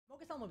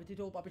მოგესალმებით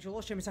თითოეულ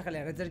პაპიჩულოს, ჩემი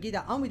სახელია redzerg და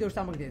ამ ვიდეოში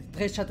დამოგდეთ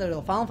დღეს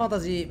ჩაწერილ Final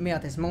Fantasy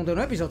მე-10-ის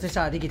მომდევნო ეპიზოდს,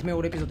 ესაა რიგით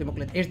მეორე ეპიზოდი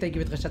მოკლედ, ერთ და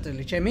იგივე დღეს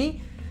ჩაწერილი ჩემი.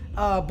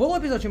 ბოლო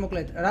ეპიზოდში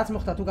მოკლედ რაც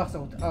მოხდა თუ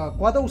გახსოვთ,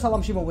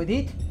 გვადაუსალამში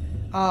მოვედით.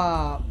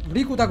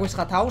 რიკუ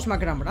დაგვესხა თავს,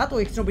 მაგრამ რატო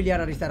იქ ცნობილი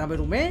არ არის და რამე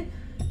რუმე.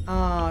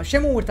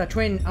 შემოვერთა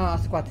ჩვენ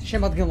ასე ვთქვათ,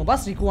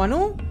 შემადგენლობას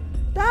რიკუანუ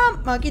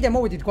და კიდე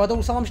მოვედით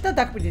გვადაუსალამში და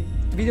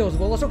დაგკვირდით ვიდეოს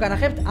ბოლოს რომ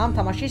განახებთ ამ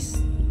თამაშის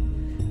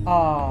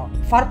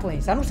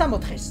Farplanes, ანუ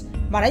სამოთხეს.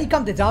 მაგრამ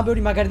იქამდე ძალიან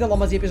ბევრი მაგარი და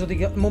ლამაზი ეპიზოდი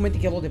მომენტი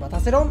გელოდებათ,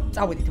 ასე რომ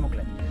წავედით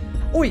მოკლედ.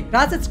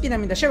 რაცაც კიდე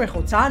მინდა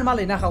შევეხოთ, ძალიან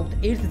მალე ნახავთ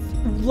ერთ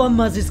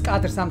ულამაზეს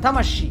კადრს ამ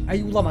თამაშში,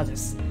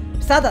 ულამაზეს.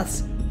 სადაც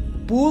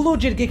ბოლო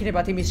ჯერ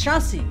გექნებათ იმის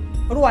შანსი,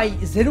 რომ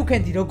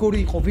ზერუკენდი როგორი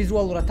იყო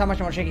ვიზუალურად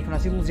თამაშმა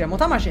შეგექმნას ილუზია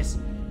მოთამაშეს,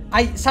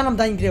 სანამ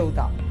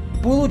დაინგრეოდა.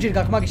 ბოლო ჯერ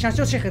გაქვს მაგის შანსი,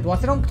 რომ შეხედო,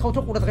 ასე რომ გთხოვთ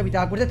რომ ყურადღებით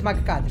დააგვირდეთ მაგ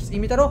კადრს,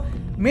 იმიტომ რომ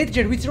მე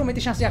ჯერ ვიცი რომ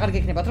მეტი შანსი აღარ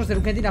გექნებათ, რომ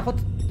ზერუკენდი ნახოთ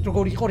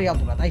როგორი იყო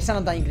რეალურად,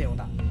 სანამ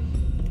დაინგრეოდა.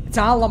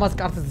 ძალიან ლამაზ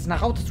კარტებს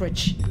ნახავთ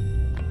Switch-ში.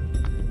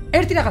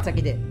 ერთი რაღაცა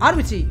კიდე, არ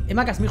ვიცი,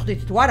 მაგას მიხვდით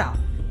თუ არა,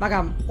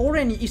 მაგრამ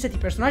ორენი ისეთი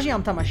პერსონაჟი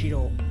ამ თამაში,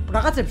 რომ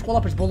რაღაცებს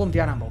ყველაფერს ბოლომდე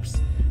არ ამბობს.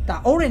 და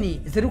ორენი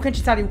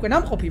ზერუკენჩიც არის უკვე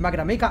ნამყოფი,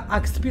 მაგრამ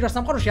აქ სპირას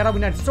სამყაროში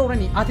არავინ არ იცის, რომ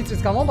ორენი 10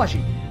 წლის განმავლობაში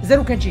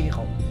ზერუკენჩი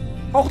იყო.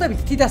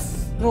 ხვდებით თიდას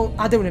რომ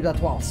ადევნებდა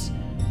თვალს.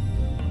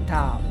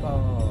 და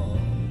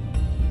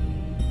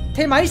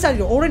თემა ის არის,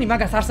 რომ ორენი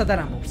მაგას არსად არ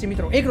ამბობს,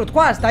 იმიტომ რომ ეგ რო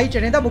თქვას,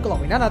 დაიჭერენ და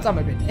მოკლავენ, ან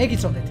აწამებენ. ეგ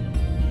იცოდეთ.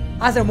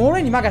 ასე რომ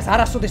ორენი მაგას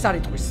არასოდეს არ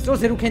იტყვის, რომ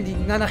ზერუკენდი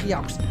ნანახი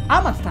აქვს.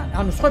 ამათთან,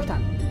 ანუ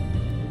სხვებთან.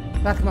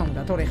 რა თქმა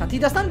უნდა, თორე ხა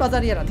თიდასთან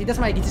ბაზარი არა, თიდას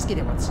მაიგ იცის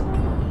კიდევაც.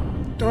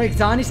 თორე ეგ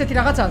ძალიან ისეთი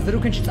რაღაცაა,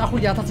 ზერუკენში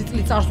წახვიდე 1000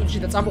 წელი წარსულში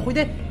და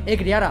წამოხვიდე,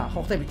 ეგრე არა, ხო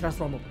ხდებით რას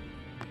რომ მოგვი.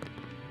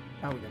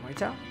 დავიდე,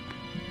 მოიცა?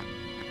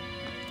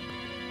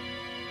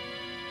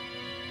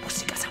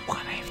 მუსიკას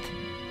ამღავებთ.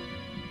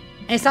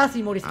 ესას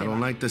იმორის თემა. I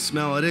don't like the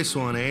smell of this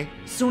one, eh?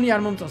 სუნი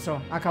არ მომწონსო,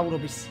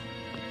 აკაურობის.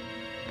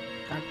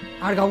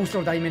 არ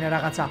გაუსწორდა იმენა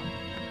რაღაცა.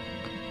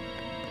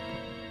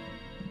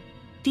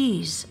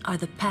 These are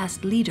the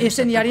past leaders.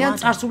 ესენი არიან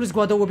წარსულის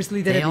გვადაუების They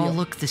ლიდერები. all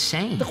look the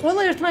same. და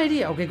ყველა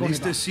ერთნაირია, გეგონება.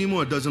 Mr.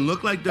 Seymour doesn't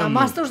look like them.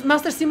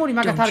 Master Seymour-ი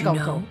მაგათ არ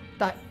გავხო.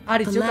 და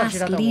არის The ზოგადად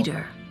last რატო.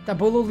 leader. და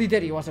ბოლო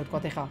ლიდერიო ასე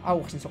ვთქვათ ეხა,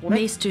 აუხსნით ყურე.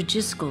 Master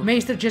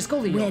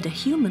Jiskel. wed a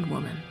human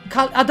woman.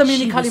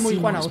 ადამიანი She ქალი was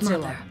მოიყვანა Seymour's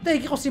ოცელა. mother. და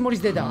იქ იყო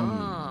Seymour-ის დედა.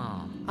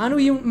 ანუ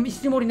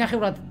Seymour-ი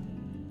ნახევრად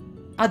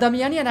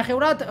ადამიანია,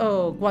 ნახევრად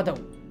გვადაუ.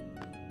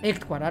 ეგ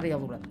თქვა რა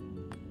რეალურად.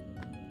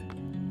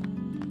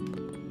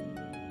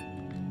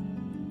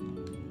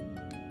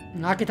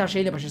 აქეთ არ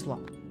შეიძლება შესვლა.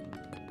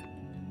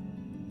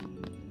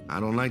 I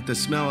don't like the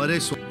smell of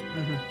this one.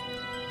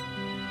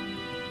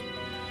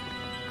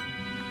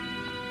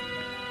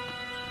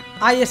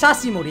 ეს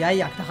ასიმური,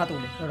 აქ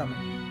დახატული, რამე.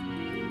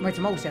 მაინც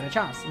მაუსი არა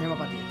ჩანს, მე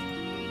მაპატიეთ.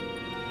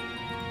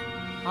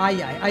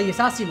 ეს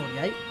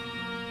ასიმური,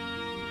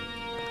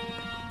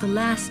 The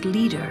last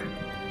leader,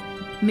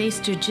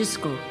 Master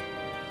Jiskel.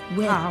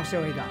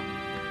 შევიდა.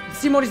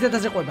 Seymour-ის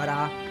დედაზე ყვება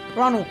რა.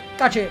 ანუ,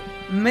 კაჩე,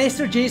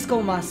 Master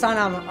Jiskel-მა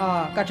სანამ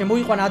კაჩე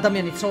მოიყვანა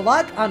ადამიანი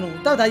ცოლად, ანუ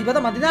და დაიბადა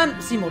მანდიდან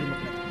Seymour-ი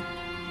მოკლედ.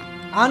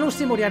 ანუ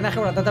Seymour-ი არ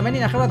ნახევრად ადამიანი,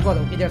 ნახევრად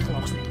გვადაუ, კიდევ ერთხელ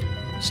ახსნით.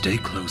 Stay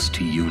close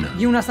to Yuna.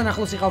 Yuna-სთან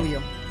ახლოს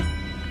იყავიო.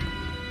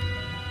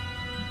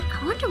 I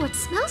wonder what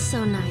smells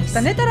so nice. და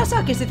ნეტა რას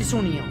აქვს ესეთი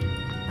სუნიო?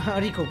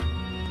 რიკო.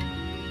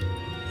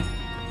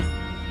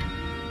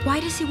 Why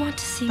does he want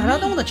to see me?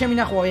 რატომ უნდა ჩემი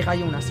ნახვა ეხა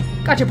Yuna-ს?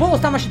 კაჩე,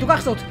 ბოლოს თამაში თუ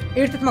გახსოვთ,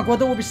 ერთ-ერთმა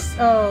გვადაუების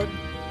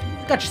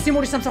კაჩე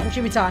Seymour-ის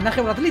სამსახურში მიცა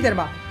ნახევრად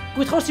ლიდერმა.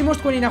 გითხავს Seymour-ს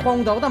თქვენი ნახვა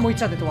უნდაო და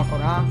მოიცადეთო ახო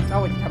რა.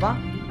 წავედით აბა.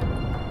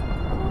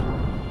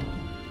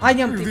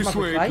 ამ ტიპს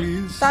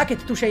მაგას, და აქეთ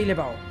თუ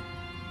შეიძლებაო.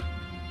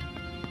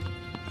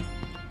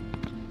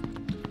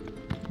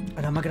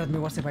 რა მაგრად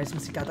მევასება ეს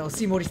მუსიკა და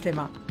Seymour-ის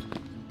თემა.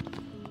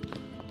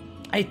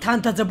 თან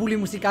დაძაბული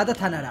მუსიკაა და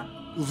თან არა.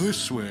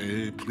 This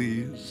way,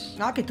 please.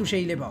 აქეთ თუ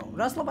შეიძლებაო.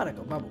 რას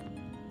ლაპარაკობ, ბაბუ?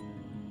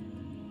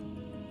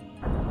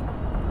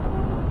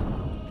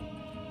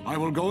 I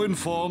will go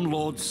inform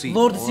Lord Seymour.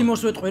 Lord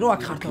Seymour-ს ვეტყვი რომ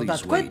აქ ხართო და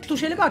თქვენ თუ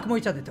შეიძლება აქ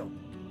მოიცადეთო.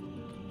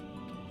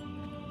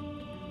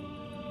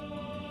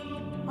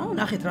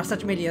 ნახეთ რა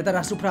საჭმელია და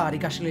რა სუფრა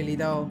არის გაშლილი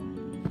და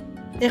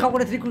ეხა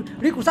ყურეთ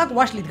რიკუს აქ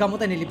ვაშლით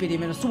გამოტენილი პირი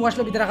იმენო სულ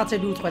ვაშლებით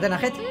რაღაცები უწყვე და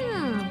ნახეთ.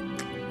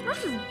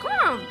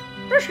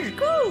 This is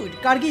good.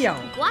 კარგია.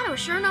 Guado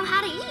sure know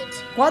how to eat.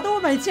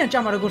 გვადაუმა იციან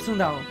ჭამა როგორც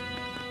უნდაო.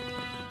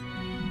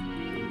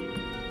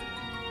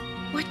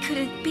 What could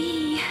it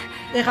be?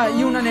 ეხა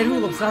Yuna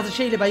ნერვიულობს, რა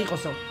შეიძლება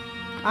იყოსო.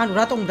 ანუ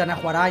რატომ უნდა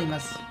ნახვა რა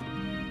იმას?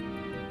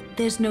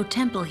 There's no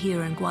temple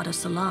here in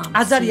Guadasalam.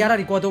 აზარი არ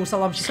არის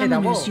გვადაუსალამში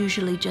ხედავო. Summoners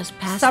usually just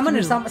pass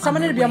through.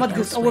 სამონერები ამ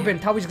ადგილს წოვებენ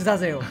თავის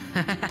გზაზეო.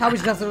 თავის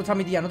გზაზე როცა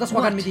მიდიანო და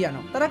სხვაგან მიდიანო.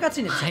 და რა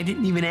კაცინებს? I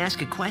didn't even ask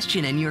a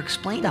question and you're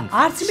explaining.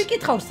 არც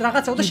მიკითხავს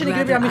რაღაცაო და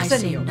შენიგრები არ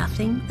მიხსენიო.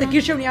 და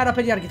გირშევნი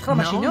არაფერი არ გითხრა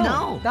მაშინო?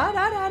 და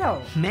არა.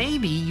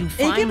 Maybe you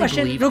finally ეგება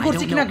შენ believe I როგორც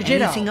don't იქნა know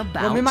გჯერაო. anything რომ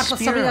მე about მართლა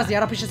სპირაზე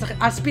არაფერი შესახებ,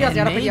 არ სპირაზე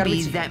არაფერი არ maybe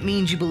ვიცი. that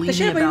means you believe me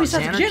შეიძლება about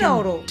იმისაც გჯერაო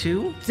Xanarkin რომ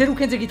too?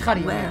 ზერუკენზე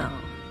გითხარიო. Well,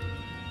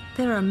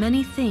 There are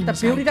many things და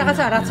I ბევრი do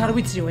რაღაცა not რაც არ know.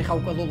 ვიციო ეხა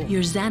უკვე ლულუ.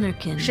 Your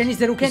Xanarkin შენი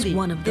ზერუკენდი is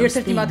one of those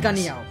ერთ-ერთი things.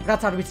 მათგანიაო,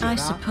 რაც არ ვიციო I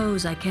რა.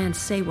 suppose I can't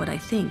say what I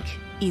think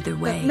either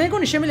way.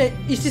 მეგონი შემიძლია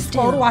ისიც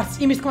თქვა რომ არც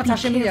იმის თქმაც არ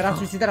შემიძლია რაც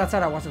careful. ვიცი და რაც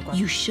არა ასე თქვა.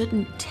 You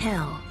shouldn't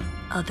tell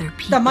other და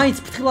people. მაინც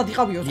ფრთხილად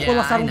იყავიო, Yeah,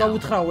 ყველას არ I უნდა know.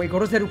 უთხრაო ეგ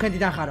რო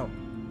ზერუკენდიდან ხარო.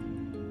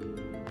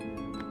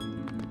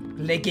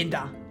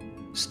 ლეგენდა.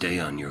 Stay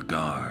on your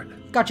guard.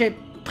 კაჩე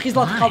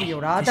ფრთხილად იყავიო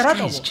რა და This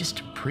რატო? guy's just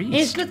a ეს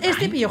priest. ეს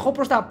ტიპია ხო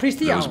პროსტა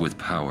ფრისტია. Those with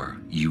power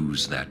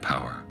use that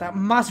power. და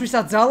მას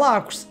ვისაც ძალა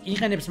აქვს,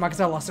 იყენებს მაგ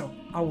ძალასო.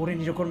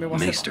 აურენი როგორმე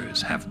ვასება.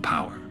 Maesters have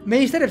power.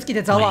 მეისტერებს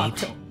კიდე ძალა Wait.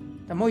 აქვსო.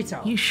 და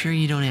მოიცაო. You sure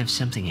you don't have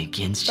something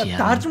against და you?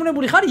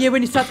 დარწმუნებული ხარ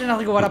იევენის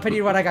საწინააღმდეგო არაფერი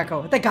ვარ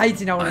აგაკაო და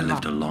გაიძინა I ორმა.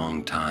 lived a long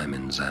time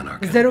in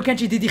Xanarkin.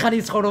 ზეროკენში დიდი ხანი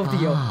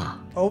ცხოვრობდიო.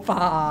 ოპა.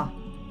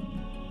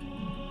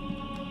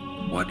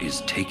 What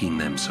is taking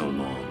them so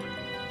long?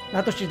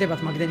 რატო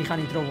სჭირდებათ მაგდენი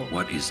ხანი დროვო?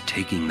 What is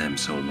taking them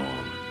so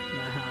long?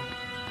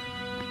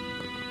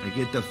 I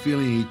get the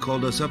feeling he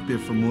called us up here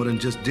for more than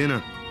just dinner.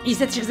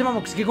 ისეთ შეგზება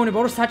მოქვს გეგონება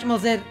რომ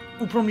საჭმელზე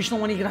უფრო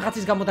მნიშვნელოვანი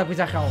რაღაცის გამო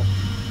დაგვიძახაო.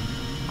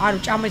 ანუ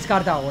ჭამის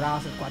გარდაო რა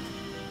ასე ვთქვათ.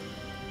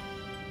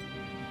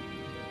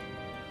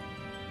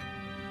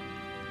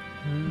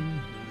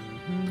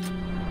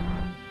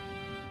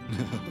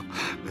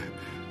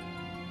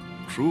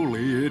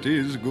 Truly, it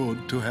is good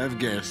to have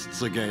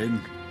guests again.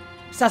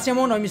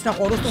 სასიამოვნო იმის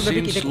ნახვა რომ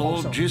სტუმრები კიდე Since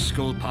Lord ყავსო.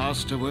 Jiskel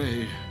passed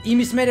away,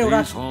 იმის მერე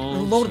რაც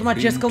ლორდმა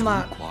ჯესკელმა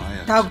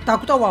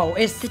დაგვტოვაო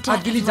ეს The death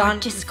ადგილი of ძალიან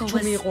Lord Jiskel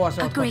ჩუმი იყო was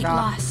ასე a great ვთქვათ რა.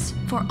 loss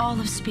for all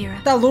of Spira.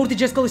 და ლორდი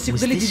ჯესკელის Was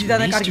სიკვდილი this დიდი და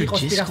კარგი Maester იყო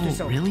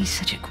სპირასთვისო. Jiskel really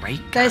such a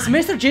great და ეს guy?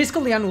 მესტერ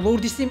ჯესკელი ანუ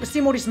ლორდი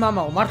სიმორის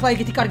მამაო, მართლა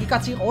ეგეთი კარგი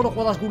კაცი იყო რომ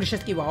ყველას გული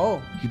შესტკივაო?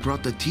 He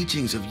brought the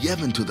teachings of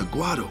Yevon to the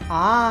grotto.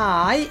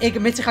 აი, ეგ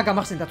მეც ხა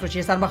გამახსენდათ რომ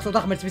ეს არ მახსოვდა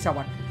ღმერთს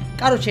ვისავარ.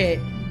 კაროჩე,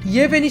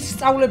 იევენის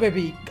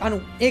სწავლებები, ანუ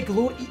ეგ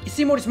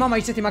სიმორის მამა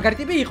ისეთი მაგარი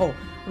ტიპი იყო,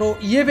 რომ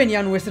იევენი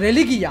ანუ ეს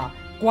რელიგია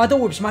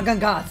გვადოუებს მაგან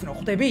გააცნო,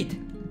 ხვდებით?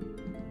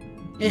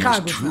 He ეხა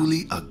was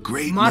truly a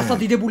great მართლა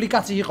man. დიდებული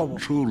კაცი იყოვო.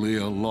 truly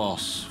a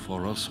loss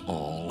for us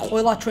all.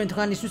 ყველა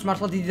ჩვენთანისთვის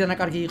მართლა დიდი და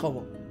კარგი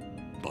იყოვო.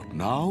 But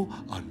now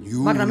a new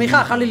მაგრამ ეხა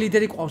ახალი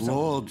ლიდერი ყავსო.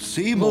 Lord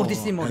Seymour Lordi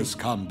Seymour. has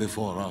come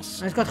before us.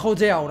 ეს კაც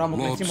ხოძეაო რა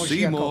მოკლედ Lord სიმორში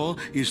აქ. Seymour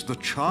is the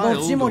ლორდ child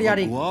of სიმორი the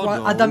არის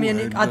Guado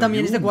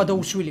ადამიანის და and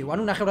გვადოუს შვილი,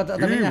 ანუ ნახევრად He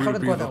ადამიანი will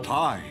ნახევრად be the გვადოუ.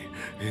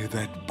 tie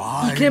that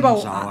binds იქნება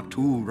our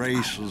two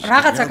races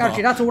რაღაცა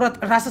კარგი, together. რაც ორად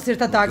რასაც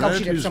ერთად That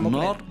დააკავშირებს is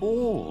მოკლედ. not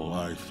all,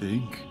 I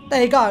think. და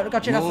ეგა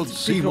კაც რასაც Lord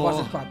ფიქრობ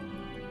ასე Seymour თქვა.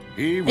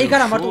 He Ეგ will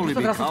არა მარტო surely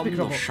უბრალოდ რასაც become the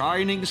ფიქრობ.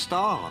 shining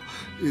star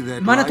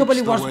that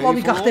მანათობელი lights the way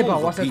ვარსკვლავი for გახდებაო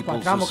all ასე the თქვა,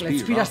 peoples რა of მოკლედ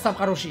Spira. სპირას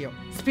სამყაროშიო.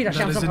 სპირა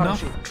That is enough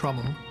სამყაროში.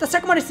 trouble. და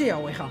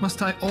საკმარისიაო ეხა.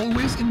 Must I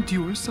always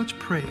endure such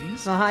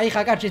praise? აჰა,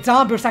 ეხა კაცი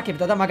ძალიან ბევრს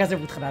აკებდა და მაგაზე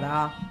ვუთხრა რა.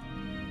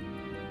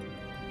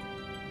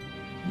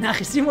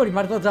 ნახე, სიმორი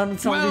მართლა ძალიან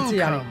უცნაური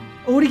არის.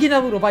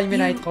 ორიგინალურობა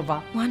იმენა ეთყობა.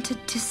 Wanted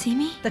to see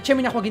me? და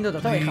ჩემი ნახვა გინდოდა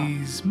თო ეხა.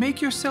 Please make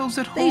yourselves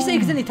at და ისე home.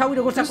 იგზენი თავი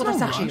როგორც There's საკუთარ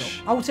no სახშიო. rush.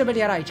 აუცილებელი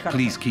არა იჩქარა.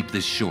 Please keep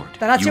this short.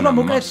 და რაც შევა Yuna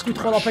მოკლედ must თქვით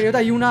rush. ყველაფერიო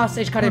და იუნას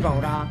ეჩქარებაო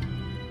რა.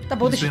 და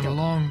It's ბოდიში been a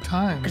long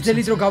time.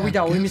 გრძელი since დრო I had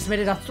გავიდაო guests. იმის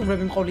მერე რაც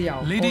სტუმრები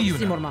მყოლიაო. Lady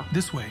სიმორმა. Yuna,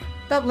 this way.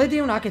 და ლედი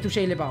იუნა აქეთ თუ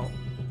შეიძლებაო.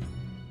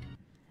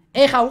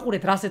 ეხა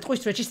უყურეთ რას ეთყვის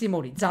სვეჩი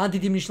სიმორი. ძალიან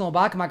დიდი მნიშვნელობა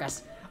აქვს მაგას.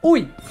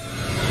 უი.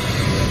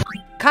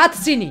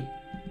 კატსინი.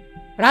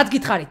 რაც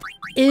გითხარით?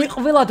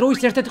 ყველა დროის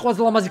ერთ-ერთი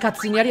ყველაზე ლამაზი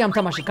კატსინი არის ამ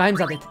თამაში,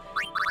 გაემზადეთ.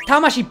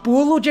 თამაში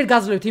ბოლოჯერ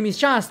გაძლევთ იმის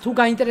შანსს, თუ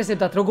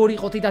გაინტერესებდათ როგორი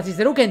იყო თითაცის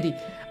ზერუკენდი.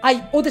 აი,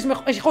 ოდესმე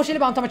ხო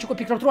შეიძლება ამ თამაში უკვე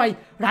ფიქრობთ, რომ აი,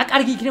 რა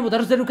კარგი იქნებოდა,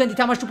 რომ ზერუკენდი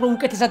თამაში უფრო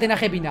უკეთესად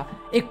ენახებინა.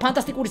 ეგ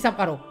ფანტასტიკური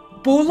სამყარო.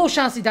 ბოლო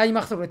შანსი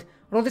დაიმახსოვრეთ,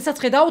 როდესაც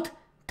ხედავთ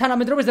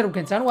თანამედროვე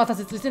ზერუკენდს, ანუ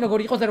 1000 წლის წინ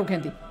როგორი იყო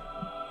ზერუკენდი.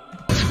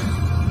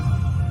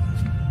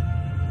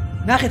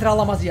 ნახეთ რა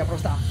ლამაზია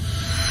პროსტა.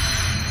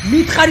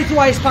 მითხარით თუ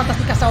აი ეს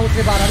ფანტასტიკა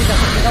საოცრება არ არის და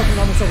შეხედავთ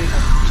უნდა მოსოვიყო.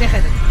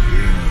 შეხედეთ.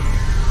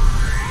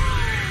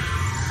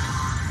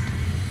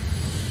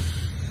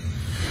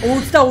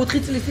 ოცდა 4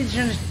 წლის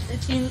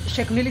წინ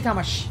შექმნილი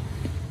თამაში.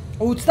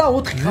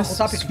 24 This ხალხო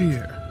დაფიქრეთ.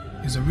 sphere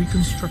is a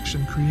reconstruction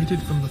created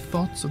from the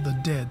thoughts of the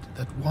dead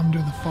that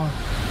wander the far.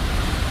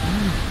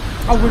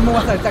 აუ ვერ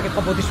მოვასწრეთ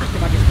საკითხო ბოდიში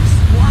მაგისთვის.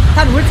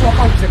 თან ვერც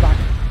ვაპაუზებ აქ.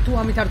 თუ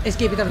ამით არ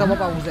ესკეიპით არ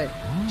დავაპაუზე.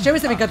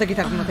 შევეცდები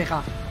გადაგითარგმნოთ ეხა.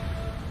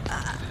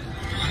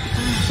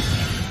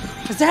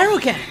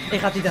 ზერუკენ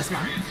ეხა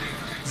დიდასმა.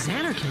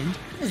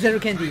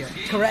 ზერუკენდიო,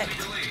 correct.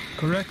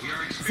 Correct?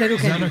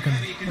 ზერუკენდი. Xanarkin.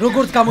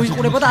 როგორც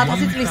გამოიყურებოდა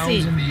 1000 წლის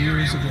წინ. 1000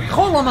 years ago.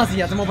 ხო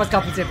ლამაზია ძმობას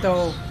გაფუძებდო.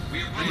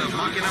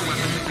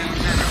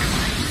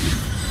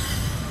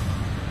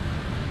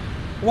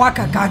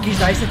 ვაკა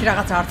გაგიზა ესეთი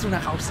რაღაცა არც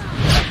უნახავს.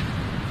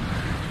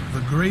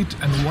 The great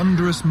and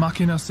wondrous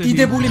machina city.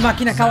 დიდებული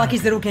მაქინა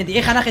ქალაქის ზერუკენდი.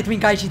 ეხა ნახეთ ვინ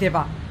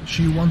გაიჩიდება.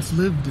 She once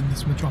lived in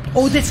this metropolis.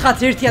 ოდესღაც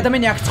ერთი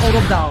ადამიანი აქ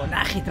ცხოვრობდაო.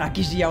 ნახეთ რა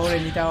გიჟია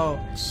ორენიდაო.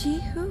 She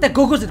who? და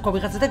გოგოზე თქვა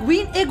ვიღაცა და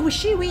ვინ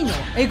ეგვში ვინო?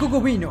 ეგოგო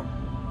ვინო?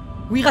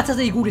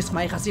 ვიღაცაზე იგულისხმა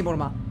ეხა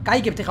სიმორმა.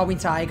 გაიგებთ ეხა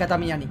ვინცაა ეგ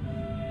ადამიანი.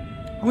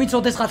 ვინც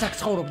ოდესღაც აქ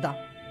ცხოვრობდა.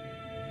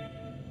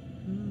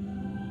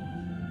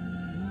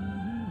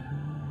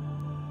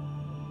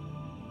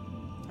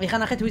 ეხა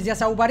ნახეთ ვიზია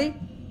საუბარი?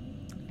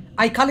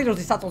 აი ქალი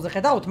როდის საწოლზე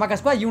ხედავთ,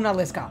 მაგას ყვა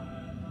იუნალესკა.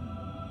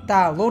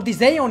 და ლორდი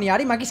ზეიონი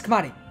არის მაგის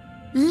ქმარი.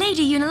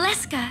 Lady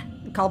Unaleska.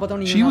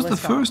 ქალბატონი She was the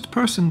იუნალესკა. first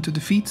person to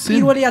defeat sin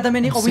პირველი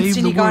ადამიანი იყო, and ვინც save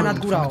სინი the world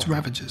გაანადგურა. from its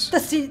ravages. და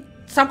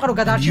სამყარო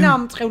გადაარჩინა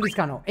ამ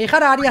წყევლისგანო. ეხლა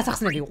რა არის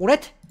ასახსნელი,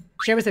 უყურეთ?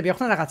 შევეცდები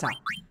ახლა რაღაცა.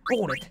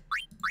 უყურეთ.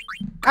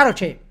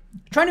 კაროჩე,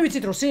 ჩვენი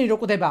ვიცით რომ სინი რო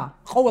კვდება,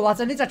 ყოველ 10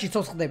 წელიწადში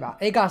ცოცხლდება.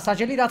 ეგა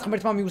საჯელი რაც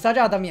ღმერთმა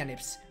მიუსაჯა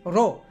ადამიანებს.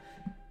 რო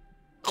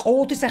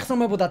ყოველთვის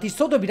ეხსნებოდათ ის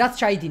სოდები რაც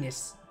ჩაიდინეს.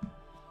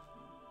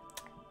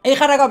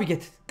 ეხლა რა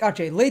გავიგეთ?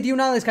 კარჩე, ლედი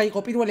იუნალესკა იყო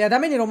პირველი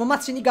ადამიანი,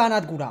 რომელმაც სინი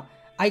გაანადგურა.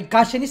 აი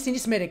გაჩენის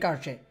სინის მერე,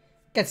 კარჩე.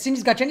 კეთ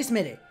სინის გაჩენის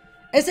მერე.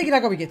 ესე იგი რა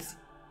გავიგეთ?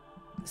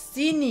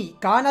 სინი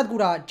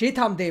გაანადგურა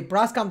ჯეთამდე,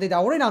 ბრასკამდე და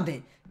ორენამდე,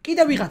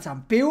 კიდევ ვიღაცამ,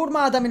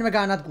 ბევრმა ადამიანმა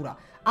გაანადგურა.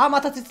 ამ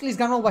 1000 წლის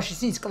განმავლობაში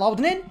სინს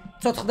კლავდნენ,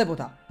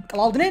 ცოცხლდებოდა.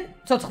 კლავდნენ,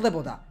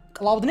 ცოცხლდებოდა.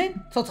 კლავდნენ,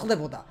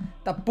 ცოცხლდებოდა.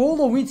 და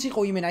ბოლო ვინც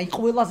იყო იმენა, აი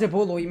ყველაზე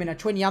ბოლო იმენა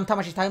ჩვენი ამ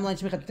თამაშის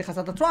ტაიმლაინის მიხედვით ეხლა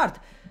სადაც ვართ,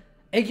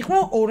 ეგ იყო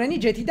ორენი,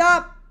 ჯეთი და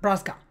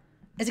ბრასკა.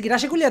 ესე იგი რა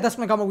შეგვიძლია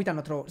დასკვნა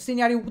გამოვიტანოთ, რომ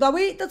სინი არის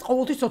უკვდავი და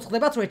ყოველთვის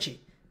ცოცხლდება წვეთში.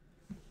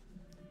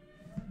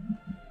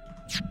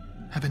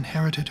 Have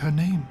inherited her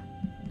name.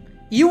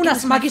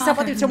 იუნას მაგის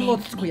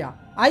საპატივცემულოდ თქვია.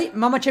 აი,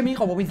 მამა ჩემი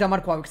იყო, ვინც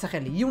დამარქვა ეგ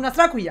სახელი. იუნას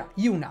რა ქვია?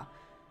 იუნა.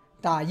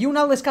 და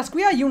იუნალესკას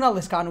ქვია,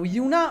 იუნალესკა, ანუ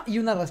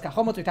იუნალესკა,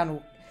 ხო მოწვით, ანუ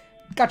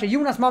კაჩე,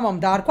 იუნას მამამ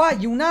დაარქვა,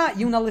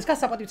 იუნალესკას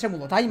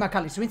საპატივცემულოდ. აი,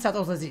 მაკალის, ვინც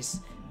საწოლზე ზის.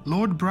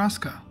 Lord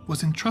Braska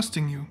was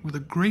entrusting you with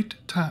a great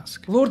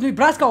task. ლორდ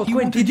ბრასკაო,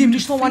 თქვენ wanted დიდი you to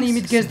მნიშვნელოვანი face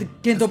იმით sin,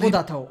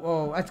 გენდობოდათო.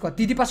 აი თქვა,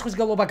 დიდი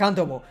პასუხისმგებლობა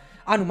განდობო.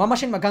 ანუ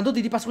მამაშენმა განდო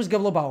დიდი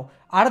პასუხისმგებლობაო.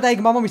 არა და ეგ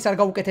მამამის არ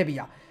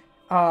გაუკეთებია.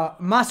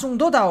 მას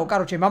უნდოდაო,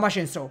 კაროჩე,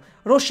 მამაშენსო,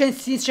 რომ შენ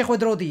სინს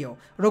შეხვედროდიო,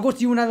 როგორც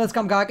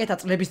იუნალესკამ გააკეთა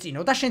წლების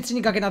წინო და შენ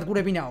სინი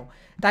გაგენადგურებინაო.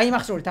 და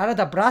იმახსოვრეთ, არა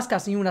და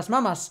ბრასკას იუნას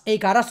მამას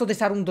ეგ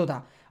არასოდეს არ უნდოდა,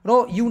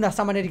 რომ იუნა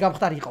სამანერი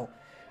გამხდარიყო.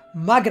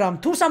 მაგრამ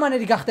თუ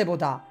სამანერი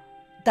გახდებოდა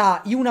და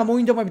იუნა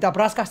მოინდომებდა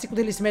ბრასკას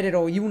სიკვდილის მერე,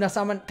 რომ იუნა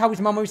თავის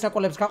მამამის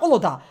საკოლებს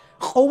გაყოლოდა,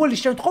 ყოველი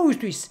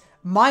შემთხვევისთვის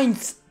მაინც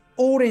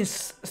ორენს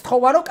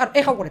სთხოვა, რომ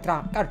ეხა უყურეთ რა,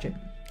 კაროჩე.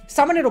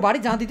 სამანერობა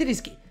არის ძალიან დიდი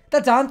რისკი და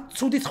ძალიან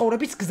ცუდი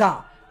ცხოვრების გზა.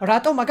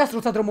 რატო მაგას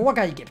როცა დრო მოვა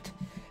გაიგებთ.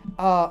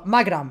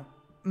 მაგრამ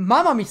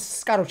მამამის,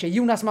 კაროჩე,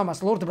 იუნას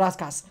მამას, ლორდ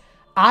ბრასკას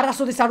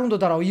არასოდეს არ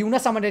უნდოდა რომ იუნა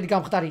სამანერი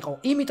გამხდარიყო,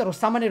 იმიტომ რომ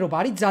სამანერობა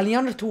არის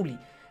ძალიან რთული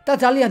და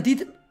ძალიან დიდ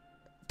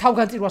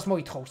თავგანწირვას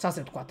მოითხოვს,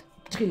 ასე ვთქვათ,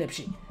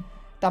 ჭხილებში.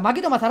 და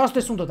მაგიტომაც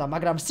არასოდეს უნდოდა,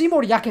 მაგრამ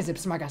სიმორი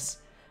აქეზებს მაგას.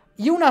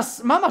 იუნას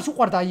მამას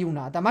უყვარდა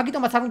იუნა და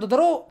მაგიტომაც არ უნდოდა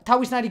რომ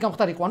თავისნაირი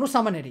გამხდარიყო, ანუ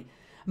სამანერი.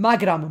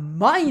 მაგრამ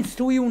მაინც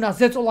თუ იუნა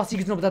ზეწოლას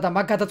იგრძნობდა და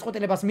მაგ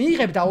გადაწყვეტილებას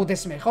მიიღებდა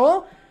ოდესმე, ხო?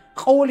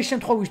 ყოველი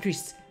შემთხვევისთვის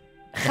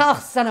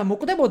ხალხს სანამ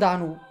მოკვდებოდა,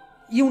 ანუ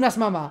იუნას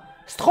მამა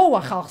სთხოვა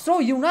ხალხს, რომ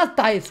იუნას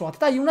დაეცვათ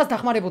და იუნას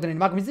დახმარებოდნენ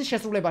მაგ მიზნის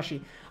შესრულებაში,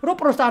 რომ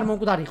პროსტა არ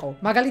მომკვდარიყო.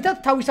 მაგალითად,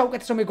 თავის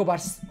საუკეთესო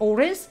მეგობარს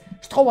ორენს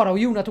სთხოვა, რომ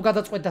იუნა თუ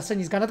გადაწყვეტდა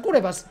სენის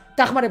განადგურებას,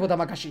 დახმარებოდა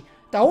მაგაში.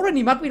 და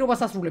ორენი მაგ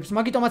პირობას ასრულებს,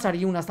 მაგიტომაც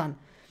არის იუნასთან.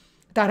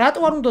 და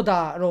რატო არ უნდოდა,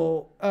 რომ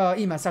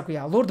იმას, რა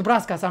ქვია, ლორდ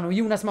ბრასკას, ანუ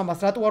იუნას მამას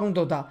რატო არ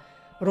უნდოდა,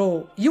 რომ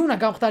იუნა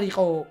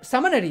გამხდარიყო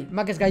სამანერი,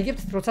 მაგას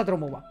გაიგებთ, როცა დრო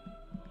მოვა.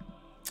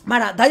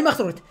 მაგრამ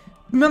დაიმახსოვრეთ,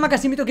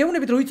 მაგას იმიტომ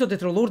გეუბნებით, რომ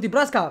იცოდეთ, რომ ლორდი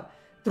ბრასკა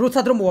როცა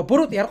დრო მოვა,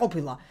 ბოროტი არ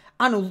ყოფილა.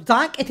 ანუ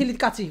ძალიან კეთილი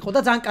კაცი იყო და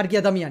ძალიან კარგი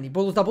ადამიანი.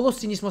 ბოლოს და ბოლოს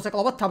სინის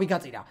მოსაკლავად თავი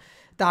გაწირა.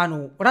 და ანუ,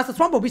 რასაც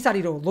ვამბობ, ის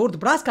არის, რომ ლორდ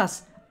ბრასკას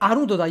არ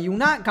უნდოდა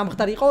იუნა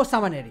გამხდარიყო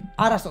სამანერი.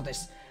 არასოდეს.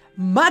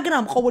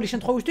 მაგრამ ყოველი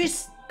შემთხვევისთვის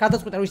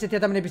გადაწყვეტა, რომ ისეთი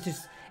ადამიანებისთვის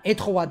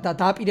ეთხოვა და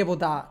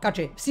დააპირებოდა,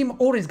 კაჩე, სიმ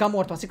ორენს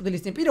გამოართვა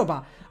სიკვდილის წინ პირობა,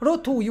 რომ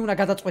თუ იუნა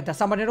გადაწყვეტდა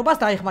სამანერობას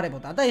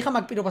დაეხმარებოდა და ეხა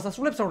მაგ პირობას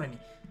ასრულებს ორენი.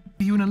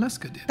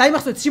 Unaleska did.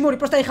 დაიმახსოვრეთ, სიმორი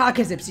პროსტა ეხა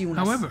აქეზებს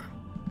იუნას. However,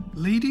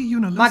 Lady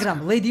Unaleska მაგრამ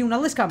ლედი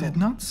იუნალესკამ did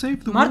not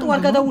save the მარტო არ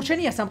world alone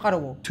გადაურჩენია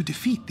სამყაროო. to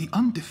defeat the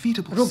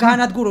undefeatable რო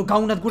sin.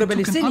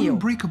 გაუნადგურებელი Took an სინიო.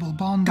 unbreakable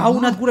bond of love,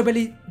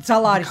 გაუნადგურებელი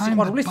ძალა არის kind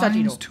სიყვარულის that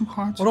binds საჭირო, two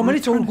hearts for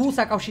რომელიც ორ eternity. გულს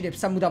აკავშირებს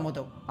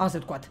სამუდამოდო, ასე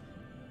ვთქვათ.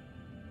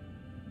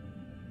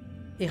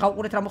 ეხა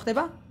უყურეთ რა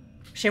მოხდება?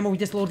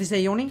 შემოვიდეს ლორდი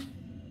ზეიონი.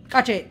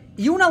 კაჩე,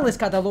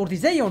 იუნალესკა და ლორდი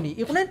ზეიონი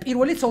იყვნენ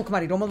პირველი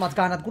ცოლ-ქმარი, რომელმაც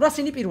გაანადგურა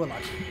სინი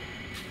პირველად.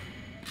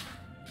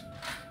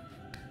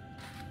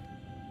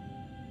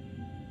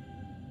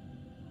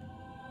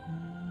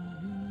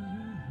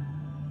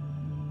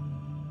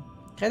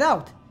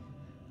 ხედავთ?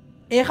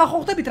 ეხა ხო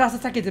ხვდებით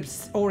რასაც აკეთებს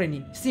ორენი,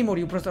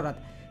 სიმორი უბრალოდ.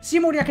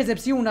 სიმორი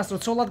აკეთებს იუნას რო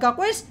ცოლად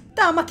გაყვეს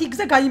და ამათ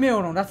იგზა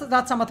გაიმეორონ,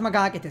 რაც ამათმა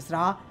გააკეთეს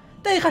რა.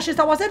 და ეხა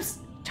შესთავაზებს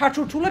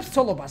ჩარჩურჩულებს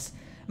ცოლობას.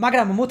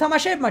 მაგრამ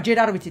მოთამაშეებმა ჯერ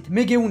არ ვიცით,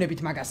 მე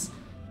გეუნებით მაგას.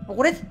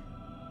 უყურეთ?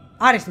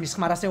 არის მის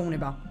ხმარ ასე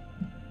უნება.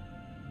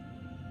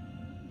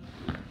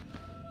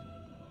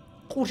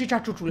 ყურში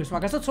ჩარჩურჩულებს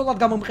მაგას და ცოლად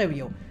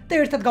გამომყევიო. და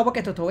ერთად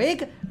გავაკეთოთო ეგ,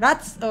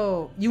 რაც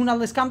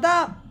იუნალესკამ და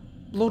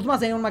ლორდმა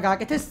ზეიონმა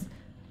გააკეთეს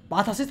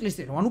 1000 წლის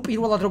წინ, ანუ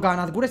პირველად რო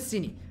გაანადგურეს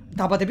სინი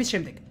დაბადების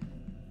შემდეგ.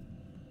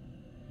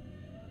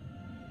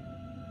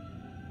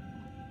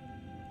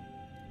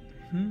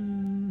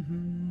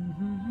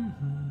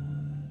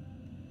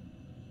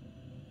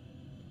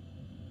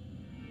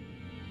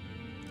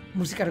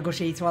 მუსიკა როგორ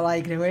შეიცვალა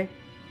ეგრევე?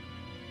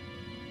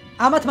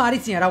 ამათ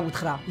მარიციან რა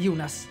უთხრა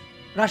იუნას.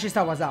 რა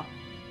შესთავაზა?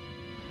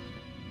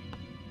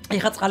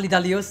 ეხა წყალი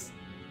დალიოს.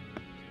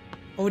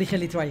 ორი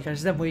ხელით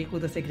ვაიღებს და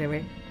მოიყუდოს ეგრევე.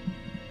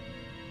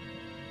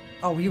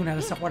 აუ, იუნა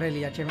რა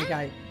საყვარელია, ჩემი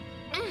კაი.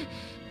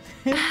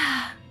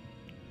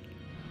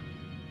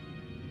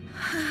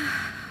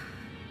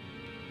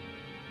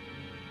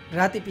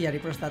 რა ტიპი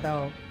არის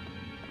პროსტატაო?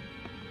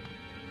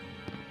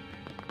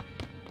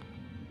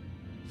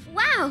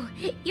 Wow,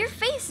 your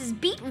face is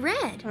beet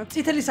red.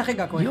 წითელი სახე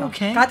გაქვს You ეხა.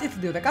 okay?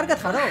 გატიცდიო და კარგად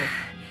ხარო?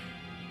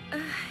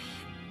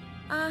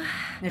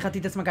 ეხა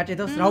თითქოს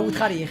მაგაჭედოს, რა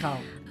უთხარი ეხაო?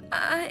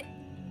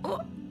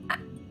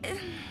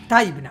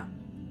 დაიბნა.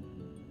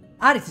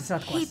 არის ის რა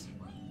თქواس?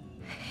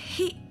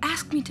 He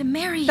asked me to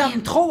marry და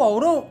him. მთხოვაო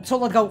რომ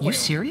ცოლად You გაუყვეო.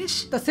 serious?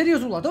 და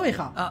სერიოზულადო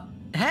ეხა?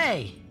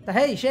 Hey. და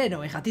ჰეი, შენო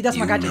ეხა თითქოს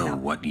You მაგაჭედა. know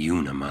what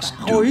Yuna must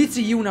ხო, do.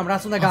 იცი იუნამ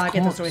რაც უნდა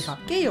გააკეთოს ეხა.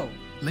 კიო.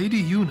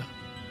 Lady Yuna.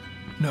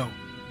 No.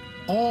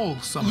 All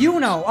summoners.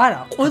 იუნაო, არა,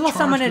 are ყველა charged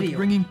with სამანერიო.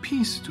 bringing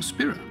peace to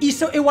Spira.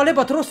 ისო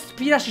ევალებათ რომ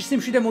სპირაში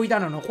სიმშვიდე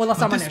მოიტანონო ყველა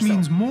But this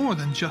means სამანერსო. more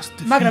than just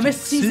მაგრამ ეს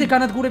defeating სინზე sin.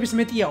 განადგურების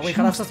მეტიაო, She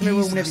ეხა must რასაც მე ease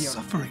the ვეუბნებიო.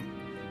 suffering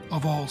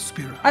of all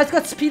Spira. აი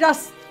ეს სპირას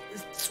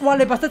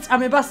წვალებას და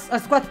წამებას,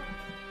 ასე ვთქვათ,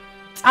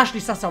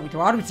 წაშლის სასავითო,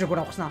 არ ვიცი როგორ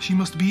ახსნა. She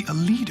must be a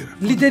leader.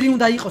 for the ლიდერი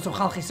უნდა იყოსო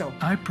ხალხისო.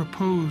 I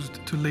proposed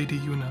to Lady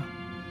Yuna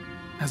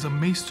as a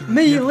maester. of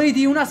მე Yevon.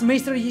 ლეიდი იუნას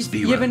მეისტრი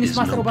Spira იევენის is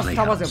no მასტერობას playhouse.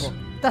 თავაზებო.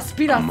 და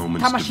სპირას A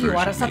moment's თამაშიო,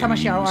 არა diversion may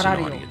სათამაში amuse არ an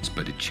არისო. audience,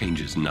 but it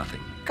changes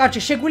nothing. კაჩი,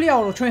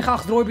 შეგვიძლიაო რომ ჩვენ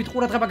ხალხს დროებით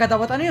ყურადღება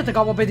გადავატანიოთ და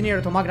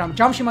გავაბედნიეროთო, მაგრამ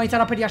ჯამში მაინც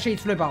არაფერი არ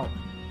შეიცვლებაო.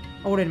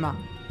 ოურენმა.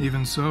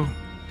 Even so,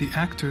 the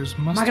actors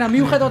must. მაგრამ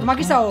play მიუხედავად their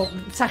მაგისაო,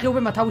 parts.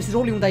 მსახიობებმა თავისი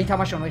როლი უნდა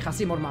ითამაშონო ეხა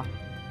სიმორმა.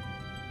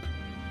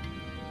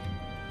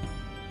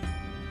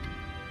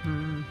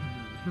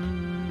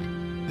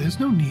 There's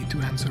no need to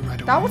answer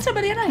right away.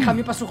 დაუცებელია რა ეხა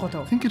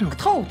მიპასუხოთო. Think it over.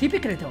 გთხოვ,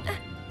 დიფიქრეთო.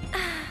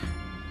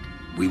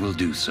 We will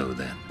do so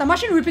then. და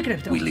მაშინ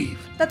ვიფიქრებთო. We leave.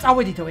 და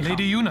წავედითო ეხა.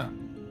 Lady Yuna.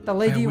 და I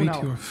ლეიდი await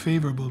იუნაო. your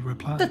favorable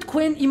reply. და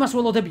თქვენ იმას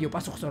ველოდებიო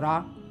პასუხსო რა.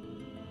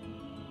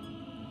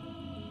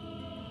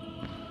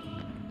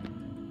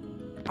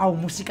 აუ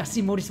მუსიკა,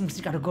 სიმორის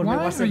მუსიკა როგორ Why are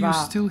მევასება. you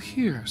still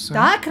here, sir?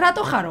 და აქ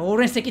რატო ხარო?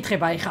 ორენს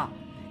ეკითხება ეხა.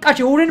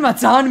 კაჩი, ორენმა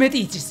ძალიან მეტი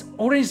იცის.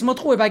 ორენის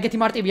მოტყუება ეგეთი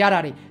მარტივი არ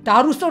არის და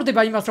არ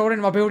უსწორდება იმას, რომ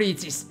ორენმა ბევრი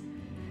იცის.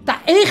 და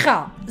ეხა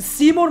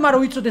სიმორმა რო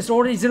იცოდეს რომ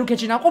ორენი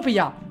ზერუქეთში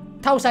ნაყოფია,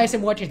 თავს აი ესე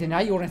მოაჭირდნენ,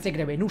 აი ორენს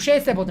ეგრევე. ნუ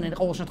შეესწებოდნენ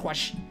ყოველ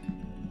შემთხვევაში.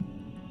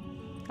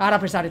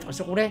 არაფერს არ იტყვის,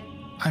 უყურე?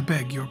 I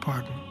beg your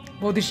pardon.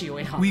 ბოდიშიო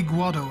ეხა. We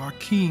Guado are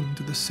keen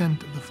to the scent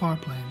of the far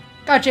plain.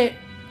 კაჩი,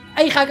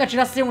 აი ხა კაჩი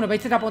რა შეუნება,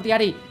 იცი რა პონტი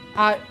არის?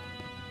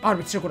 არ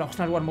ვიცი როგორ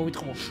ახსნა რო არ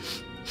მოვიტყო.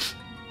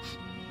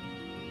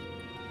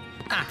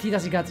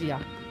 თიდასი გაწია.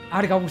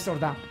 არ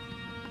გავუსწორდა.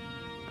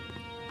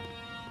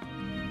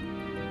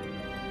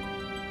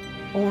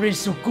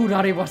 ორენს უკურ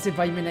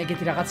არევასება იმენა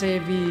ეგეთი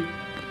რაღაცეები.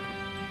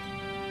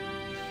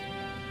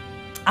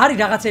 არის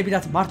რაღაცეები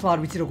რაც მართლა არ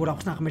ვიცი როგორ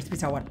ახსნა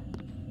ღმერთიც ავარ.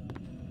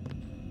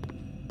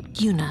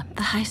 Yuna,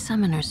 the High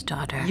Summoner's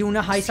daughter.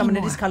 იუნა ჰაი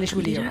სამნერის Seymour,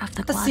 ქალიშვილიო. leader of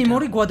the და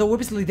სიმორი Guado,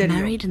 გვადოუების ლიდერიო.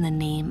 married in the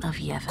name of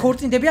Yevon.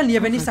 ქორწინდებიან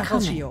იევენის Overcoming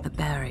სახელშიო. the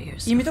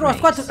barriers of იმიტომ რომ ასე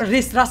ვთქვათ,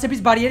 race.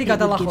 რასების ბარიერი It would give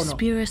გადალახონო.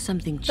 Spira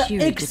something და cheery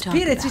to talk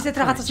ექსპირეც ისეთ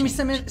about. რაღაცას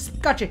მისცემენ,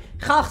 კაჩი,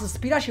 ხალხს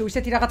სპირაში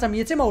ისეთი რაღაცა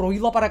მიეცემაო, რომ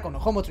ილაპარაკონო,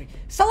 ხო მოწვი.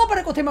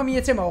 სალაპარაკო თემა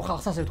მიეცემაო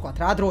ხალხს, ასე ვთქვათ,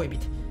 რა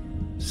დროებით.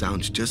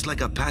 Sounds just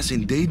like a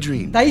passing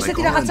daydream. და Like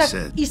ისეთი Oren რაღაცა,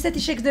 said. ისეთი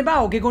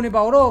შეგრძნებაო,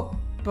 გეგონებაო, რომ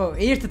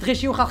ერთ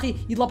დღეშიო ხალხი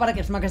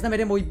ილაპარაკებს მაგას და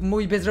მე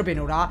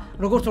მოიბეზრებენო რა,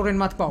 როგორც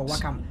ორენმა თქვაო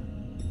ვაკამ.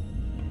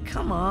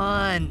 Come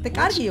on. და Let's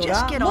კარგიო რა.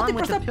 just get მოდი on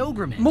with the პროსტა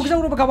pilgrimage.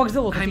 მოგზაურობა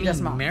გავაგზავნოთ I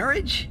თიდასმა. mean,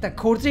 marriage? და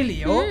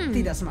ქორწილიო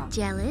თიდასმა.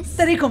 Jealous?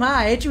 და რიკომა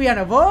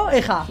ეჭვიანობო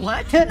ეხა.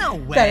 What? No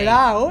way. და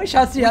რაო,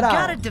 შანსი We არაა.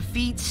 gotta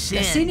defeat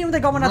sin. სინი უნდა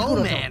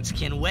გავანადგუროთ. Romance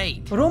can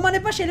wait.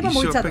 რომანება შეიძლება You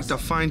sure მოიცადოს. picked a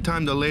fine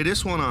time to lay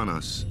this one on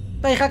us.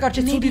 და ეხა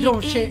კარჩე Maybe ცუდი დრო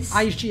it is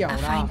აირჩიაო a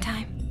რა. fine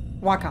time.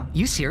 ვაკა.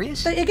 You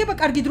serious? და ეგება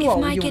კარგი If დროაო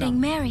my getting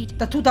იუნა. married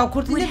და თუ would help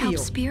დავქორწინებიო.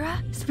 Spira,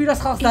 სპირას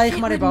ხალხს if it would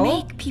დაეხმარებაო.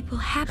 make people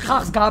happy,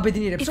 ხალხს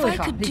გააბედნიერებსო if I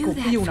ეხა could do რიკო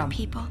that for იუნამ.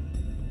 people,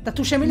 და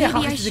თუ შემიძლია maybe I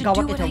ხალხის should do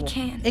გავაკეთებო. what I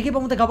can. ეგება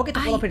უნდა გავაკეთო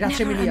I ყველაფერი რაც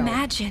never შემიძლია.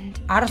 imagined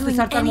არასდროს doing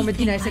არ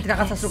წარმომედგინა anything ესეთი like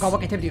რაღაცას this. რო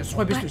გავაკეთებდიო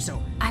სხვებისთვისო.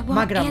 I won't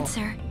მაგრამ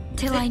answer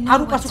till I არ know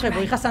what's უპასუხებო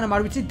right. ეხა სანამ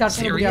არ ვიცი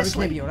დარწმუნებული არ Seriously?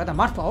 ვიქნებიო რა და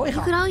მართლაო You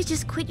ეხა. could always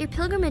just quit your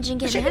pilgrimage and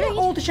get შეგვიძლია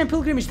married. ყოველთვის შენ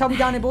ფილგრიმის თავი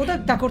დაანებო და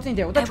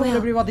დაქორწინდეო და I will.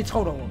 ჩვეულებრივად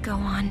იცხოვროო. Go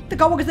on. და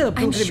გავაგრძელებ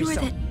I'm sure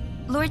ფილგრიმისო. that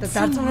Lord და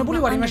Seymour დარწმუნებული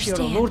will ვარ იმაშიო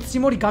რომ understand. ლორდ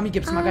სიმორი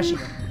გამიგებს მაგაშიო.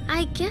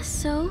 I guess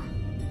so.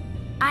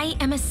 I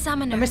am a და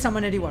summoner. მე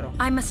სამანერი ვარო.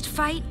 I must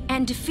fight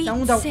and defeat და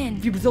უნდა sin.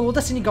 ვიბრძოლო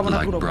და სინი Like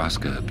გავანადგურებო.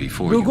 Braska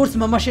before you. როგორც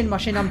мама შენმა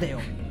შენამდეო.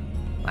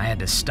 I had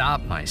to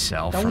stop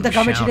myself და from უნდა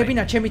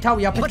გამეჩინებინა shouting. ჩემი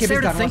თავი What's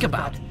there to აფეთქებისგან. think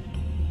about?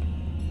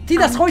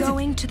 თიდას I'm ხო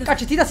going to იცით? the-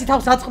 კაჩი თიდასი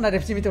თავს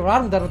აწყნარებს, იმიტომ რომ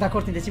არ უნდა რომ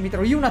დაქორწინდეს, იმიტომ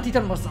რომ იუნა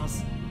თვითონ მოსწონს.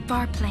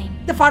 Far plain.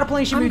 და far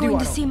plain-ში I'm going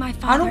to მივიდივარო. see my ანუ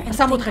father and think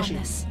სამოთხეში. on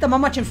this. და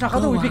мама ჩემს ნახავ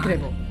და Go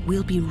ვიფიქრებო. on.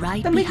 We'll be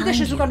right და მე კიდე behind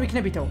შენ უკან you.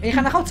 ვიქნებითო.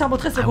 ეხლა ნახავთ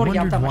სამოთხეს I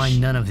როგორია wondered why ამთამაში.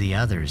 none of the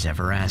others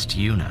ever asked და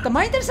Yuna.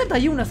 მაინტერესებდა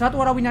იუნას რატო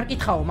არავინ არ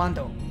კითხაო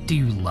მანდო. Do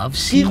you love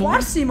Seymour?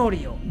 იყვარს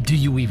სიმორიო. Do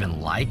you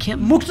even like him?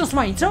 მოგწონს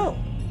მაინცო?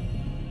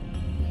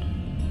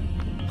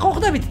 ხო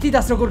ხვდებით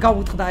თიდას როგორ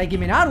გავუთხდა ეგ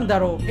იმენა არ უნდა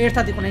რომ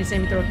ერთად იყვნენ ისე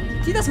იმიტომ რომ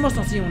თიდას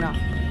მოსწონს იუნა.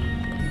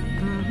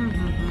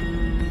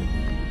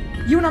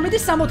 იუნა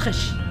მიდის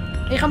სამოთხეში.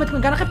 ეხლა მე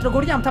თქვენ განახებთ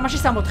როგორია ამ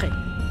თამაშის სამოთხე.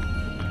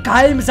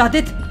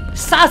 გაემზადეთ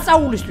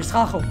სასწაულისთვის,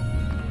 ხალხო.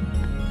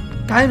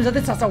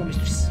 გაემზადეთ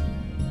სასწაულისთვის.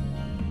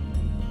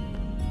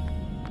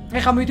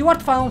 ეხლა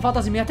მივიდივართ Final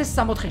Fantasy მე-10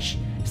 სამოთხეში.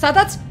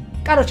 სადაც,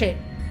 კაროჩე,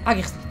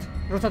 აგიხსნით,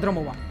 როცა დრო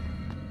მოვა.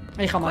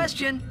 ეხლა მაგ.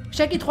 Question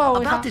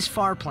შეკითხვაო ეხლა. about this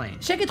far plane.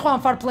 შეკითხვა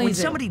ამ far When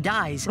plane-ზე. somebody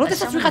dies, a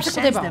როდესაც summoner ვიღაცა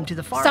sends ხდება, them to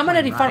the far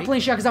სამანერი plane, far right?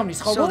 plane-ში აგზავნის,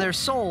 ხო? So their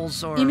souls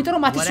or იმიტომ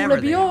რომ მათი whatever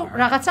they სულებიო are,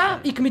 რაღაცა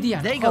იქ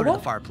მიდიან, they ხო? go to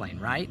the far plane,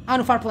 right?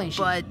 ანუ far plane-ში.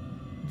 But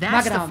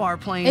that's the far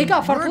plane ეგა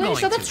far we're plane,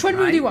 going სადაც to, ჩვენ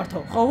right? მივიდივართო,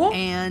 ხო?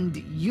 And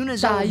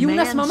Yuna's და old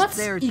იუნას man's მამაც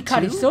there იქ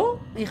არისო?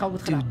 too? ეხლა Do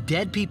უთხრა.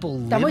 dead people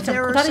და live მოიცა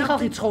there or მკვდარი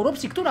ხალხი something?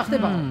 ცხოვრობს იქ თუ რა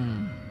ხდება?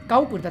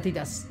 გაუკვირდათ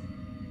იდას.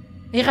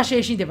 ეხლა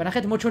შეეშინდება,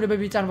 ნახეთ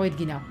მოჩვენებები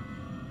წარმოედგინა.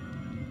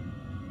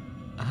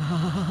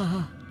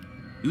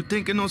 You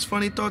thinking those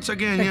funny thoughts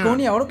again, yeah?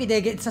 გონია რომ კიდე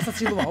ეგეთ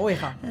სასაცილოაო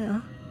ეხა.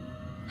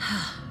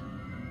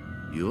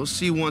 You'll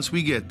see once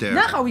we get there.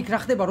 ნახავ იქ რა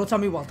ხდება როცა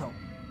მივალთო.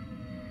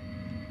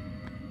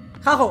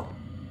 ხახო,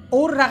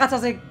 ორ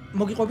რაღაცაზე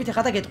მოგიყვებით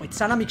ეხა და გეტყვით,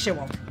 სანამ იქ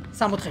შევალთ.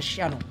 სამოთხეში,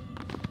 ანუ.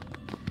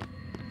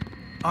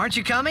 Aren't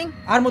you coming?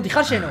 არ მოდი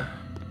ხარ შენო.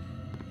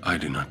 I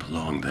do not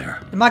belong there.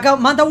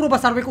 მან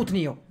დაურობას არ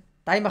ვეკუთნიო.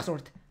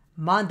 დაიმახსოვრეთ.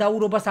 მან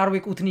დაურობას არ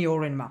ვეკუთნიო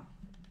ორენმა.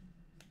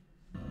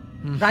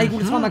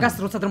 რაიგულისმა მაგას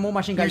როცა დრო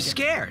მომაშინ You're გაიგე.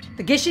 scared.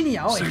 და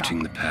გეშინიაო ეხა.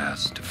 Searching the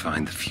past to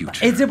find the future.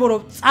 ეძებო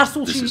რომ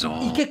წარსულში This is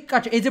all. იქე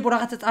კაჭ ეძებო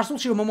რაღაცა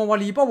წარსულში რომ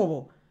მომავალი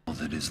იპოვო. All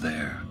that is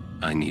there.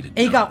 I need it.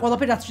 ეგა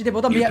ყველაფერი რაც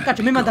ჭირდებოდა მე You კაჭ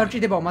better მე მან go.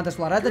 დარჭირდებაო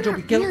მანდასვლა რა და They're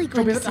ჯობი not really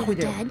going to see ჯობი you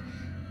dead.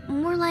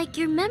 More like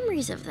your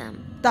memories of them.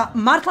 და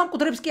მართლა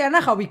მკვდრებს კი არ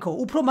ნახავ იქო,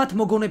 უფრო მათ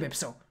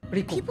მოგონებებსო.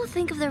 რიკო. People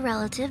think of their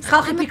relatives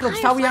ხალხი and the ფიქრობს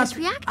fireflies თავიანთ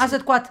react. ასე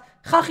თქვათ,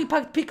 ხალხი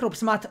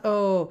ფიქრობს მათ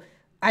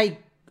აი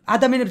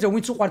ადამიანებზე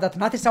ვინც უყვარდათ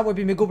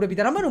ნათესავები, მეგობრები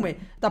და რამანუme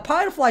და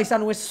fireflies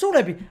ანუ ეს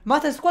სულები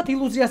მათ ასე თქვათ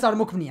ილუზიას არ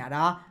მოქმნიან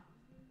რა.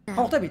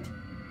 ხო ხტებით?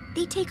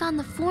 They take on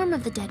the form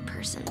of the dead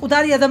person.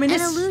 მკვდარი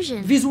ადამიანის An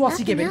illusion, ვიზუალს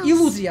nothing იგებენ, else.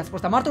 ილუზიას,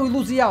 просто მარტო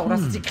ილუზიაო,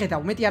 რასაც იქ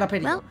ხედავ, მეტი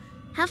არაფერია. Well,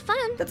 have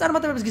fun. და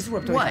წარმატებებს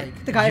გისურვებთ What? ეხა იქ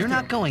და You're გაერთიანო.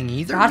 not going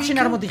either, რა არჩენ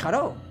არ Rico?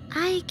 მოდიხარო?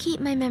 I keep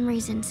my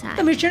memories და inside.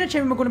 მირჩენე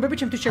ჩემი მოგონებები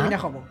ჩემთვის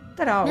შევინახავო.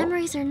 და რაო?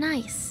 Memories are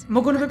nice.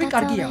 მოგონებები but that's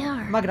all კარგია, they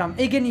are. მაგრამ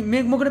ეგენი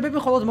მოგონებები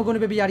მხოლოდ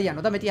მოგონებები არიანო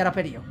და მეტი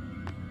არაფერიო.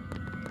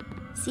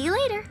 See you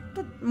later.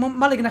 და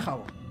მალე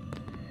გნახავო.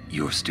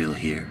 You're still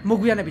here.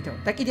 მოგვიანებითო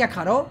და კიდე აქ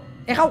ხარო?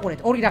 ეხა უყურეთ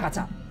ორი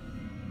რაღაცა.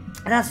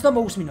 რაც თო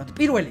მოусმინოთ.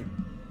 პირველი.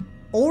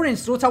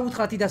 ორენს როცა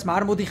უთხრათ იდასმა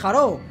არ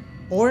მოდიხარო?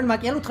 ორენმა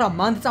კი არ უთხრა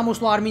მანდ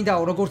წამოსვლა არ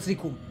მინდაო როგორც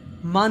რიკუმ.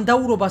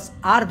 მანდაურობას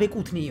არ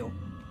ვეკუთნიო.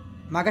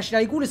 მაგაში რა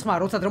იგულისხმა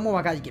როცა დრო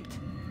მოვაგაიგებთ.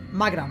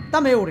 მაგრამ და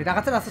მეორე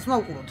რაღაცა რასაც უნდა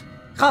უყუროთ.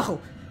 ხახო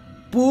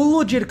ბოლო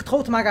ჯერ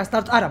გთხოვთ მაგას და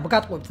არა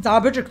გატყუებთ.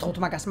 ძაბეჯერ გთხოვთ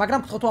მაგას,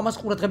 მაგრამ გთხოვთ ამას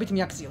ყურადღებით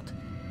მიაქციოთ.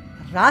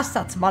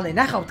 რასაც მალე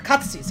ნახავთ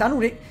cutscenes, ანუ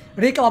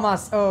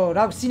რეკლამას,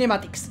 რა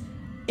სინემატიკს.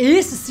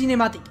 ეს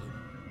სინემატიკი,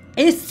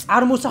 ეს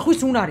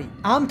წარმოსახვის უნარი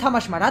ამ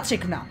თამაშმა რაც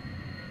შექმნა,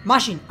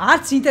 მაშინ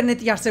არც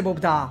ინტერნეტი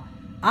არსებობდა,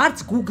 არც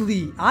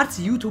Google, არც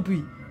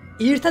YouTube.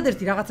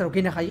 ერთადერთი რაღაცა რომ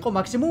გენახა იყო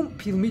მაქსიმუმ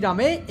ფილმი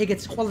რამე,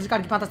 ეგეც ყველაზე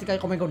კარგი ფანტასტიკა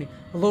იყო მეგონი,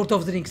 Lord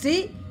of the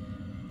Rings-ი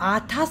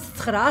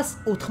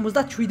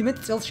 1997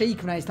 წელს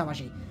შეიქმნა ეს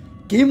თამაში.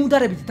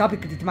 გემუდარებით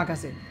დაფიქრდით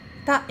მაგაზე.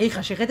 და ეხა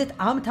შეხედეთ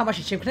ამ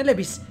თამაშის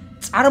შემქმნელების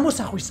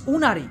წარმოსახვის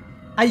უნარი,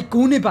 აი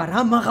გონება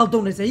რა მაღალ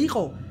დონეზე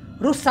იყო,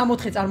 რომ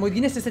 64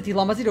 წარმოიდგინეს ესეთი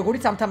ლამაზი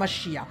როგორიც ამ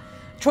თამაშია.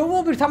 ჩვენ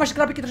ვობირ თამაშის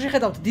გრაფიკით რო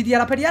შეხედავთ, დიდი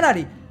არაფერი არ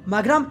არის,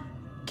 მაგრამ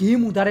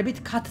გემუდარებით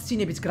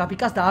cutscene-ების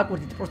გრაფიკას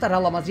დააკვირდით, პროსტა რა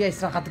ლამაზია ეს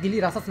რაღაცა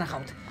რასაც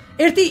ნახავთ.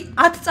 ერთი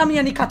 10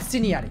 წამიანი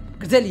cutscene არის,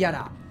 გრძელი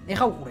არაა.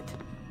 ეხა უყურეთ.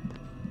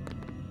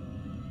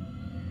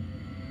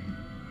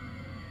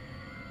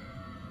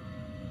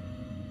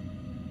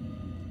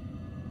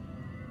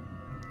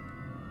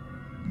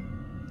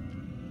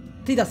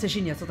 თიდა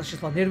შეშინია ცოტა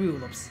შესვლა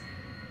ნერვიულობს.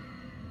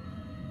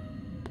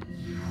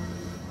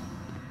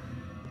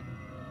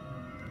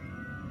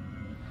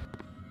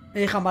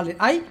 ეხა მალე,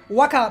 აი,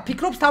 ვაკა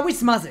ფიქრობს თავის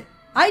ძმაზე.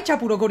 აი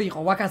ჩაპუ როგორი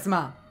იყო ვაკას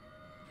ძმა.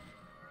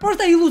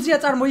 პროსტა ილუზია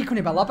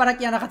წარმოიქმნება,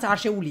 ლაპარაკი ან რაღაცა არ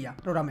შეუულია,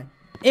 რო რამე.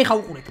 ეხა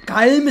უყურეთ,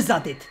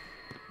 გაემზადეთ.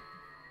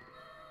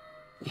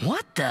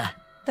 What the?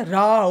 და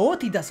რაო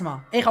თიდა ძმა?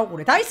 ეხა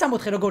უყურეთ, აი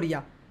სამოთხე როგორია.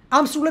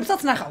 ამ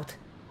სულებსაც ნახავთ.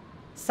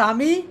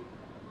 3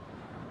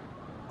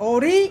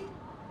 2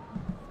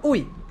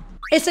 უი,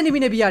 ესენი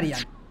ვინები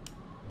არიან?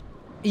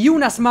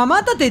 იუნას მამა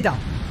და დედა.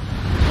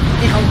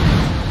 ეხა უყურეთ.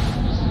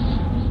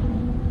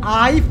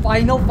 აი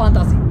Final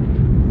Fantasy.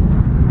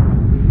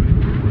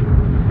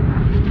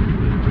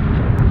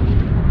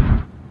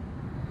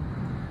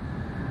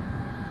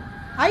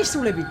 აი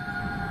სულები.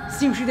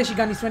 სიმშვიდეში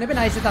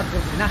განისვენებენ აი ესეთ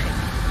ადგილზე,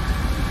 ნახეთ.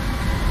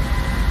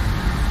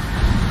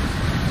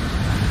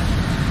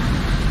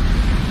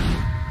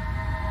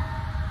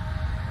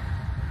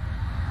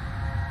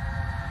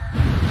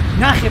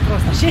 ნახე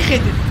პროსტა,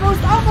 შეხედეთ,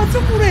 პროსტა ამაც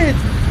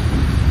უყურეთ.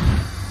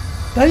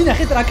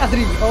 დაინახეთ რა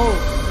კადრი, ო.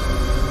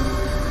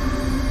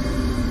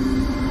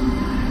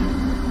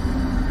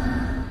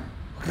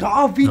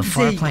 The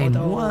far plane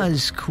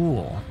was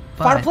cool,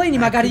 Farplane-ი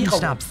I მაგარი couldn't იყო.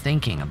 stop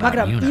thinking about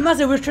მაგრამ Yuna.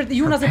 იმაზე ვერ ჩერდი,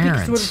 Yuna-ზე Her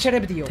ფიქრს ვერ parents,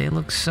 ჩერებდიო. they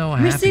look so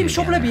მისი happy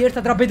მშობლები together.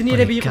 ერთად რა But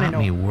ბედნიერები it got იყვნენ.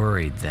 me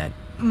worried that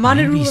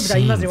მანერული maybe და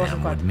seeing იმაზე them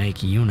ვასვათ. would make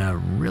Yuna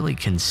really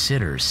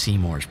consider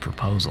Seymour's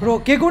proposal. რო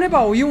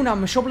გეგონებაო Yuna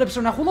მშობლებს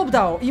რო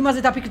ნახულობდაო, იმაზე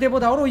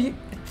დაფიქრდებოდაო, რომ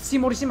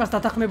Seymour-ის იმას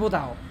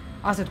დათანხმებოდაო.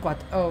 ასე თქვათ,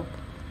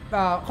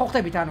 ხო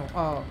ხდებით, ანუ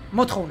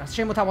მოთხოვნას,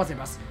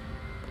 შემოთავაზებას.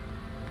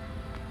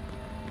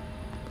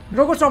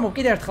 როგორც რომ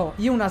კიდე ერთხელ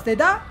Yuna-ს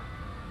დედა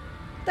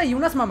და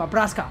Yuna-ს მამა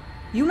ბრასკა.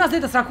 Yuna-ს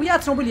დედას რა ქვია,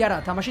 ცნობილი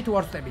არაა თამაში თუ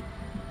არ ვწდები.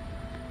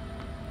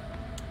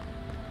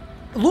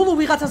 ლულუ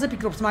ვიღაცაზე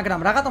ფიქრობს, მაგრამ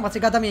რაღაცნაირად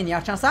ეგ ადამიანი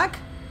არ ჩანს აქ.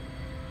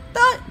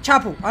 და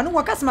ჩაფუ, ანუ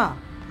ვაკასმა.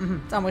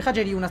 წამო, ეხა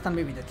ჯერ Yuna-სთან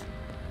მივიდეთ.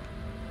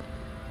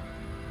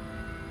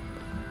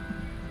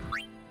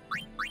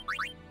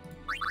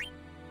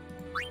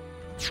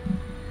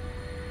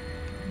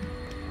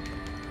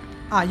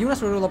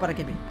 Yuna-ს ვერ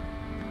ვლაპარაკები.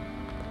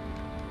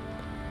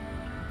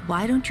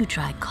 Why don't you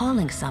try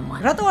calling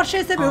someone? რატო არ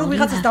შეიძლება რომ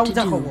ვიღაცას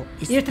დაუძახოვო?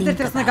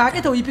 ერთ-ერთი რას უნდა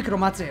გააკეთო, იფიქრო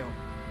მაწეო.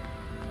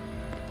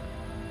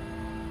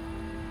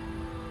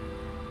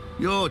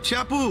 Yo,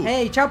 Chapu!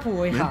 Hey, Chapu,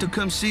 ეხა. Meant to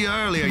come see you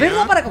earlier, ვერ yeah?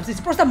 ვლაპარაკობს, ის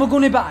პროსტა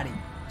მოგონება არის.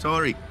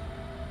 Sorry.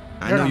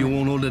 I know you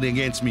won't hold it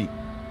against me.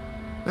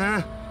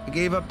 I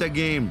gave up the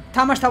game.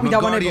 თამაშ თავი I'm a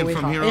დავანებო guardian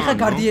from ეხა. here ეხა on,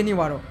 no? გარდიენი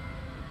ვარო.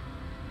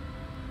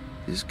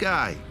 This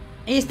guy.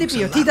 ეს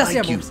ტიპიო, Looks a lot თიდასი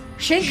like you. ამბობს.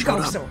 შენ Shut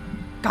გკავსო. up.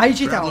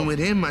 გაიჭიტაო. Traveling with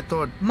him, I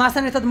thought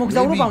მასთან ერთად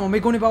მოგზაურობამო,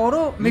 მეგონებაო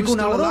რომ, you were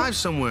მეგონაო still რომ alive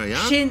somewhere,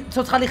 yeah? შენ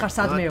ცოცხალი ხარ But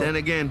სადმეო. then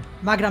again,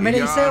 მაგრამ მე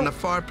you're ისევ on a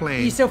far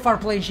plane. ისევ far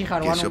plane-ში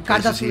ხარო, Guess ანუ your place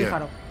is გარდაცვლილი here.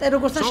 ხარო. და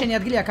როგორცან So? შენი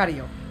ადგილი აქ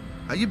არისო.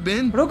 How you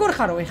been? როგორ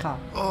ხარო ეხა?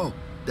 Oh,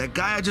 that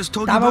guy I just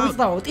told you about.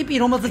 დავაუწყდაო, ტიპი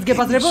რომელზეც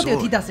გებაზრებოდიო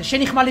თიდასე,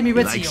 შენი ხმალი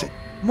მივეციო.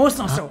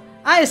 მოსწონსო.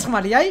 ეს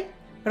ხმალი, აი,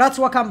 რაც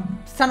ვაკამ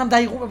სანამ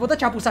დაიღუპებოდა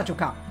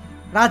ჩაპუსაჩუკა.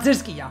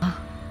 redzergია.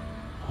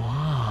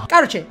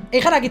 კაროჩე,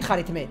 ეხლა რა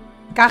გითხარით მე?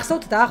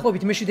 გახსოვთ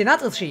დაახლოებით მეშვიდე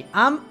ნაწილში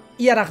ამ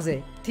იარაღზე,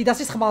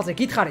 თიდასის ხმალზე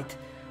გითხარით,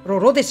 რომ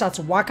როდესაც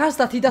ვაკას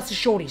და თიდასის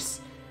შორის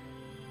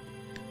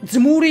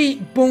ძმური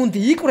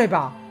ბონდი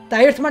იკვრება და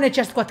ერთმანეთში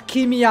ასე ვთქვათ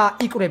ქიმია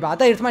იკვრება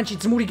და ერთმანეთში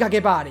ძმური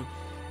გაგება არის.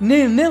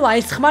 ნელ-ნელა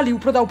ეს ხმალი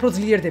უფრო და უფრო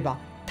ძლიერდება.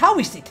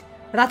 თავისით,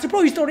 რაც უფრო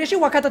ისტორიაში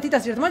ვაკა და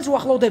თიდასი ერთმანეთს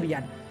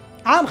უახლოვდებიან.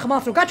 ამ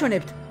ხმალს რო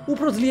გაჩვენებთ,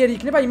 უფრო ძლიერი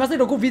იქნება იმაზე,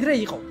 როგორ ვიდრე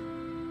იყო.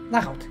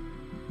 ნახავთ.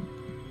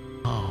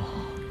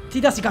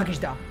 თიდასი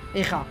გაგიჟდა,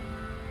 ეხა.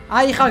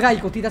 აი ხა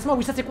გაიგო თიდასმა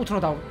ვისაც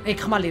ეკუთვნოდა ეგ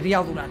ხმალი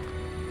რეალურად.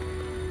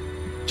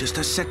 Just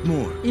a sec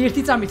more.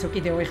 ერთი წამიცო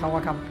კიდევ ეხა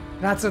ვაკამ.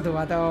 რა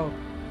წოდოა და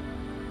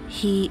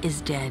He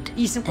is dead.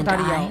 ის and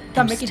მკვდარია I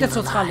და am მე კიდე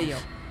still ცოცხალიო.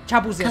 alive.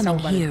 ჩაბუზია Coming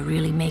საუბარი. here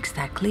really makes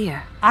that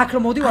clear. აქ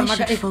რომ მოდივარ I მაგა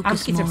should ამ focus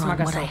კიცებს more on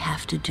მაგასო. what I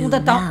have to do უნდა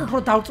now. უფრო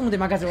დავწუნდე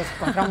მაგაზე ვასე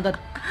თქვა, რა უნდა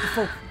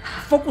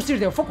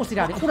ფოკუსირდეო, ფოკუსი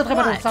რა არის.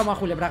 ყურადღება რომ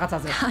სამახვილებ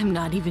რაღაცაზე. I'm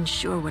not even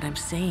sure what I'm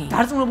saying.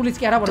 დარწმუნებულიც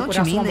კი არა ვარ Don't უკვე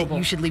you რას mean that ვამბობ.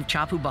 you should leave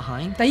Chapu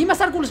behind? და იმას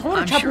არ გულისხმობ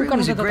რომ I'm ჩაპუ sure he უკან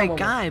was a უნდა great დადავო.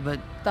 guy, but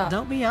და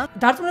don't be up.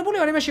 დარწმუნებული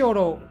ვარ იმაშიო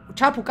რომ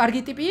ჩაპუ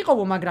კარგი ტიპი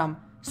იყოვო, მაგრამ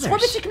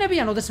სხვაებიც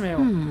იქნებიან ოდესმეო.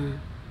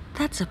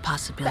 That's a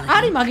possibility.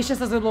 არის მაგის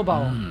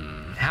შესაძლებლობაო.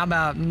 How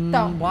about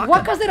და Waka?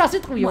 ვაკაზე რა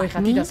სიტყვიო ეხა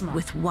Me თიდასმა?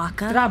 with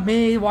Waka? რა მე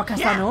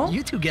ვაკასთანო? Yeah,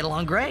 you two get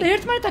along და great.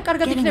 ერთმანეთთან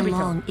კარგად Getting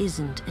იქნებითო. along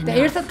isn't და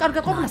enough. ერთად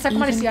კარგად ყოფნა Not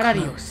საკმარისი even არ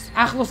არისო. close.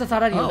 ახლოსაც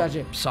არ არისო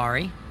დაჟე.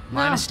 Sorry,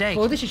 my mistake.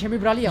 ბოდიში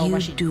შემიბრალიაო You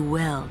მაშინ. do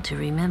well to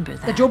remember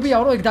და that.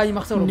 ჯობიაო რომ ეგ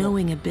დაიმახსოვრებო.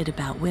 Knowing a bit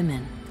about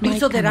women. might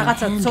იცოდე come in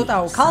რაღაცა handy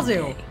ცოტაო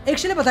ქალზეო. someday. ეგ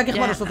შეიძლება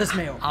დაგეხმაროს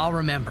ოდესმეო. I'll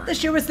remember. და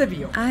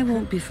შევეცდებიო. I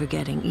won't be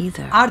forgetting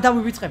either. არ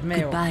დავივიწყებ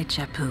მეო. Goodbye,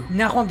 Chapu.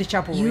 ნახვამდის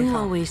ჩაპუ You ეხა.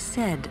 always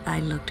said I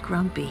looked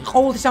grumpy.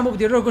 ყოველთვის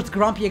ამბობდი რომ როგორც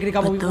გრამპი ეგრე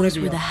But those were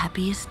გამოვიყურებიო. the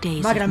happiest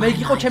days of მაგრამ my ეგ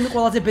იყო life. ჩემი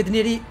ყველაზე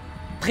ბედნიერი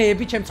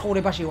დღეები ჩემ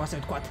ცხოვრებაში ასე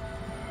ვთქვათ.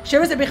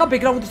 შევეცდები ხა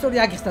ბექგრაუნდ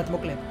ისტორია აგიხსნათ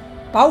მოკლედ.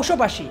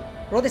 ბავშვობაში,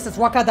 როდესაც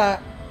ვაკა და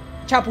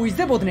ჩაპუ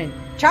იზრდებოდნენ,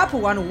 ჩაპუ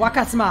ანუ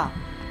ვაკაცმა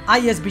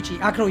აი ეს ბიჭი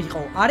აქ რო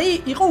იყო,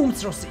 იყო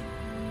უმცროსი.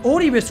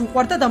 ორივეს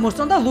უყვარდა და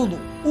მოსწონდა ლულუ.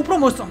 უფრო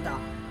მოსწონდა.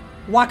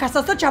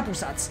 ვაკასაც და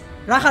ჩაპუსაც.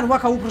 რახან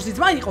ვაკა უფროსი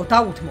ძმა იყო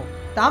დაუთმო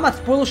და ამათ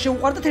ბოლოს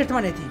შეუყვარდათ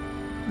ერთმანეთი.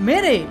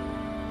 მერე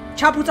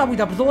ჩაპუ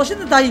წავიდა ბრძოლაში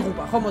და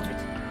დაიღუპა, ხო მოწვით.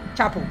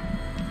 ჩაპუ.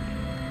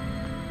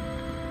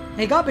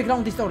 ეგა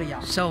ბექგრაუნდ ისტორია.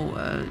 So,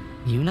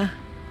 Yuna?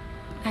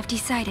 I've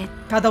decided.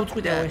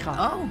 გადავწყვიტეო ეხა.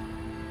 Oh,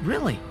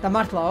 really? და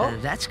მართლაო?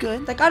 That's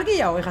good. და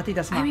კარგიაო ეხა I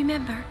თიდასმა.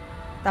 remember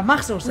და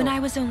მახსოვსო. when I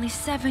was only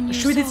 7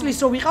 years 7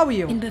 წლის რო old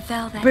ვიყავიო. in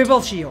Bevel that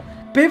ბეველშიო.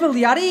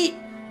 ბეველი არის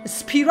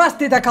სფირას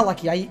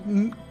დედაქალაქი, აი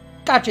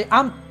კაჩე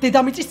ამ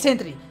დედამიწის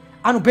ცენტრი.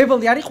 ანუ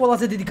ბეველი არის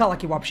ყველაზე დიდი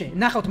ქალაქი ვაფშე.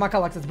 ნახავთ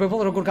მაქალაქსაც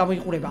ბეველ როგორ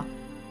გამოიყურება.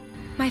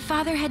 my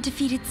father had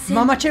defeated sin.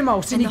 მამა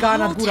ჩემაო სინი and the whole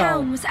გაანადგურაო.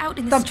 town was out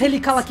in და the მთელი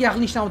streets. ქალაქი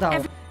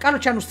აღნიშნავდაო.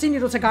 კანოჩი ანუ სინი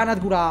როცა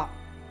გაანადგურა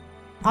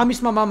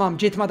ამისმა მამამ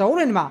ჯეთმა და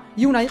ორენმა,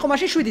 იუნა იყო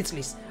მაშინ 7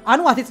 წლის.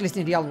 ანუ 10 წლის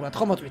წინ რეალურად,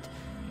 ხო მოწვით.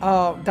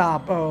 და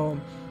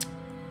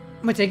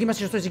მე წეგი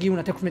მასში რომ იგი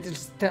იუნა 16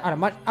 წლის არა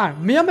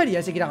მე ამერია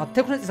ეს იგი რაღაც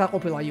 16 წლის არ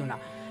ყოფილა იუნა.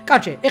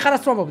 კაჩე, ეხლა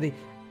რას ვამბობდი?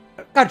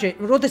 კაჩე,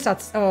 როდესაც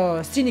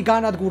სინი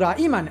გაანადგურა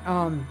იმან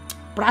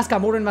ბრასკა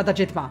მორენმა და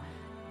ჯეთმა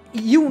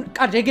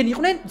კაჩე ეგენი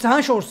იყვნენ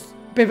ძალიან შორს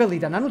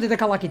ბეველიდან, ანუ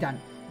დედაქალაქიდან.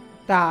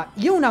 და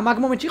იუნა მაგ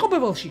მომენტში იყო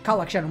ბებელში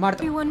ქალაქში ანუ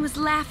მარტო Everyone was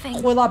laughing.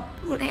 ყველა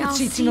They all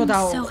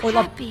ციცინოდაო seemed so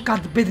ყველა happy.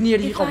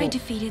 გადბედნიერი If იყო I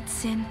defeated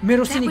sin, მე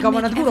რო that სინი would make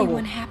გავანადგურავო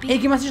everyone happy. ეგ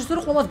იმას ნიშნავს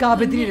რომ ყველას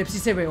გააბედნიერებს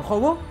ისევეო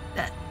ხო?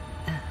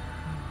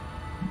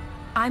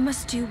 I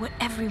must do what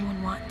everyone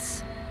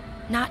wants.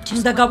 Not just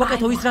უნდა what I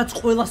გავაკეთო ის want. რაც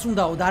ყველას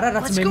უნდაო და არა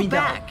რაც Let's მე go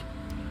მინდა. back.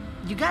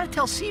 You gotta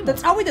tell და Seymour.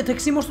 წავიდეთ ეგ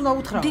სიმორს უნდა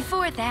უთხრაო.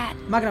 Before that,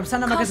 მაგრამ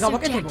სანამ მაგას Call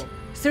გავაკეთებო,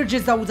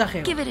 სერჯეს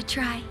დაუძახეო. give it a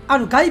try.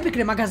 ანუ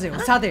გაიფიქრე მაგაზეო,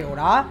 სადეო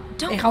რა.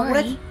 Don't ეხა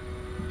უყურეთ. worry.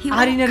 He არ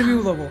won't come.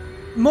 ინერვიულობო.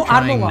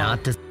 არ Trying მოვა. not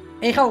to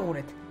ეხა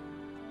უყურეთ.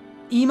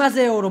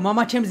 იმაზეო რომ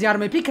мама ჩემზე არ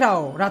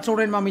მეფიქრაო, რაც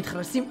ორენმა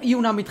მითხრა,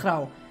 იუნა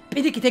მითხრაო.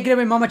 პირიქით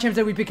ეგრევე мама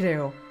ჩემზე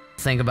ვიფიქრეო.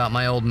 think about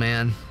my old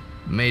man.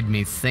 Made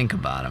me think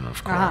about him,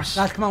 of აჰა, course.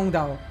 რა თქმა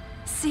უნდაო.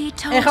 See,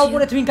 told ეხა you.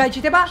 უყურეთ ვინ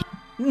გაიჭიტება?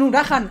 ნუ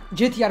რახან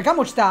ჯეთი არ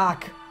გამოჩნდა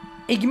აქ.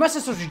 ეგ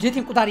იმასაც რომ ჯეთი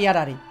მკვდარი არ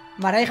არის.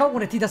 მაგრამ ეხა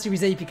უყურეთ თიდასი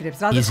ვიზე იფიქრებს,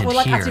 რადგან Isn't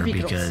ყველა here კაცი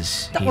ფიქრობს. because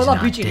და he's ყველა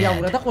not ბიჭი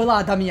რეალურად dead. და ყველა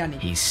ადამიანი.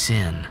 He's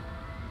sin.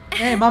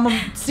 მამამ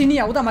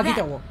სინიაო და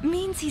მაგიტაო. That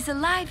means he's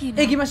alive, you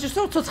ეგ know. იმას ნიშნავს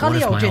რომ What if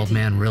ცოცხალიაო my old ჯეთი.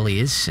 man really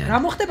is sin? რა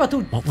მოხდება თუ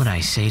What would I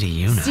say to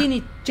Yuna?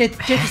 სინი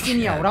ჯეთი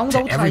სინიაო, რა უნდა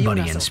To უთხრა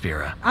everybody in იუნასო?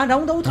 Spira. ან რა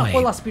უნდა უთხრა Wait,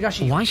 ყველა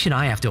სპირაში? why should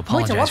I have to მოიცა,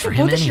 apologize ვაფშე for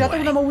him ბოდიში რატომ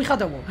უნდა anyway?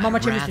 მოვიხადავო მამა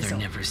I'd rather ჩემისთვისო?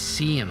 never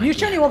see him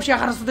მირჩენი again. ვაფშე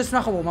აღარასოდეს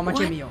ვნახავო მამა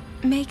ჩემიო.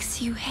 Makes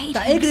you hate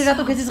და him ეგრე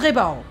რატო so.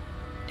 გეზიზღებაო?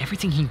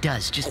 Everything he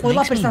does just makes me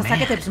ყველაფერს თან mad.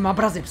 საკეთებს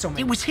მაბრაზებსო მე.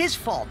 It was his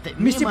fault that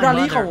me მისი and my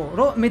ბრალი mother... იყავო,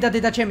 რომ მე და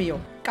დედა ჩემიო.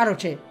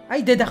 კაროჩე,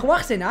 აი დედა ხო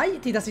ახსენა, აი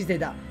თიდასის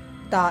დედა.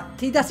 და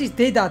თიდასის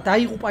დედა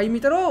დაიღუპა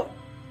იმიტომ რომ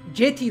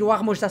ჯეთი რო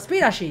აღმოჩნდა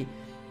სპირაში,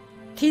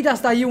 თიდას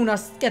და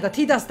იუნას, კედა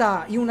თიდას და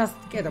იუნას,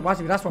 კედა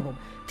ვასი რას ვამბობ.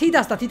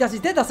 თიდას და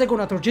თიდასის დედას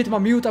ეგონათ რომ ჯეთმა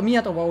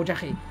მიატოვა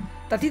ოჯახი.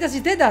 და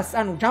თიდასის დედას,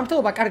 ანუ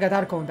ჯანმრთელობა კარგად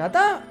არ ქონდა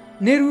და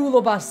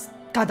ნერვიულობას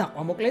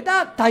გადაყვა მოკლედ და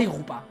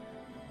დაიღუპა.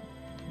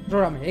 რო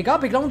რამე, ეგა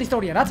ბექგრაუნდ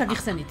ისტორია, რაც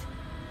აგიხსენით.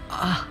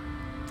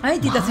 აი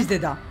თიდასის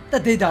დედა და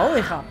დედაო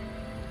ეხა.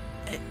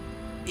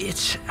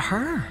 It's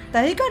her. და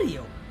ეგ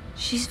არისო.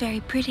 She's very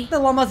pretty. და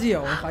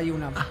ლამაზიაო ეხა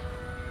იუნამ.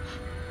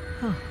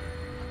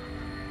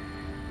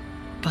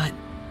 But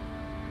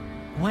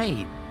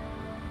wait,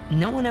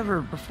 no one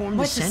ever performed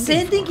the მოიცა sending.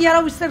 სენდინგი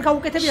არავის არ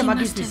გაუკეთებია She must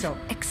მაგისთვისო.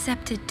 have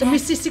accepted და death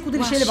მისი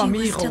სიკვდილი while შეიძლება she was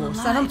მიიღო, still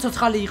სანამ alive.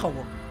 ცოცხალი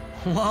იყოვო.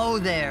 Whoa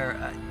there.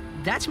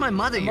 That's my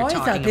mother you're მოიცა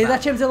talking დედა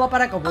about. ჩემზე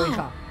ლაპარაკობო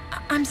ეხა.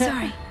 I'm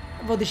sorry.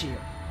 ბოდიშიო.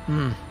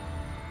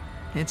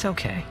 It's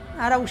okay.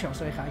 არა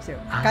უშავსო ეხა ისევ.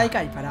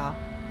 გაიკაიფა რა.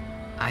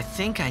 I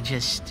think I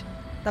just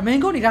და მე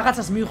მგონი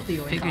რაღაცას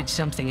მივხვდიო ეხა. figured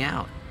something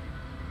out.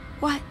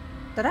 What?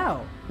 და რაო?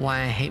 Why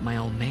I hate my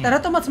old და man.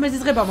 რატომაც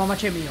მეზიზღება მამა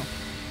ჩემიო?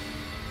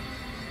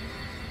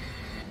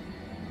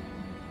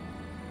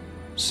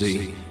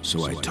 See?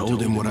 So I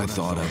told him what I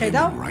thought of him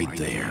ხედავ? right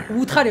there.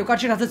 უთხარიო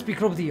კაცი რაზეც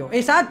ფიქრობდიო.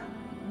 ესა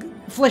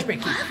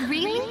ფლეშბექი.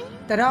 Really?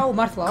 და რაო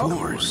მართლაო? Of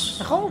course.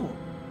 ხო?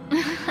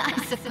 I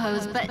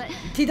suppose, but...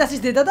 თიდასის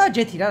დედა და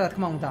ჯეთი რა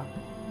თქმა უნდა.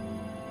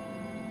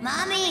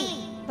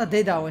 Mommy! და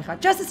დედაო ეხა.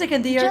 Just a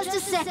second dear. Just a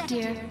sec,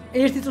 dear.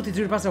 ერთი წუთი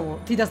ძვირფასაო.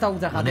 თიდას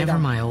დაუძახა დედა. Whenever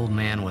my old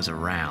man was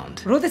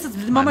around, როდესაც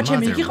მამა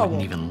ჩემი mother იყავო.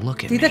 wouldn't even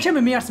look at დედა me. ჩემი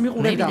მე არც maybe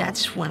მიყურებდა.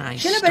 that's when I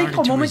შეიძლება started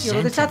იყო to მომენტი, resent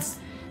როდესაც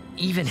him.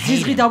 Even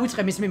ზიზღი hate him.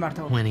 დავიწყე მის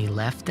მიმართო. When he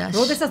left us,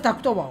 როდესაც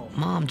დაგვტოვაო.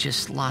 Mom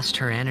just lost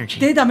her energy.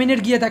 დედამ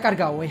ენერგია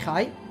დაკარგაო ეხა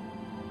აი.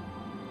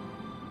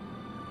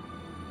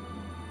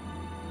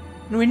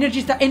 ნუ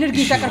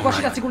ენერგიის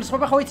დაკარგვაში რაც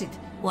იგულისხმება ხო იცით?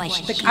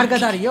 და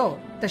კარგად არისო?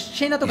 და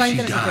შენათო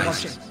გაინტერესებდა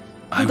ვაფშე.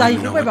 თუ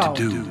დაიღუპებაო.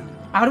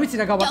 არ ვიცი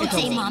რა გავაკეთო.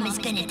 Mom is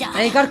gonna die.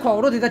 აი გარკვაო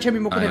რომ დედა ჩემი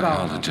მოკვდებაო.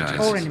 I apologize.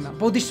 ორენიმა,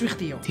 ბოდიშს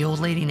ვიხდიო. The old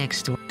lady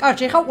next door.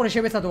 კარჩე ხა უყურე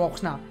შევეცადო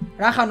ახსნა.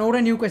 რახან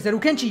ორენი უკვე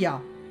ზერუქენჩია?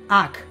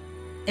 აქ.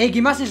 ეგ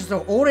იმას ნიშნავს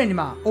რომ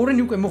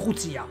ორენი უკვე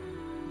მოხუცია.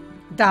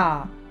 და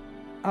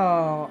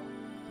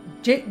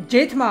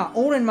ჯეთმა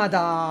ორენმა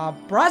და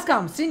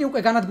ბრასკამ სინი უკვე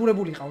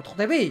განადგურებული ყავთ,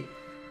 ხვდები?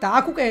 და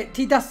აქ უკვე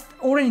თიდას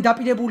ორენი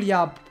დაპირებულია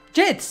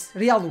ჯეთს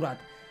რეალურად.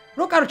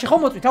 რო კარჩე ხომ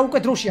მოწვით, აქ უკვე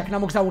დროში აქ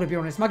ნამოგზაურები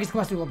ორენს, მაგის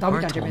ქვას ვიღობ Bert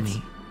დავიტანჯე told მეც. me,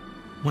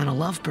 when a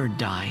lovebird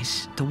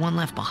dies, the one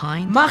left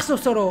behind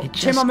მახსოვსო რომ It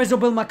just- ჩემმა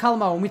მეზობელმა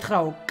ქალმაო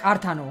მითხრაო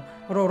კართანო,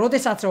 რომ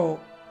როდესაც რომ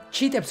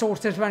ჩიტებს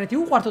ორს ერთმანეთი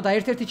უყვართო და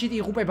ერთ-ერთი ჩიტი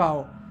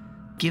იღუპებაო.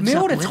 gives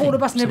მეორე up living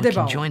ცხოვრებას so it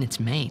ნებდებაო. can join its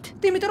mate.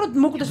 იმიტომ რომ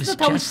მოკვდესო და It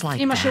was თავის just like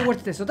წიმა that.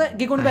 შეუერთდესო და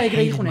გეგონება I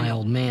ეგრე hated იყვნენ. my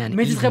old man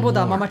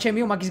მეძღებოდა even more. მამა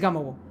ჩემიო მაგის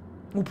გამოვო.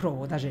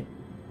 უფროო დაჟე.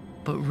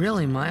 But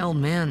really, my old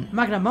man,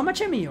 მაგრამ მამა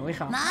ჩემიო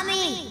ეხა.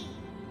 Mommy!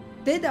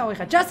 დედაო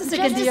ეხა just a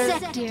second Just a dear.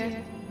 sec, dear.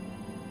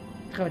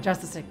 ხო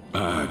just a sec.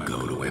 Go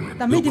to him.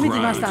 და მიდი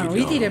მასთან რომ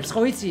იტირებს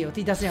ხო იციო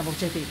თიდასი ამბობ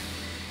ჩეთი.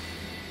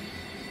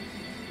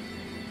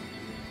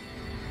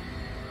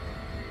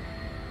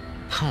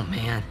 oh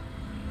man.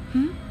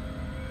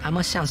 I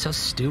must sound so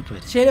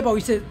stupid. შეიძლება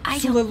ისე I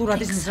don't სულელურად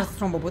think ისინი so. რასაც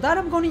რომბობოდა,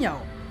 არა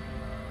მგონიაო.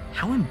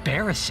 How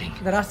embarrassing.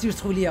 და რა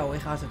სირცხვილიაო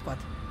ეხა ასე ვთქვათ.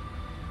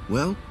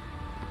 Well,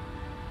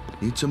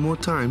 need some more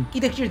time.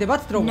 კიდე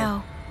გჭირდებათ დრო?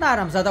 No. და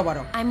არა მზადა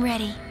ვარო. I'm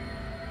ready.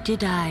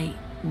 Did I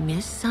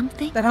miss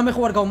something? და რამე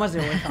ხო არ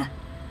გავმაზეო ეხა.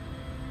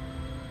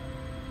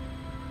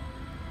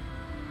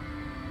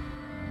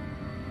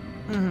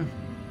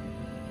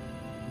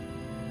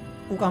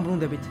 უკან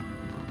ბრუნდებით.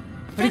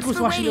 რიკუს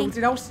ვაშილი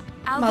უწირავს.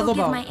 I'll go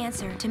give my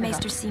answer to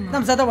Master Seymour. და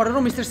მზადა ვარ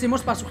რომ Mr.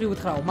 Seymour-ს პასუხი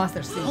უთხრაო,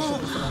 Master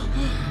Seymour-ს.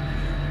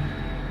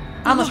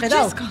 ამას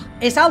ხედავ?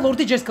 ესაა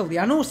ლორდი ჯესკლი,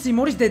 ანუ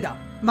Seymour-ის დედა.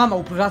 მამა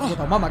უფრო რაც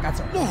გოთავ, მამა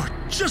კაცო. Lord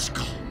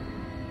Jiskel.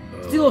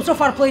 ცდილობს რომ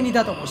Farplane-ი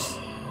დატოვოს.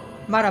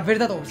 მაგრამ ვერ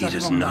დატოვოს. He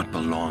does not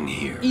belong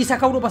here. ის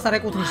აკავრობას არ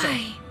ეკუთვნისო.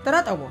 და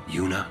რატო?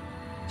 Yuna,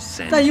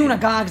 send და him. იუნა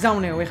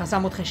გააგზავნეო ეხა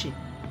სამოთხეში.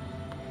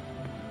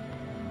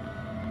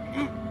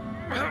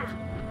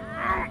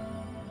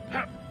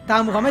 და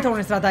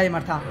ამუღამეთოვნეს რა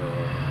დაემართა.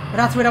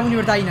 რაც ვერავინ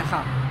ვერ დაინახა.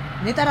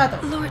 ნეტა რატო?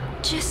 Lord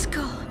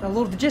Jiskel. და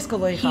Lord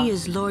Jiskel ეხა. He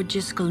is Lord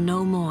Jiskel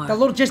no more. და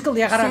Lord Jiskel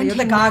აღარ არისო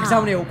და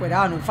გააგზავნეო უკვე რა,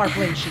 ანუ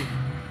Farplane-ში.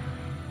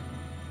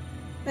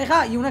 ეხა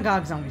იუნა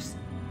გააგზავნის.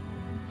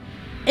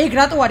 ეგ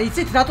რატო არის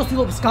იცით? რატო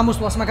ცდილობს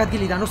გამოსვლას მაგ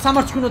ადგილიდან, რომ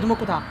სამარცხვინოდ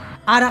მოკვდა.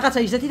 არ რაღაცა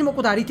ისეთით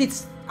მოკვდა, რითიც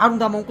არ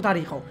უნდა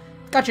მომკვდარიყო.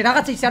 კაჩი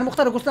რაღაცა ისე არ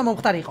მოხდა, როგორც უნდა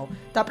მომხდარიყო.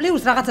 და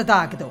პლუს რაღაცა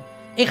დააგდო.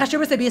 ეხა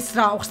შემეცები ეს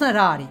რა ხსნა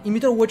რა არის?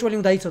 იმიტომ რომ უეჭველი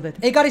უნდა იცოდეთ.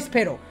 ეგ არის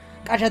სფერო.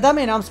 კაჩი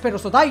ადამიანი ამ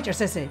სფეროსო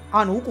დაიჭერს ესე.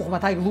 ანუ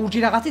უკუღმათ აი ლურჯი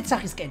რაღაცით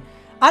სახისკენ.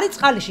 არის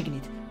წყალი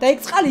შიგნით. და ეგ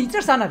წყალი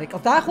იწერს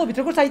ანარეკლს. დაახლოებით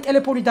როგორც აი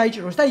ტელეფონი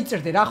დაიჭიროს და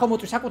იწერდე რა, ხო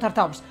მოტვი საკუთარ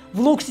თავს.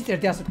 ვლოგს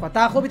იწერდე ასე თქვა.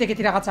 დაახლოებით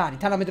ეგეთი რაღაცა არის.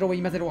 თანამედროვე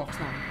იმაზე რო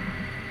ახსნა.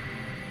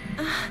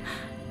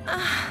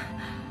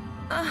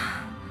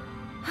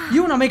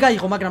 იუნა მე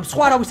გაიღო, მაგრამ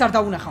სხვა არავის არ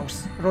დაუნახავს,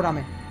 რო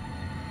რამე.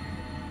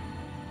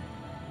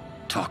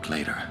 Talk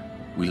later.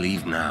 We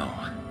leave now.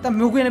 და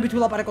მოგვიანებით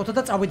ვილაპარაკოთ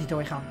და წავედითო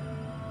ეხა.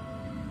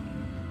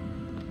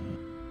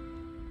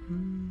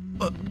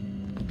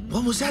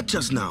 What was that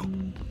just now?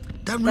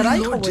 That და რა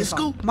really იყო Lord ეხა?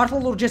 Jiskel? მართლა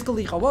Lord Jiskel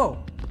იყავო?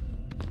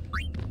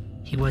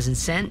 He wasn't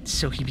sent,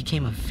 so he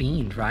became a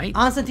fiend, right?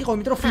 ანსენტ იყო,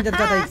 იმიტომ რომ ფინდად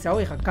გადაიქცაო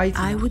ეხა, I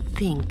გაიცინა. would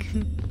think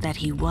that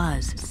he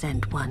was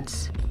sent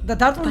once. და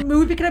დარტყმ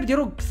მივიფიქრებდი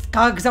რომ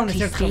გააგზავნეს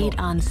He ერთხელ. stayed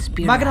on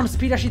Spira. მაგრამ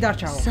სპირაში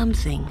დარჩაო.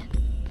 Something,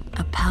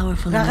 a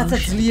powerful რაღაცა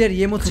emotion ძლიერი could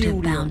have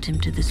ემოციურია. bound him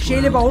to this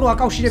შეიძლება world. ორო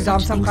აკავშირებდა ამ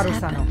Such things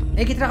სამყაროსთანო. happen.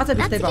 ეგეთ რაღაცები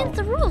That's ხდებაო. against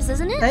the rules,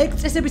 isn't და it? ეგ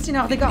წესების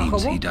წინააღმდეგ It means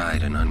ახო? he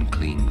died an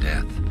unclean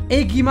death.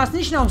 ეგ იმას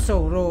ნიშნავსო,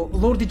 რომ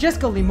ლორდი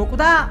ჯესკელი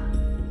მოკვდა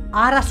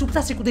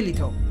არასუფთა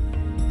სიკვდილითო.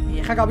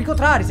 ეხა გავიქოთ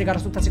რა არის ეგ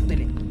არასუფთა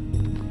სიკვდილი.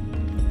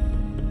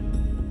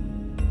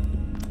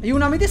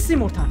 იუნა მიდის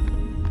სიმურთან.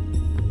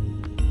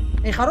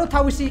 ეხა რო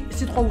თავისი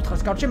სიტყვა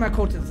უთხრას გავჩე მაგ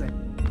ქორწილზე.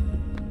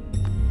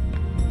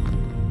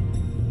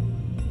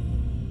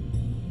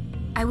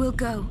 I will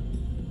go.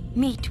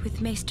 Meet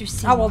with Master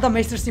ავალ Seymour. და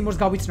Master Seymour-ს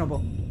გავიცნობო.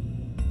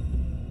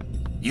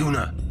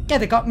 Yuna,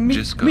 კეთე,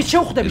 Jiskel მის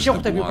შევხვდები, is the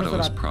შევხვდები Guado's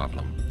უბრალოდ.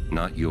 problem,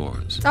 not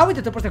yours.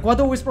 წავიდეთ უბრალოდ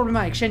გვადოუის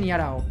პრობლემა ეგ შენი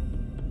არაო.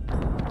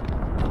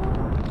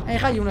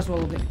 ეხა იუნას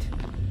ველოდებით.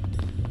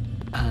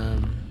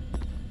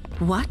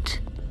 What?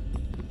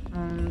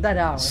 და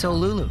რაო. So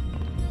Lulu,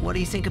 what do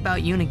you think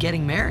about Yuna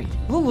getting married?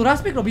 ლულუ,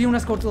 რას ფიქრობ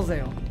იუნას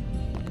ქორწილზეო?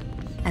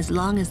 As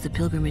long as the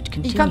pilgrimage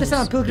continues, იქამდე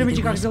სანამ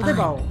ფილგრიმიჯი either way is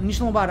გაგრძელდებაო, fine.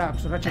 ნიშნულობა არ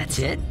აქვს რა That's ჩემთვის.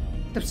 it?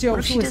 და What if she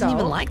doesn't ფსიოლოგიასაო.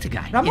 even like the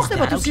guy? რა Is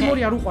მოხდება that თუ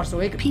სიმორი okay? არ უყვარსო,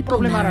 ეგ People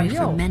პრობლემა არ marry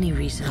არისო? for many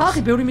reasons.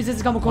 ხალხი ბევრი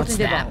მიზეზის გამო What's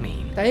ქორწინდებაო. that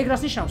mean? და ეგ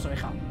რას ნიშნავსო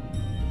ეხა?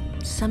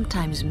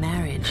 Sometimes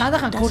marriage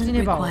ხანდახან doesn't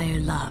ქორწინებაო. require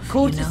love, you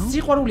ქორწის know?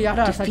 სიყვარული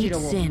აღარ არის Defeat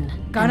საჭიროო. sin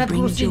and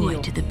განადგუროს bring joy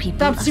სინიო. to the people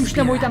და of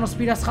სიმშვიდე Spira. მოიტანოს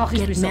სპირას Get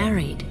ხალხისთვისო.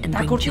 married and და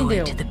bring joy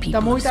ქორწინდეო. to the და people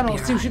of მოიტანოს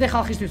Spira. სიმშვიდე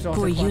ხალხისთვისო.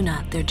 For Yuna,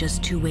 there are just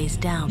two ways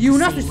down the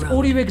იუნასთვის same road.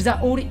 ორივე გზა,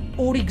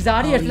 ორი გზა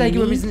არის, All ერთი და you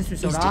იგივე need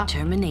მიზნისთვისო is რა.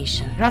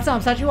 determination. რაც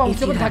ამ საჭირო If you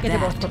აუცილებლად have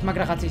გაკეთება that, ვთქვათ მაგ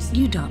რაღაცის.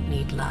 You don't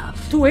need love.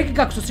 თუ ეგ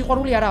გაქვსო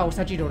სიყვარული არაო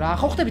საჭირო რა.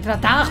 ხო ხდებით რა,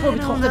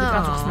 დაახლოებით ხო ხდებით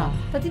რაც უხსნა.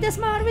 და დიდას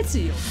მა არ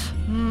ვიციო.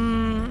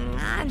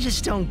 I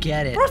just don't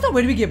get it. просто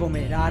ვერ ვიგებო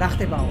მე რა, რა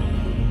ხდებაო.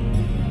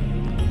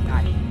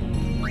 აი.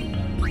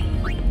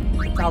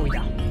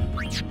 გავიდა.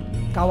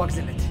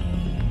 გავაგზელეთ.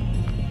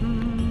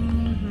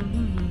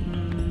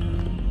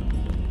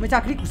 მე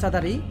თაკრიკუ სად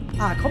არის?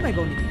 ხო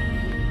მეგონი.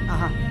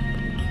 აჰა.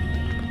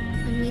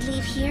 When we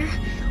leave here,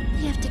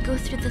 we have to go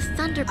through the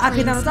thunder plains.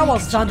 აქედან წავალ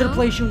next, Thunder you know?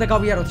 Play-ში უნდა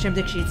გავიაროთ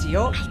შემდეგში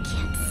იციო? I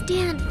can't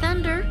stand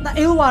thunder. და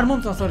ელვა არ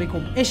მომწონს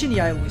ორიკუმ.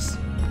 ეშინია ელვის.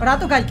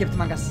 რატო გაიგებთ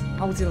მაგას?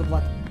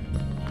 აუცილებლად.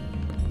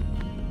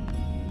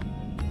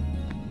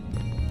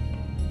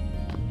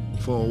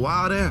 For a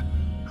while there,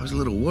 I was a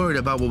little worried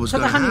about what was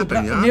going to ხანი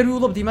happen, yeah?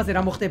 ნერვიულობდი იმაზე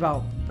რა მოხდებაო.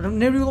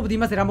 ნერვიულობდი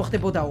იმაზე რა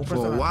მოხდებოდაო For a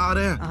უბრალოდ. while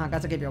there, აჰა,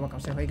 გაწაგებია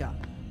ვაკავს ეხა იგა.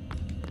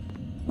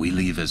 We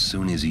leave as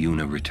soon as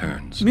Yuna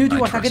returns. I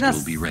მივდივარ trust აქედან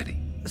you'll be ready.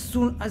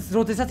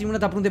 როდესაც იუნა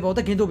დაბრუნდებაო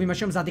და გენდობ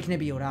იმაში მზად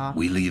იქნებიო რა.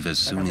 We leave as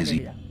soon as he...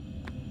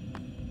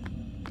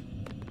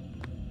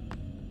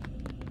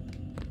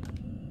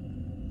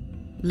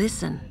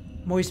 Listen,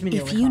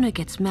 მოისმინეო if Yuna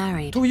gets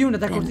married, თუ იუნა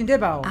then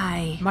დაქორწინდებაო,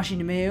 I... მაშინ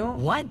მეო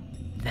What?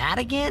 That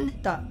again?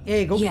 და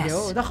ეგ ოგიდეო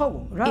Yes. და ხო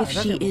რა If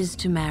she is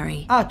to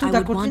marry, თუ I would want her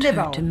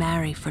დაქორწინდებაო, to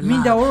marry for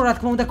მინდა love. ორო რა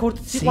თქმა უნდა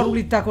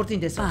სიყვარულით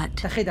დაქორწინდესო But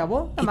და ხედავო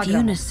და If მაგრამ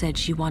Yuna said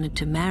she wanted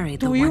to marry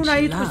the თუ one იუნა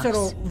she იტყვისო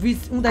რომ loves, ვის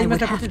უნდა I იმას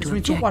would have დაქორწინდეს to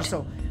ვინც object. უყვარსო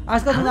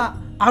ასეთ უნდა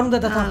არ უნდა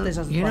დათანხმდეს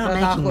ასე You're not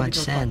making much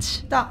sense.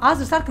 და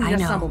აზრს არ I ქმნიან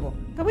know. სამბობო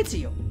და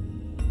ვიციო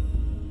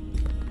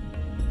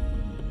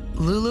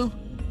Lulu?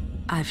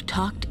 I've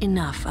talked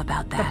enough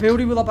about და that.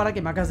 ბევრი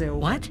ვილაპარაკე მაგაზეო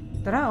What?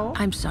 და რაო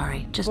I'm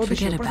sorry, just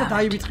გოდიშო forget პროსტა about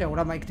it. დაივიწყეო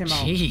რა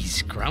მაიქთემაო Jeez,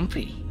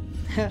 grumpy.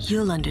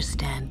 You'll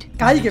understand.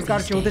 გაიგებ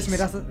გარჩე ოდესმე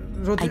რას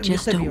I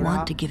just don't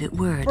want to give it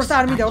words. პროსტა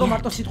არ მინდა რომ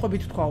მარტო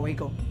სიტყვებით თქვაო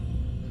იგო.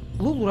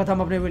 ლულურად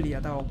ამავნებელია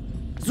დაო.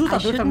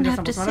 ზუსტად ერთად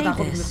მიდასამოს მაგრამ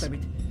დაახლოებით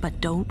მივხვდებით. But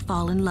don't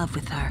fall in love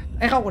with her.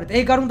 ეხა უყურეთ,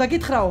 ეგ არ უნდა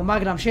გითხრაო,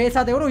 მაგრამ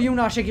შეეცადეო რომ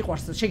იუნა არ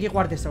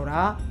შეგიყვარდესო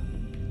რა.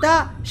 და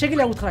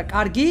შეგიძლია უთხრა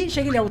კარგი,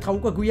 შეგიძლია უთხრა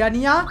უკვე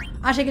გვიანია,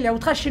 ან შეგიძლია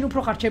უთხრა შენ უფრო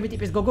ხარ ჩემი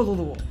ტიპის გოგო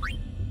ლულუო.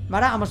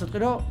 მაგრამ ამას ვიტყვი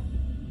რომ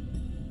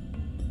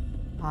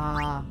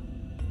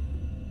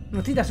ნუ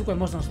თითქოს უკვე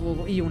მოსნოს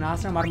ლულუ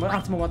იუნას რა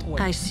არც მოვატყუე.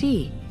 I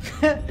see.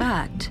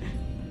 But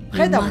you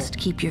ხედავ, must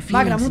keep your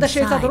მაგრამ feelings უნდა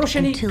შეეცადო რომ inside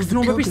შენი until the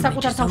გზნობების pilgrimage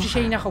საკუთარ is თავში over.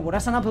 შეინახავო, რა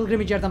სანამ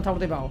პილგრიმიჯი არ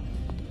დამთავრდებაო.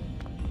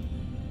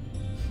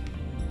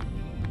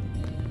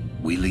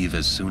 We leave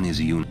as soon as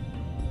you...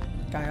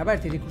 კაი, აბა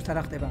ერთი რიკურსთან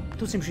რა ხდება?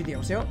 თუ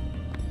სიმშვიდეოსეო?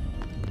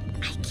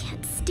 I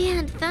can't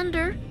stand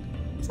thunder.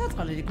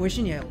 საწყალი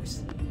რიკვეშინია ელვის.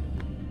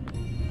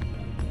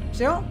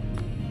 всё?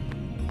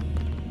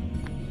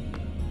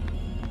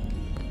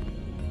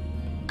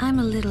 I'm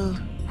a little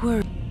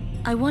worried.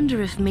 I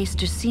wonder if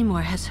Maester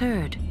Seymour has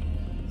heard.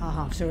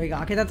 აჰა, всё, ეგ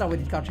აქედან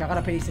წავედით კარჩი,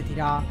 აღარაფერი ისეთი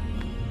რა.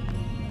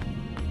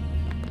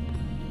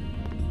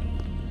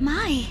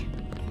 My,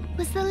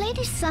 was the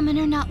lady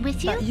summoner not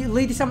with you?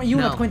 Lady Summoner,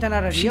 იუნა თქვენთან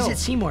არ არისო? She's at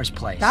Seymour's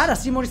place. და არა,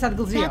 სიმორის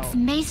ადგილზეაო. That's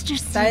Maester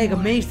და ეგ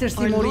Seymour. მეისტერ or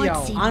Lord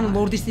სიმორიაო, Seymour. ან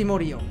ლორდი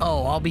სიმორიო. Oh,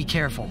 I'll be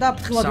careful. და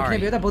ფრთხილად Sorry.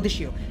 იქნებიო და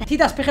ბოდიშიო.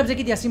 თითას ფეხებზე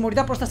კიდია სიმორი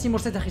და პროსტა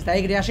სიმორს ეძახის და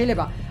ეგრე არ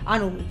შეიძლება.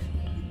 ანუ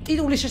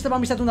ტიტულის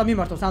შესაბამისად უნდა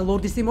მიმართოს, ან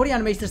ლორდი სიმორი,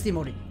 ან მეისტერ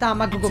სიმორი. და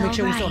მაგ გოგო That's მეკ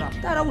შეუსწორა. all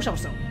right. და რა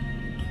უშავსო?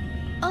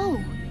 Oh,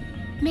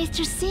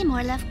 Maester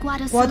Seymour left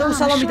გვადო Guadalsalama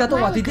სალამი a short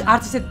დატოვა while დიდი ago.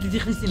 არც ისეთ დიდი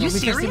ხნის წინ You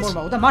მეისტერ serious?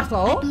 სიმორმაო და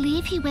მართლაო? I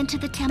believe he went to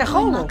the და temple in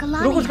ხოლო,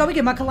 როგორც Makalania.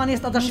 გავიგე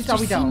მაკალანიას ტაძარში Maester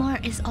წავიდაო. Seymour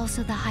is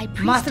also the high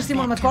priest. მასტერ of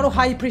სიმორმა that თქვა რომ temple.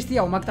 ჰაი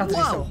პრისტიაო მაგ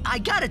ტაძრისო. Whoa, I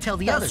gotta tell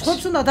the და others.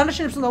 სხვებს უნდა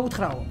დანაშენებს უნდა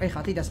უთხრაო.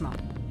 ეხა თიდასმა.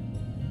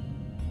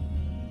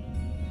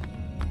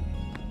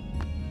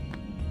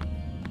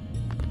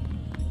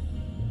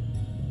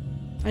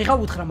 ეხა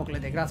უთხრა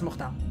მოკლედ ეგ რაც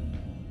მოხდა.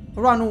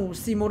 რო ანუ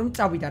სიმორმ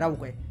წავიდა რა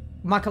უკვე.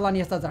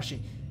 მაკალანიას ტაძარში.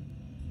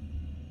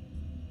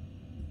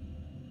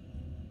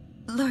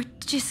 Lord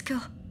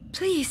Driscoll,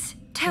 please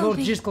tell ლორდ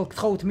me. ჯისკოლ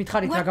გთხოვთ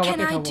მითხარით რა What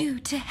can I გავაკეთებო. do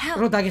to help?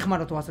 რო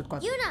დაგეხმაროთო ასე თქვა.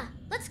 Yuna,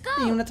 let's go.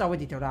 იუნა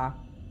წავედითო რა.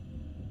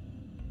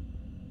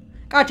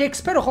 კაჭი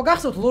ექსპერო ხო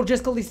გახსოვთ ლორდ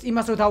ჯესკოლის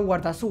იმას რო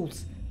დაუვარდა სულს.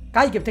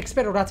 გაიგებთ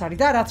ექსპერო რაც არის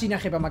და რაც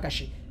ინახება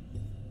მაგაში.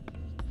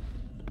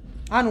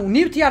 ანუ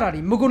ნივთი არ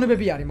არის,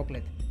 მოგონებები არის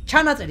მოკლედ.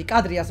 ჩანაწერი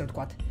კადრი ასე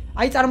ვთქვათ.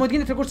 აი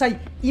წარმოიდგინეთ როგორც აი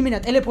იმენა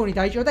ტელეფონი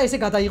დაიჭირა და ესე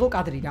გადაიღო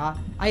კადრი რა.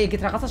 აი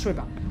ეგეთ რაღაცა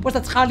შვება. პოსტა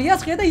წყალია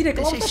სხია და They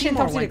ირეკლამს say და შენ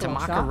Seymour თავს went to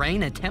ირეკლამს რა.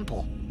 Macarena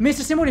Temple.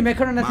 მესტერ სიმორი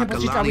მექრონა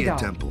ტემპლში Makalania წავიდა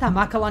temple. და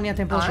მაკალანია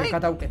ტემპლში აი.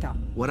 გადაუკეთა.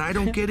 What I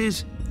don't get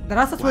is, და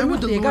რასაც why ვერ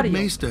would the მივხვდი ეგ Lord არისო.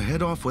 Maester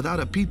head off without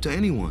a peep to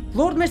anyone?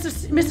 ლორდ მესტერ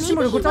Maybe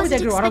სიმორი he როგორც წავიდა wasn't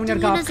ეგრე არავინ არ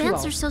expecting Yuna's გააფრთხილაო.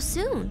 answer so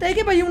soon. და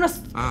ეგება იუნას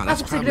that's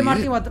პასუხს ეგრე probably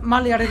მარტივად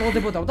მალე არ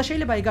ელოდებოდაო და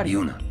შეიძლება ეგ არისო.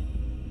 Yuna.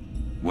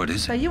 What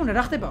is და it? იუნა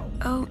რა ხდებაო?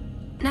 Oh,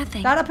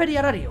 nothing. და არაფერი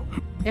არ არისო.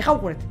 ეხა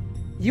უყურეთ.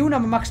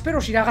 იუნამ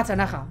მაქსპეროში რაღაცა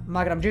ნახა,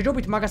 მაგრამ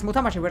ჯეჯობით მაგას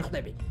მოთამაშე ვერ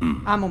ხვდები.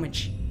 ამ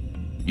მომენტში.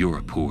 You're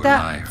a poor და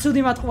liar.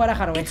 ცუდი მატყუა რა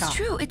ხარო It's ეხა.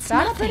 true, it's და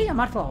არაფერია nothing.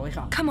 მართლაო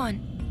ეხა. Come on,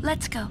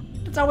 let's go.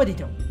 და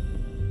წავედითო.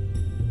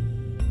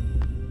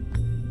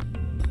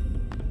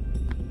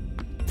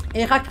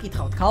 ეხა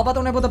გკითხავთ,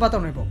 ქალბატონებო და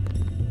ბატონებო.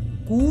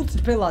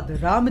 გულწრფელად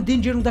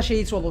რამდენჯერ უნდა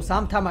შეიცვალოს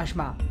ამ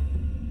თამაშმა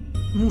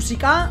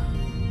მუსიკა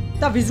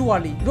და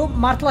ვიზუალი, რომ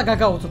მართლა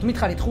გაგაოცოთ.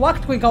 მითხარით, ხო აქ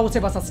თქვენ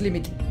გაოცებასაც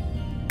ლიმიტი.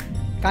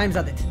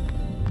 გაემზადეთ.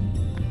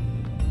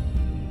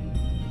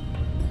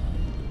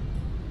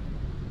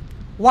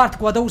 ვართ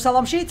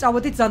გვადაუსალამში,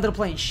 წავედით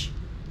ზანდერპლეინში.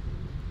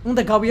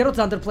 უნდა გავიაროთ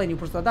ზანდერპლეინი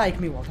უბრალოდ და იქ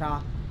მივალთ რა.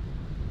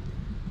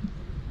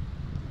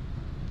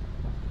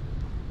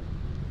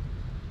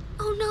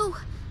 Oh no,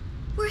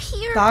 we're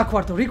here. და აქ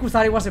ვართო, რიკურს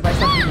არ ივასება ეს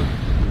ადგილი.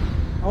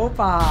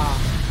 ოპა.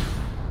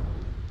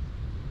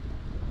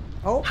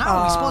 How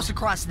are we supposed to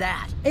cross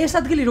that? ეს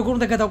ადგილი როგორ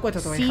უნდა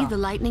გადავკვეთოთ See the ეხა?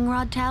 lightning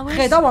rod towers?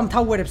 ხედავ ამ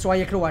თაუერებს აი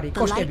ეგ რო არის, The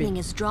lightning კოშკები.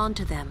 is drawn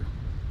to them,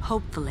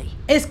 hopefully.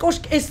 ეს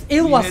კოშკ ეს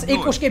ელვას ეგ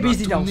კოშკები not too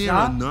იზიდავს near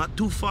რა. and not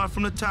too far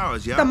from the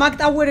towers, და yeah? მაგ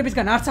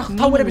ტაუერებისგან არც ახ Meaning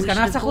we თაუერებისგან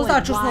should არც ახლოს და avoid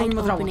არც უსნო wide open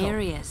იმოძრავოთ.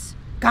 areas.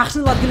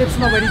 გახსნილ ადგილებს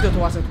უნდა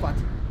ვერიდოთო ასე ვთქვათ.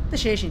 და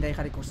შეეშინდა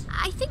ეხა რიკურს.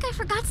 I think I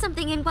forgot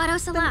something in და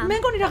Guadalsalama. მე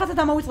მგონი რაღაცა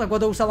დამოვიწყდა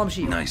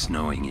გვადაუსალამში. Nice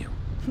knowing you.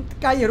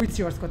 კაი არ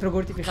ვიცი ვარ თქვა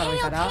როგორ ტიპი ხარო Okay,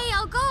 ეხა რა. okay,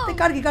 I'll go. და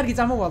კარგი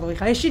წამოვალო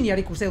ეხა ეშინია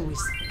რიკურს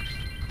ელვის.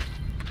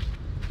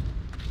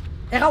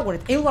 ეხა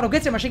უყურეთ, ელვა რო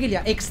გეცემა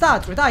შეგიძლია X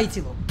დააწვე და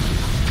აიცილო.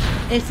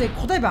 ესე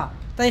ხდება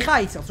და ეხა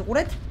აიცილს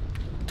უყურეთ.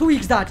 თუ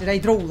X დააჭრე აი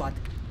დროულად.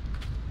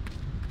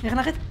 ეხა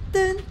ნახეთ.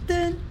 დენ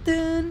დენ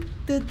დენ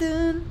დენ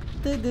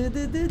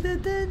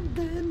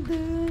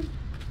დენ.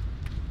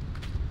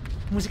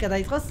 მუსიკა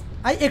დაიწყოს.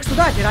 აი X თუ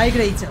დააჭრე აი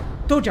ეგრე იცილ.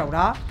 დოჯავ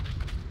რა.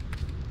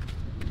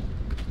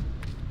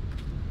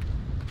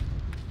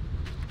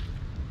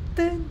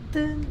 დენ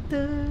დენ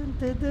დენ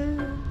დენ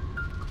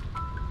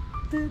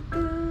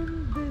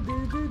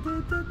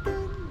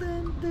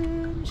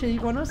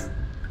შეიგონოს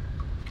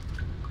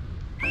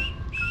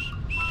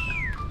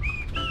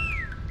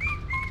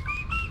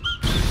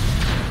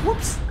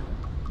უპს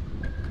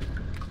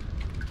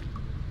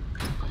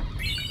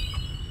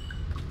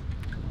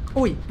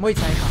უი,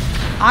 მოიცა ეხა.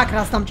 აქ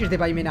რას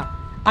დამჭირდება იმენა?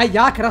 აი,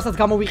 აქ რასაც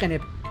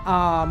გამოვიყენებ.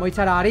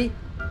 მოიცა რა არის?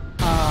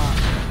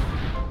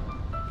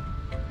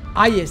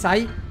 აი ეს,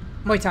 აი.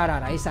 მოიცა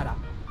არა, ეს არა.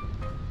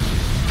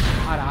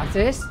 არა, არც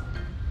ეს.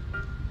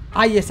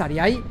 აი ეს არის,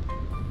 აი.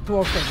 თუ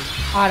ავშენი.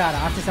 არა,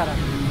 არც ეს არ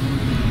არის.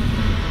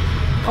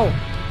 ო,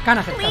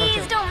 განახეთ, კაროჩე.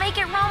 Please don't make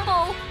it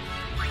rumble.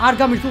 არ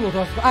გამირთულოთ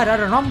ასე. არა,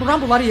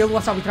 რამბულ არის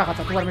ელვასავით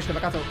რაღაცა, თუ არ მეშლება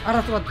კაცო.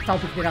 არასდროს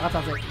დავფიქრდი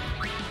რაღაცაზე.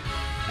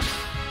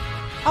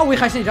 აუ,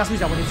 ეხა ისინი რას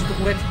ვიზავენ იცით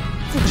უყურეთ?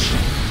 წუთში.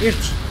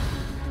 1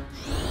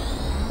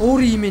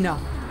 2 იმენა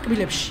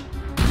კბილებში.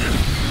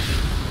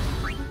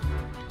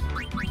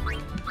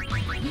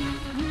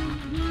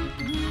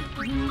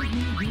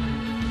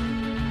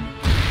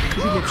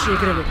 კბილებში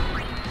ეგრევე.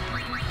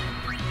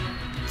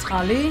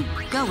 წყალი.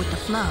 Go with the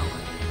flow.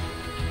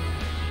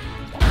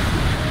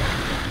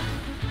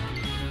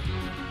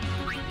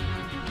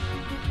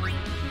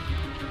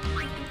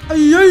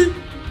 აი.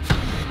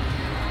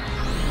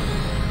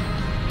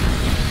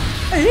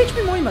 HP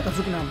მოიმატა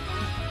ზუგნამ.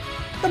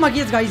 და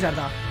მაგიაც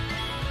გაიზარდა.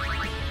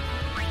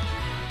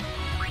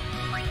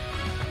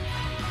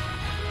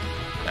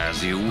 As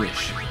you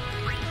wish.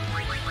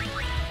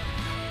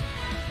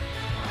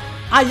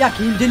 აი აქ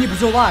იმდენი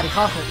ბრძოლა არის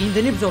ხალხო,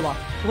 იმდენი ბრძოლა.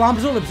 რომ ამ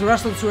ბრძოლებს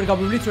რასაც ვერ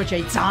გავივლით, რო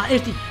შეიძლება ძალიან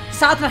ერთი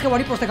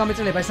საათნახევარი პროსტა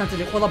გამეწელება ეს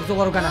ნაწილი ყველა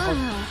ბრძოლა რო განახო.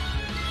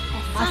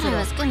 I thought I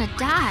was gonna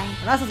die.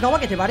 რასაც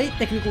გავაკეთებ არის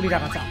ტექნიკური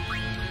რაღაცა.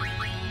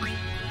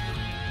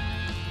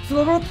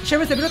 სულობოდ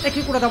შევეცდები რომ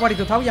ტექნიკურად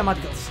ავარიდო თავი ამ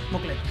ადგილს,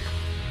 მოკლედ.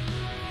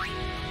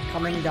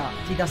 ხამენი და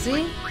თიდასი.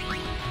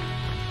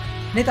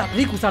 ნეტა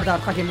რიკუს არ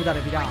დაარქვა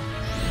გემუდარები რა.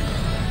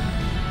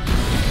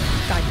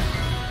 კაია.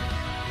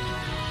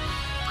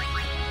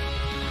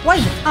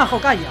 ვაი, ახო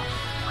კაია.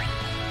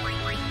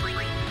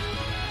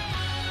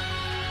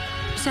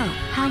 So,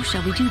 how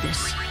shall we do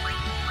this?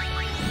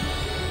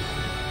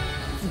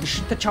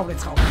 შიტა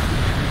ჩავრეცხავ.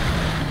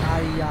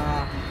 აია.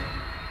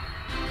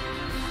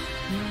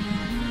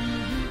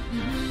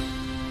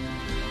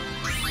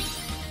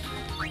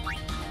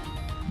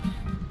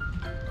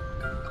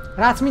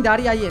 რაც მინდა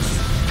არის აი ეს.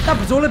 და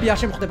ბრძოლები არ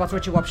შემხდება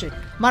წვეთში ვაფშე.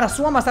 მაგრამ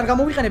სულ ამას არ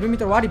გამოვიყენებ,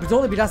 იმიტომ რომ არის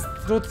ბრძოლები,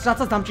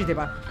 რასაც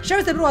დამჭირდება.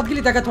 შევეცდებ რომ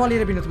ადგილი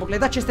დაგათვალიერებინოთ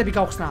მოკლედ და ჩესტები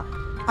გავხსნა.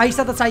 აი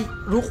სადაც აი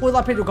რო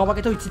ყველაფერი რო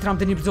გავაკეთო, იცით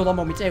რამდენი ბრძოლა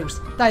მომიწევს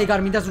და ეგ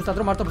არ მინდა ზუსტად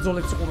რომ მარტო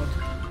ბრძოლებს უყუროთ.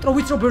 რომ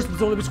ვიცი რომ ბერს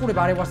ბრძოლების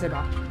ყურება არ ევასება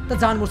და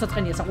ძალიან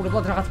მოსაწყენია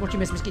საყურებლად რაღაც პორჩი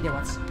მესმის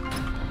კიდევაც.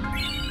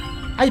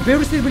 აი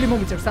ბევრი სირბილი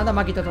მომიწევს თან და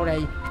მაგითაც ორი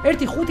აი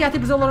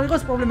 1-5-10 ბრძოლა რო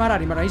იყოს პრობლემა არ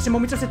არის, მაგრამ ისე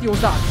მომიწევს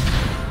 1-30.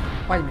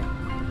 ვაიმე.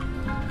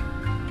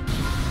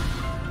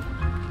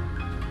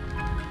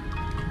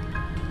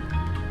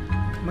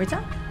 მოიცა?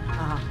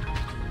 აჰა.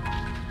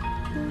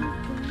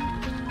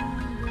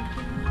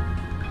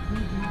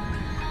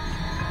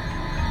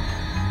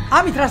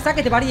 ამით რა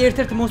საკეთებ არის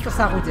ერთ-ერთ მონსტრს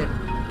აღვიძებ.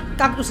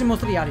 კაქტუსი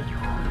მონსტრი არის.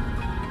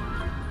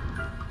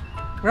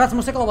 რაც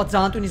მოსეკლავად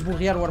ძალიან ტვინის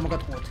ბუღია რო არ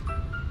მოგატყუოთ.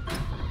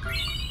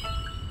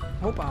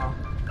 ოპა.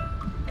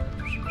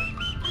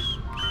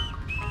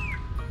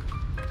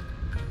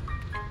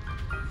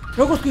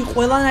 როგორც კი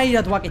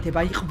ყველანაირად ვაკეთებ,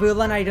 აი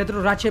ყველანაირად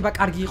რომ რაც შეიძლება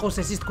კარგი იყოს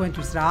ეს ის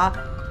თქვენთვის რა.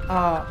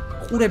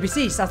 ყურების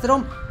ის, ასე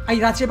რომ აი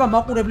რაც შეიძლება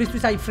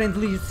მაყურებლისთვის აი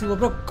ფრენდლი ვცდილობ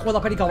რომ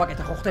ყველაფერი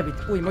გავაკეთე, ხო ხტებით?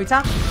 უი, მოიცა?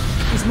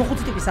 ის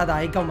მოხუცი ტიპი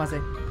სადაა ეგ გავმაზე.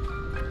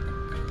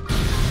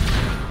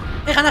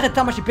 ეხლა ნახეთ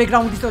თამაში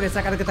ბექგრაუნდ ისტორიას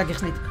საკარგად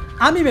დაგიხსნით.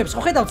 ამიმებს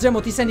ხო ხედავთ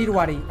ზემოთ ისენი რო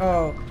არის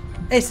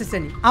ეს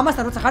ესენი.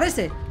 ამასთან როცა ხარ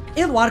ესე,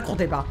 ელო არ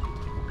გხდება.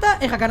 და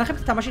ეხლა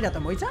განახებთ თამაში რატო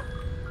მოიცა?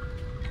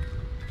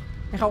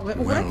 ეხლა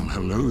უყურეთ.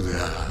 Hello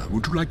there.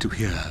 Would you like to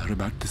hear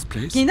about this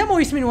place? კიდე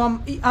მოისმინო ამ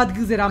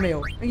ადგილზე რამეო.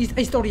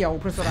 ისტორიაო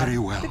პროფესორა.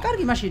 და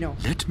კარგი მაშინო.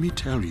 Let me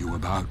tell you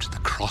about the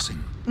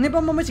crossing.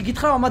 ნება მომეცი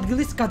გითხრა ამ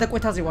ადგილის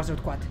გადაკვეთაზე ვარზე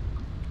ვთქვათ.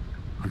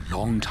 A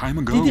long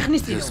time ago, დიდი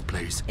ხნის წინ this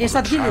place ეს was a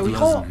ადგილი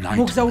იყო traveler's night.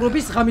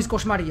 მოგზაურობის ღამის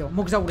კოშმარიო,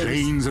 მოგზაურების.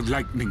 Plains of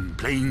lightning,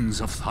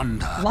 plains of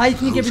thunder.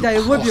 ლაიტნინგები და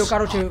ელვებიო,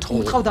 კაროჩე, Hot or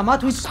უთყავდა მათ,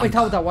 ვინც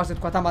ყვეთავდა ასე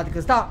ვთქვათ ამ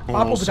ადგილს და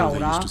აპობდაო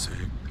რა.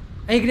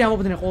 ეგრე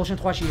ამობდნენ ყოველ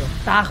შემთხვევაშიო,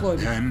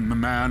 დაახლოებით. Then a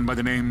man by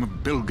the name of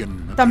Bilgen.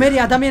 და მე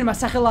ადამიანმა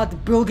სახელად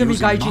ბილგემი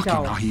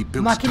გაიჭიტაო.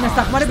 მაქინას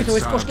დახმარებით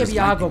ეს კოშკები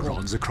ააგობო,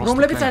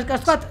 რომლებიც ასე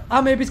ვთქვათ,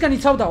 ამებისგან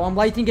იცავდაო, ამ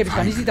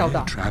ლაიტნინგებისგან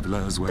იზიდავდა.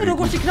 და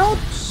როგორც იქნაოდ,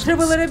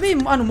 ტრეველერები,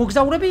 ანუ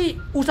მოგზაურები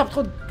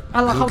უსაფრთხოდ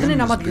ალახავდნენ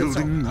ამ ადგილს.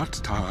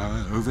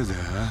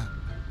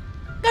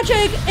 გაჩე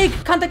ეგ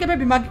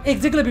კანტაკებები ეგ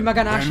ძეგლები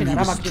მაგან აშენა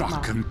რა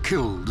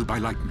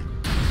მაგდიმა.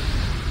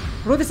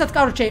 როდესაც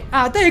კაროჩე,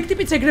 და ეგ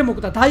ტიპიც ეგრე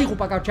მოკვდა,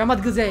 დაიღუპა კაროჩე, ამ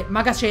ადგილზე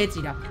მაგას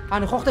შეეწირა.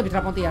 ანუ ხო ხტებით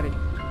რა პონტი არის.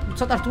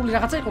 ცოტა რთული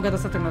რაღაცა იყო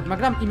გადასათემად,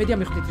 მაგრამ იმედია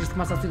მიხვდით რის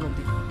თქმასაც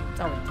ვცდილობდი.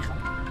 წავედით ხა.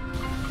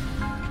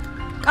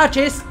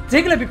 კაროჩე, ეს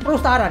ძეგლები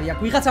პროსტა არ არის, აქ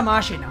ვიღაცა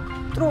მააშენა.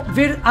 რომ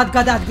ვერ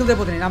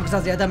გადაადგილდებოდნენ ამ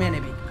გზაზე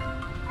ადამიანები.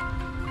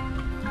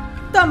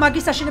 და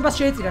მაგის აშენებას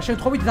შეეწირა,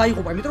 შემთხვევით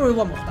დაიღუპა, იმიტომ რომ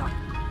ელვა მოხდა.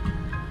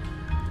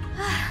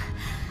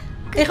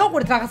 ეხა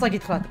უყურეთ რაღაცა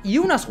გითხრათ.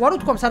 იუნას ხო არ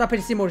უთქვამს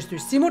არაფერი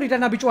სიმორისთვის. სიმორი რა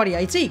ნაბიჯვარია,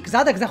 იცი?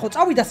 გზა და გზა ხო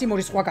წავიდა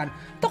სიმორის სხვაგან.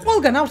 და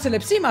ყველგან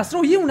ავსელებს იმას,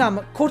 რომ იუნამ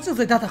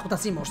ქორწილზე დათანხმდა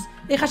სიმორს.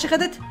 ეხა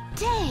შეხედეთ?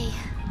 Day.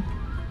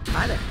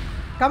 არა.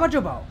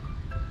 გამარჯობაო.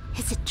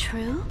 Is it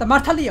true? და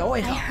მართალიაო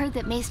I ეხა. heard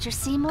that Maester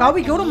Seymour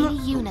გავიგე and რომ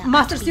Lady Yuna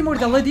Master are to be Seymour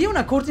და wed. Lady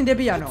Yuna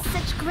ქორწინდებიანო. It's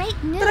such great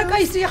news. და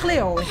კაი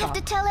სიახლეაო I ეხა. have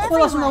to tell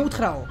ყველას უნდა everyone.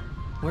 უთხრაო.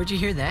 Where'd you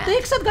hear that? და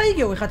ექსად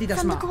გაიგეო ეხა From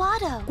თითასმა. the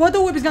Guado.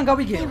 გვადოუებისგან They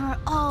გავიგეო. were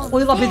all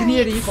ყველა very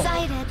ბედნიერი იყო.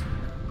 excited.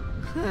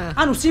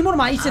 ანუ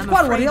Seymour-მა ისე I'm თქვა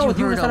რომ afraid you რეალურად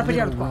heard Yuna-ს a არაფერი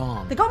არ little თქვა.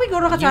 wrong. და გავიგეო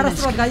რაღაც Yuna's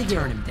არასწორად gonna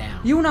გაიგეო. turn him down.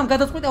 Yuna-მ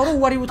გადაწყვიტა რომ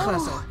უარი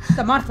უთხრასო.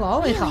 და მართლაო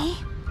ეხა. Really?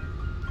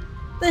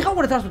 და ეხა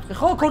უყურეთ რას ვიტყვი,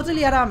 ხო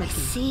ქორწილი არაა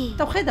მეთქი. See.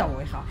 და ვხედავო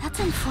ეხა. That's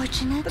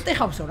unfortunate. და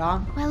ტეხავსო რა.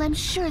 Well, I'm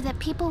sure that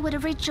people would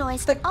have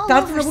rejoiced და all over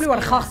დარწმუნებული ვარ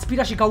Spain. ხალხს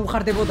პირაში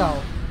გაუხარდებოდაო.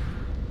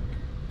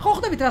 ხო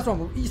ხვდებით რას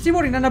ვამბობ?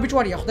 Seymour-ი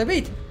ნანაბიჭვარია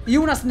ხვდებით?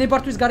 Yuna-ს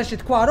ნებართვის გარეშე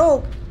თქვა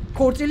რომ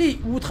ქორწილი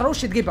უთხრა რომ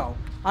შედგებაო.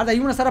 არა და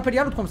Yuna-ს არაფერი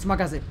არ უთქვამს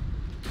მაგაზე.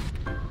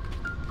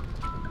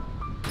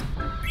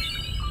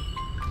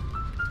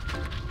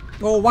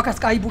 ო ვაკას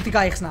კაი ბურთი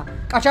გაიხსნა.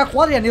 კაჩა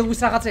ხვალიან ელვის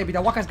რაღაცეები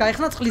და ვაკას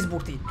გაიხსნა წყლის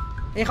ბურთი.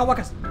 ეხა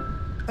ვაკას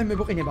აი მე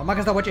ბოყინება,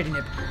 მაგას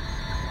დავაჭერინებ.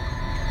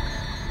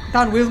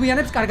 თან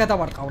ველვიანებს კარგად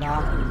დავარტყავ რა.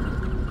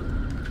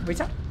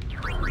 ვიცა?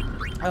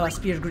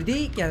 spear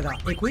greedy, კი არა და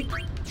equip.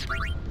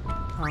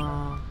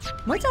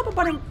 მოიცა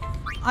პაპარემ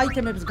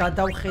აიტემებს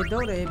გადავხედო,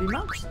 რეები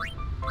მაქვს.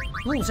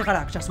 ნუ შეხარა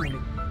აქვს ჩასმული.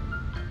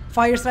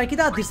 Fire strike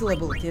და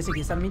disability, ესე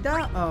იგი სამიდა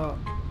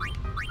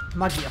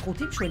მაგია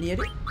 5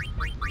 მშვენიერი.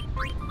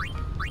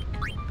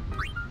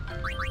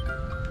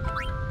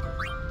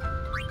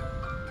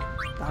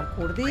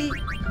 Darkwood,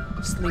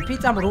 Sleepy,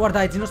 წამ რო არ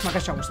დაეძინოს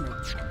მაგას ჩავუსმევ.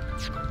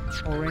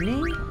 Oreni.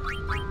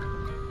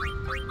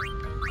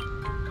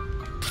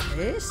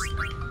 ეს.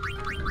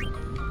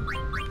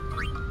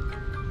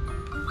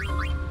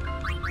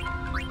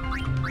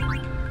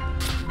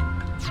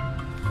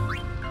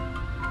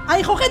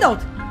 აი ხო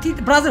ხედავთ?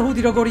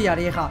 Brotherhood-ი როგორი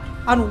არის ეხა?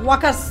 ანუ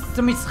ვაკას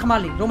ძმის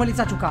ხმალი, რომელიც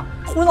აჩუქა.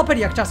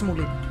 ყველაფერი აქვს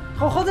ჩასმული.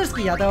 ხო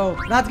ხოდერსკია და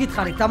რაც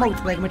გითხარით,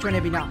 დამაუწყდა ეგ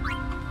მეჩვენებინა.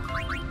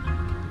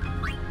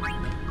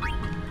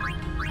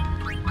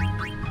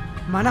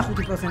 მანა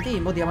 5%,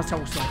 მოდი ამას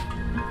ჩავუსვა.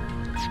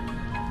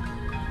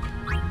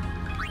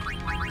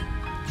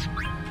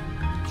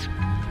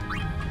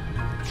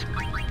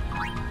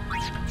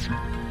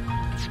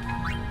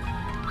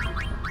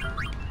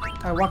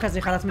 აი ვაკაზე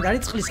ხარაც მე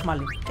არის წყლის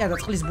ხმალი. კი არა,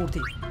 წყლის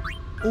ბურთი.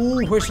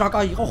 ეს რა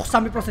კაი იყო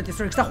 3%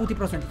 strength და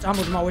 5%.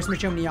 წამოდმაო ეს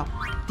მეჩემნია.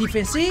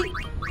 Defense-ი.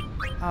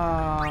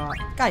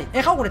 კაი,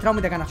 ეხა უყურეთ რა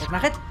უნდა განახოთ,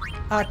 ნახეთ.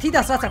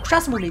 თიდას რაც აქვს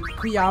ჩასმული,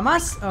 ქვია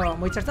ამას,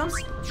 მოიცერწამს.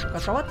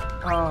 გასავად.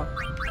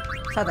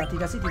 სადა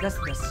თიდას.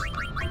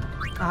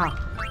 აჰა.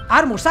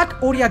 armor-ს აქვს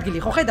 2 ადგილი,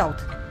 ხო ხედავთ?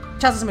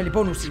 ჩასასმელი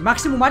ბონუსი,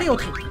 მაქსიმუმ არის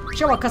 4.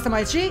 შევალ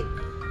customize-ში.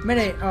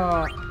 მე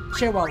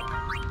შევალ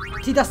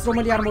თიდას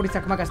რომელი armor-იც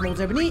აქვს მაგას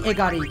მოუძებნი, ეგ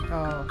არის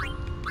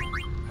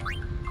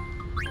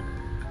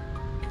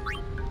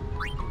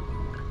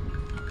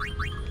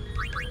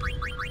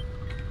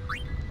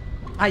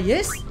აი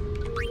ეს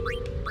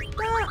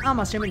და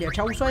ამას შემიძლია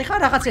ჩაუსვა ეხა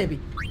რაღაცები.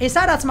 ეს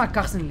არაც მაგ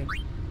გახსნილი.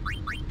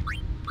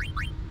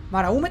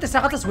 მაგრამ უმეტეს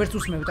რაღაცას ვერც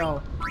უსმევდაო.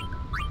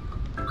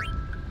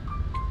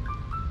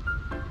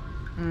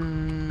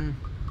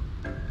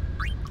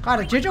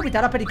 ხარა ჯეჯობით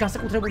არაფერი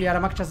განსაკუთრებული არ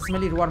მაქვს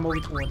ჩასასმელი რო არ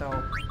მოვიტყუოდაო.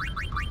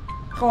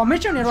 ხო, მე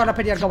ჩემნი რო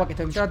არაფერი არ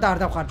გავაკეთო, იმიტომ რომ და არ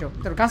დავხარჯო.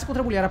 იმიტომ რომ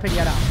განსაკუთრებული არაფერი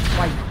არაა.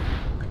 ვაი.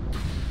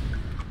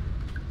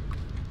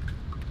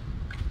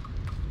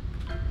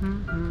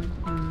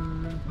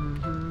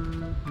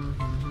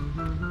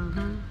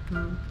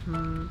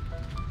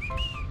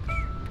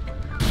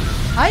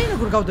 აი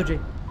როგორ გავდოჯე.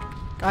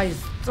 კაი,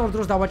 სწორ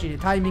დროს დავაჭირე.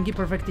 ტაიმინგი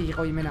პერფექტი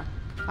იყო იმენა.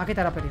 აქეთ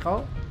არაფერი ხო?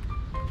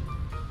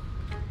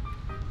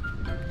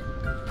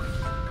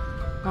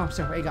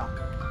 всё, ეგა.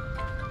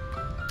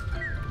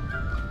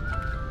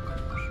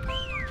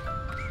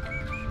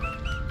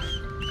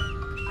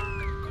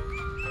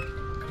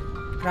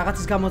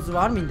 რაღაცის გამოძვა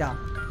არ მინდა.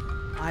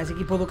 აი ესე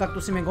იგი ბოლო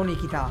კაქტუსი მე მგონი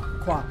იქითაა,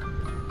 ხვა.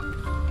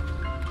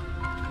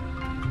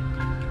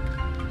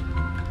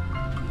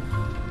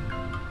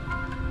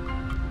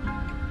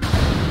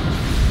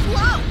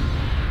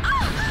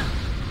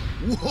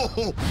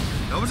 Whoa!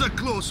 That was a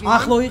close one.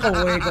 ახლო იყო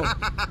ეგო.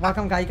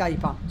 ვაკამ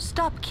გაიკაიფა.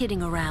 Stop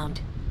kidding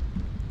around.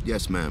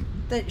 Yes, ma'am.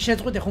 და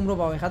შეწყვიტე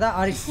ხუმრობავ ეხა და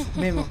არის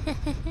მემო.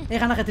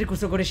 ეხა ნახეთ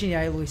რიკუს როგორ ეშინია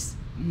ელვის.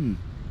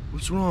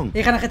 What's wrong?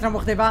 ეხა ნახეთ რა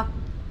მოხდება.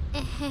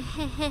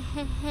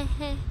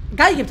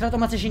 გაიგებთ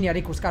რატომაც ეშინია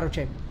რიკუს,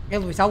 კაროჩე.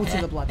 ელვის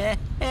აუცილებლად.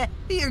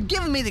 You're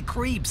giving me the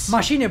creeps.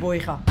 მაშინებო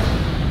ეხა.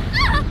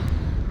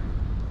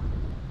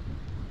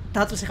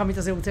 დაწვის ეხა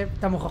მიწაზე უწევ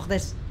და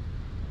მოხახდეს.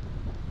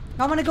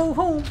 I want to go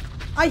home.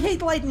 I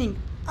hate lightning.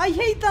 I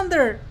hate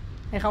thunder.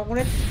 ეხა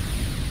უყურეთ.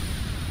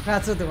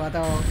 რაცოდვა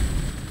და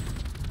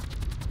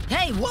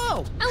Hey,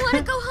 whoa! I want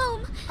to go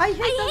home. I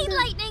hate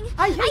lightning.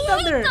 I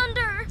hate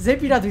thunder.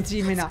 ზეპირად ვიცი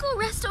იმენა. Let's go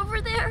rest over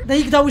there. და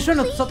იქ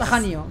დავიშვენოთ ცოტა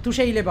ხანიო, თუ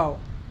შეიძლებაო.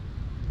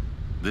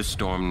 This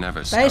storm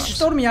never და ეს stops.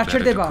 შტორმი არ Better to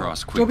ჩერდებაო.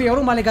 cross quickly. ჯობია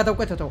რომ მალე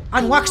გადავკვეთოთო.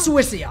 ანუ აქ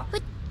სუესია.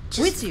 But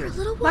just ვიცი, for a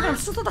little მაგრამ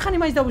while. ცოტა ხანი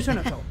მაინც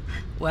დავიშვენოთო.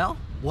 Well,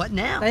 what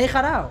now? და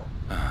ეხა რაო?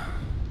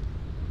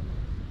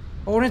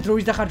 ორენ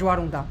დროის დახარჯვა არ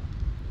უნდა.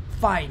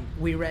 Fine,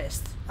 we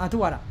rest. თუ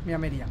არა, მე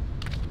ამერია.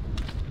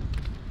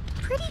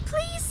 Pretty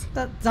please?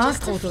 და ძალიან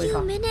გთხოვთ ეხა.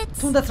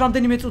 თუნდაც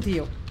რამდენიმე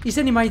წუთიო.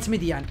 ისინი მაინც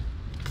მიდიან.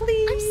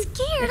 Please. I'm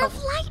scared of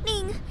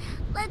lightning.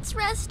 Let's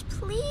rest,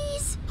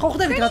 please. ხო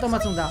ხვდებით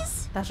რატომაც უნდა.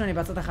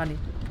 დაშონება ცოტა ხანი.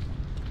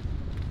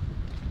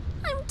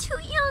 I'm too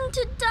young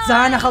to die.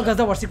 ძალიან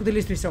ახალგაზრდა ვარ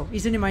სიკვდილისთვისო.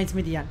 ისინი მაინც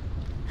მიდიან.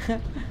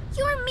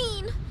 You're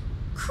mean.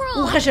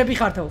 Cruel. უხეშები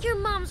ხართო. Your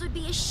moms would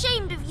be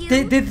ashamed of you.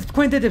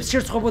 თქვენ დედებს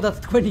შერწყობოდათ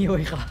თქვენიო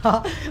ეხლა.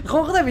 ხო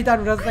ხვდებით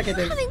ანუ რას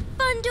დაკეთებს. Having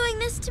fun doing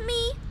this to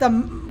me. და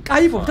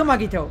კაიფობთ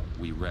მაგითო.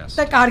 We rest.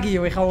 და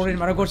კარგიო ეხლა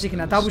ორენმა როგორც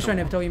იქნა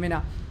დავუშვენებთო იმენა.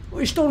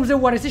 შტორმზე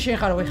უარესი შენ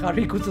ხარო ეხლა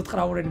რიქ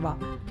უცოცხრა ორენმა.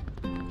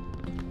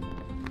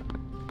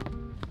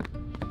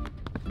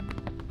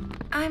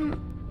 I'm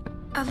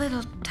a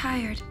little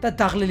tired. და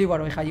დაღლილი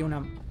ვარო ეხლა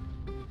იუნამ.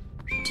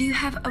 Do you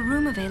have a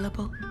room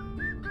available?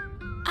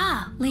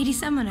 Ah, Lady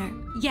Summoner.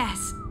 Yes,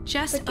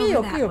 just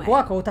over that კიო, way.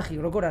 გვაქვს ოთახი,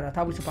 როგორ არა,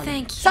 თავისუფალი.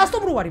 Thank you.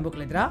 სასტუმრო ვარი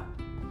მოკლედ რა.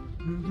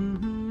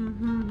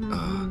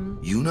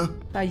 Yuna?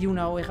 და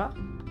იუნაო ეხლა.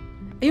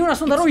 იუნას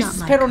უნდა რომ ის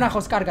სფერო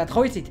ნახოს კარგად,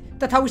 ხო იცით?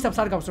 და თავისთავს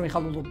არ გავს რომ ეხლა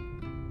ლულუ.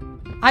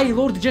 აი,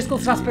 ლორდ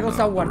ჯესკელს რა სფეროს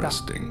დაუვარდა.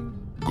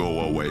 Go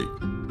away.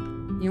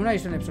 იუნა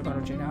ისუნებს რო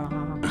კაროჩე რა.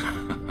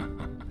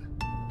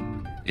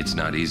 It's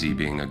not easy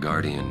being a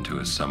guardian to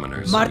a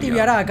summoner. მარტივი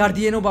არაა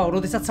გარდიენობაო,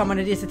 როდესაც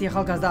სამანერი ესეთი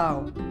ახალგაზრდაო.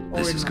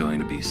 This is going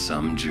to be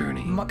some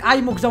journey. აი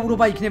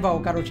მოგზაურობა იქნებაო,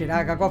 კაროჩე რა,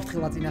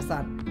 გაგვაფრთხილა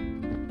წინასწარ.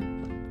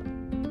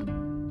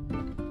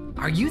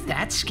 Are you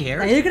that და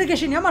scared? ეგრე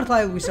გეშინია მართლა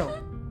ელვისო.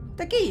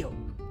 და კიო.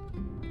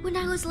 When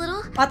I was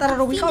little, პატარა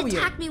რო a fiend ვიყავიო.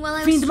 attacked me while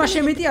I was ფინდმა swimming at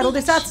შემეტია, the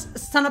როდესაც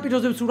beach.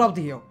 სანაპიროზე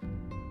ვცურავდიო.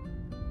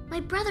 My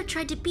brother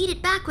tried to beat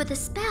it back with a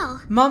spell.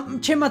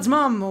 ჩემმა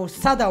ძმამ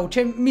სადაო,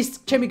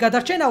 ჩემი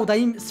გადარჩენაო და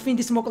იმ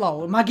სფინდის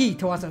მოკლაო,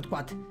 მაგიითო ასე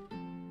ვთქვათ.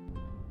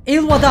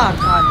 ელვა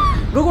დაარტყა ანუ.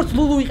 როგორც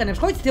ლულუ იყენებს,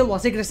 ხო იცით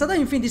ელვას ეგრესა და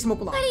იმ ფინდის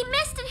მოკლაო. But he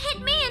missed and hit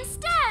me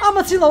instead.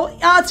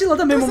 აცილა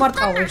და მე It was a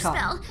მომარტყაო thunder ეხა.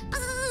 spell.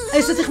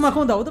 ესეთი ხმა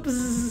ქონდაო და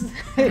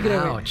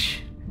ეგრევე. Ouch.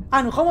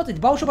 ანუ ხო მოწით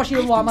ბავშვობაში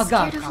ელვა I've been ამას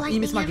scared of გაარტყა lightning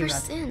იმის ever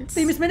მაგივრად. since. და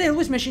იმის მერე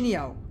ელვის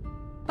მეშინიაო.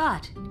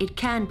 But it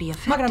can be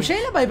მაგრამ effective.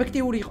 შეიძლება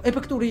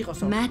ეფექტური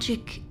იყოსო.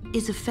 Magic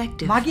is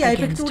effective Magia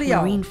against effecturia.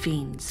 marine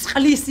fiends.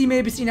 წყლის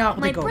იმეების My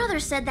წინააღმდეგო. brother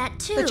said that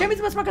და too. ჩემი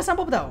ძმაც მაგას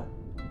ამბობდაო.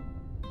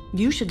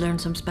 You should learn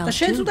some და spells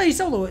შენც too. უნდა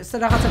ისწავლო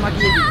რაღაცა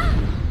მაგიები.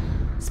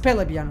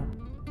 სპელები ანუ.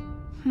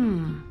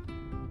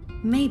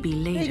 Maybe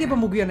ეგება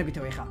later.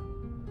 მოგვიანებითო ეხა.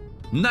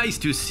 Nice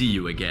to see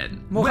you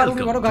again.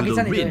 მოხარული ვარო Welcome to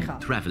the გაგიცანით Rin ეხა.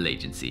 Travel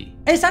Agency.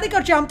 ეს არის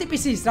კარჩი ამ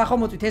ტიპის ის რა ხო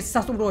მოწვით ეს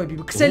სასტუმროები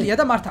ქსელია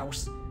და მართავს.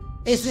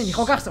 ეს რინი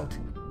ხო გახსოვთ?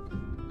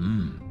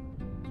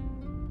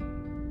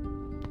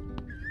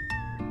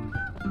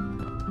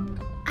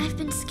 I've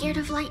been scared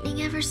of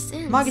lightning ever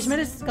since. მაგის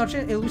მერე კარჩი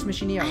ელვის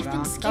მეშინიაო I've რა.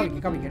 been scared.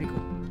 გავიგე რიკო.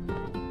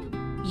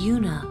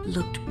 Yuna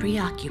looked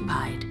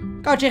preoccupied.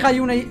 კარჩი ხა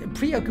იუნა Was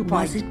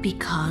preoccupied. it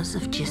because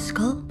of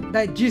Jiskel?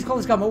 და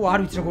ჯისკოლის გამო არ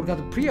ვიცი როგორ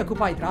გადა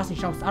preoccupied რას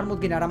ნიშნავს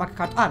წარმოდგენა რა მაგ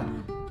არა.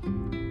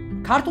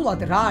 ქართულად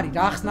რა არის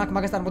რა ხსნა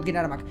მაგას წარმოდგენა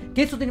რა მაგ.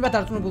 გეცოდინება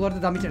დარწმუნებული ვარ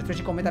და დამიწერეთ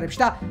რეში კომენტარებში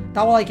და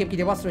დავალაიქებ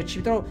კიდევაც რეჩში,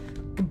 იმიტომ რომ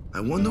I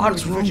wonder არ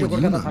what's ვიცი wrong რეჩში with როგორ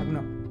Yuna.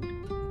 გადათარგმნა.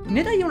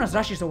 ნედა იუნას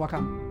რა შეესო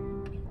ვაკამ?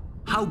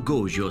 How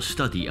goes your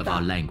study of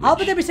our language?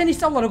 ალბედების ენის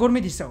სწავლა როგორ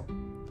მიდისო?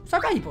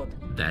 საკაიფოდ.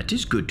 That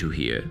is good to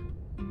hear.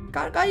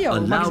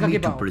 კაიაო, მაგის Allow me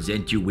to გაგებაო.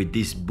 present you with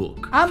this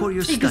book ამ for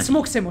your წიგნს study.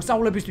 მოგცემო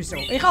სწავლებისთვისო.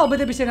 ეხა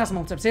ალბედების ენას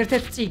მომცემს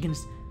ერთ-ერთ წიგნს.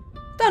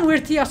 და ნუ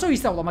ერთი ასო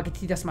ისწავლა მაგით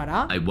დიდასმა რა.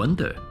 I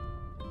wonder,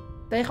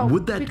 და ეხა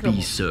would that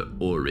be Sir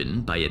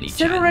Orin by any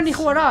სერორენი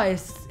chance? ხო არა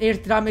ეს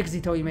ერთ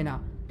რამეგზითო იმენა.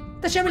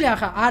 და შემიძლია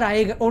ხა არა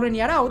ეგ ორენი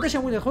არაო და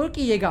შემიძლია ხო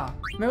კი ეგა.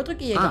 მე ვიტყვი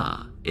კი ეგა.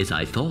 As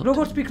I thought.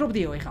 როგორც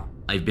ფიქრობდიო ეხა.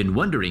 I've been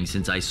wondering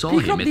since I saw him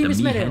at ფიქრობდი the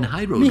იმის მერე. Mihen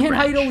High Road მიჰენ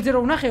branch. ჰაიროუდზე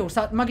რო ვნახეო,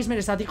 მაგის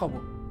მერე სად იყობო?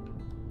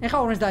 ეხა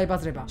ორენს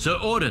დაებაზრება. Sir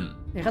Orin,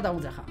 ეხა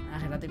დაუძახა.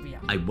 ახლა რა ტიპია.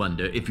 I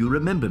wonder if you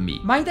remember me.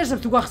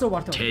 მაინტერესებს თუ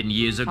გახსოვართო. 10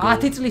 years ago,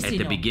 10 წლის at the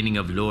წინო. beginning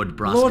of Lord Lord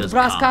Braska's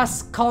Braska's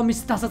calm. calm-ის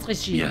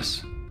დასაწყისში.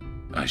 Yes,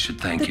 I should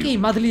და thank კი you.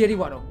 მადლიერი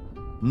ვარო.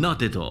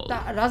 Not at all.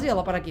 და რაზეა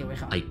ლაპარაკიო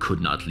ეხა? I could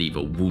not leave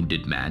a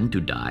wounded man to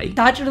die.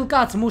 დაჭრილ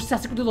კაცს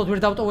მოსასიკვდილოდ ვერ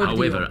დავტოვებდიო.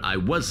 However, I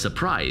was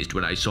surprised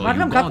when I saw you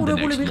მაგრამ gone the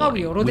გაკურებული next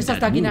ვიყავიო, morning with როდესაც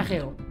that wound.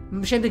 დაგინახეო.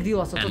 შემდეგ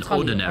დილასო An ცოცხალია.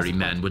 ordinary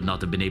man would not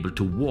have been able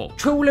to walk.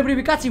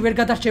 ჩვეულებრივი კაცი ვერ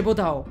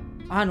გადარჩებოდაო.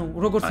 ანუ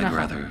როგორც I'd ნახავ.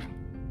 rather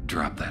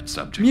drop that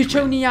subject.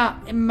 მირჩევნია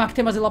მაგ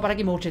თემაზე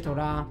ლაპარაკი მოვჭეთო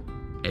რა.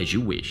 As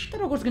you wish. და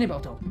როგორც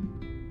გნებავთო.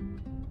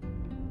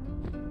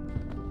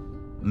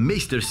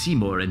 Maester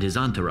Seymour and his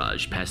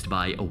entourage passed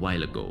by a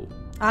while ago.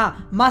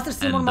 Master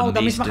Seymour-მა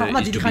და მისმა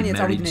ხალხმა დიდი ხანია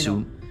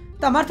წავიდნენ.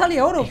 და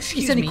მართალია ორო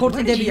ისინი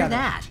ქორწინდებიან.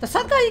 და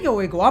სად გაიგეო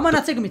ეგო?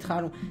 ამანაც ეგ მითხრა,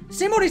 ანუ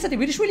Seymour ისეთი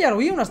ვირიშვილია, რომ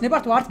იუნას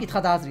ნებართო არც კითხა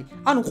და აზრი.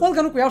 ანუ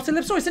ყველგან უკვე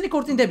ავრცელებს, რომ ისინი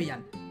ქორწინდებიან.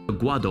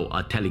 Guado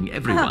are telling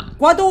everyone.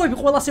 გვადოები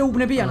ყველას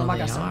ეუბნებიანო Oh, they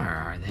მაგას.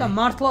 are, they? და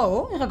მართლაო,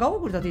 ეხა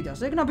გავუკვირდა დიდას.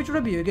 ეგ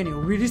ნაბიჯურებიო ეგენიო,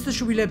 ვირის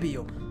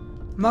შვილებიო.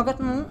 მაგათ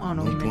ნუ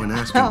ანუ No point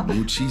asking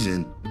mood she's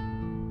in.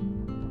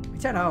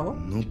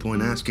 იცარაო? No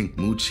point asking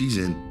mood she's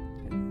in.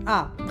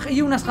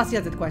 იუნას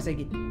ხასიათზე თქვა ესე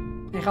იგი.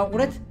 ეხა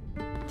უყურეთ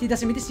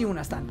დიდას იმიტის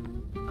იუნასთან.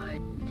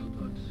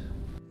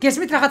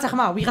 გესმით რაღაცა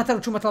ხმა, ვიღაცა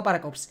რო ჩუმად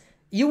ლაპარაკობს.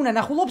 იუნა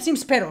ნახულობს იმ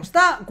სფეროს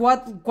და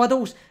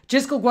გვადოუს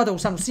ჯესკო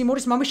გვადოუს ანუ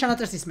სიმორის მამის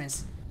ჩანაწერს ისმენს.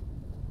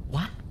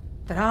 What?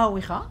 რა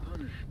ვიხა?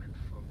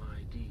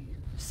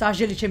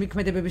 საჟელი ჩემი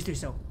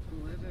ქმედებებისთვისო.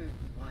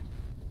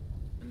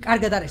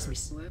 კარგად არ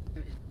ესმის.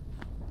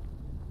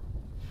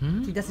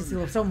 კიდე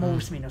სიცილობს რომ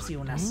მოусმინოს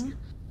იუნას.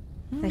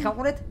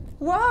 ნახავთ?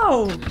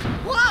 ვაუ!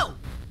 Whoa!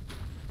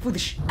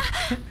 ფუდში.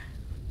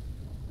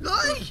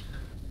 Oi!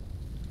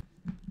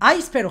 აი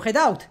სფერო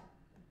ხედავთ?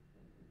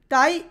 და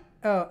აი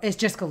ეს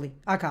ჯესკოლი,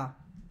 აკა.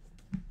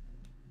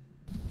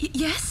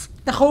 Yes?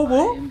 და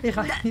ხობო?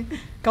 ეხა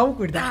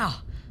გაუკვირდა. Ow.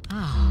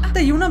 და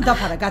იუნამ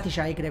დაფარა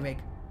გათიშა ეგრევე.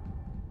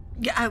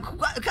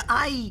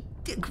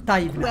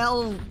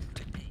 Well,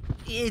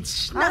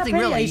 it's nothing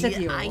really.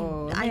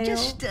 I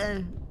just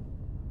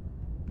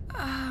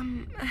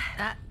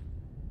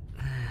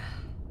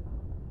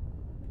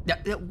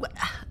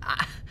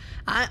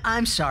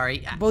I'm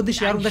sorry.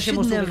 ბოდიში არ უნდა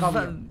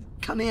შემოსულიყავი.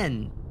 Come in.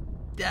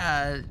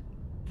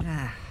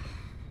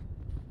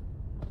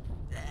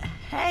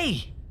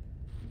 Hey.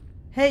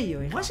 Hey,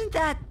 Wasn't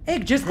that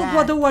ეგ ჯესკო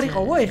გვადო არ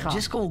იყავო ეხა?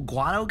 Just go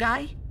Guado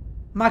guy?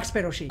 მაქს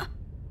სფეროში.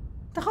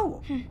 და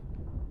ხავო?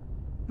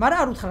 მაგრამ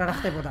არ უთხრა რა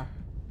ხდებოდა.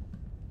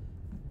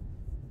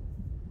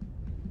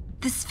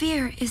 The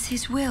sphere is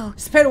his will.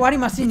 სფერო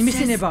არის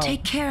მისი ნებაო.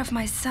 Take care of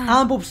my son.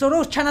 ამბობს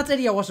რომ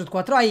ჩანაწერია ასე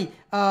ვთქვათ, რომ აი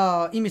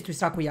იმისთვის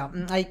რა ქვია,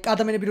 აი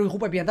ადამიანები რო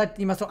იღუპებიან და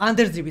იმას რომ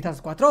ანდერძივით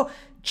ასე ვთქვათ, რომ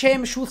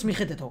ჩემ შულს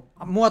მიხედეთო,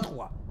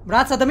 მოატყუა.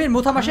 რაც ადამიანი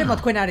მოთამაშეებმა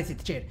თქვენ არ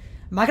იცით ჯერ,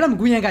 მაგრამ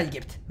გვიან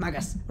გაიგებთ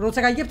მაგას. როცა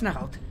გაიგებთ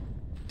ნახავთ.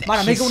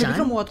 მაგრამ მეგობრებიც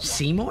რომ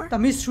მოატყუა. და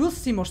მის შულს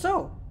სიმორსო?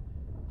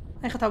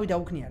 ეხა თავი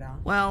დაუქნია რა.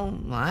 Well,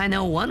 I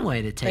know one way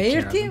to take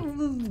care of ერთი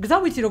him. გზა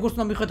ვიცი როგორც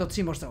უნდა მიხედოთ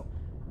სიმორსო.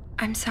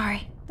 I'm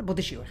sorry. და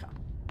ბოდიშიო ეხა.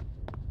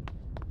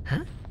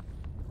 Huh?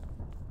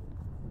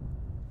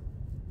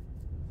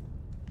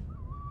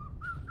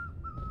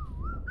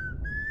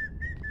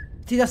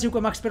 თიდასი უკვე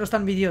მაქს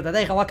სფეროსთან მიდიოდა და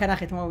ეხა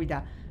ვაკანახეთ მოვიდა.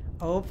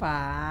 ოპა.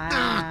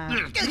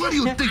 What do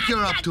you think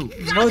you're up to?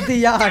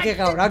 მოდია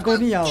ეხა რა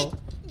გონიაო.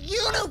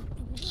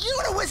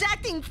 Yuna was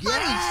acting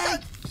funny.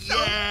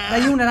 და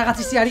იუნა რაღაც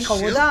ისე არ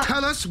იყავო და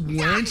Tell us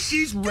when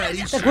she's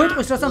ready. და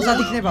გვეტყვის როცა მზად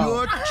იქნებაო.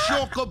 Your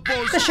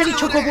chocobos. და შენი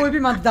ჩოკობოები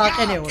მანდ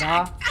დააყენეო რა.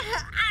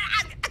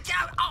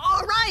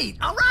 All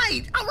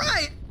right.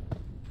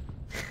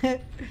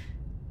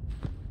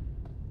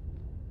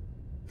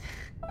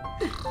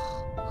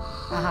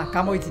 აჰა,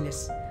 გამოიძინეს.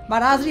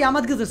 მაგრამ აზრი ამ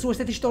ადგილზე სულ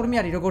ესეთი შტორმი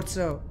არის, როგორც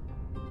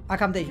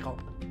აქამდე იყო.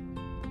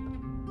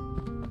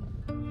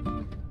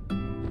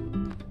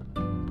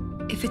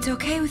 If it's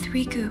okay with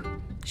Riku,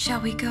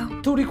 shall we go?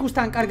 თუ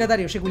რიკუსთან კარგად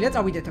არისო, შეგვიძლია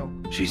წავიდეთო.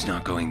 She's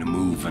not going to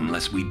move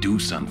unless we do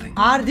something.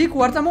 არ რიკუ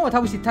არ წამოვა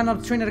თავისი თანაც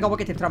ჩვენ არ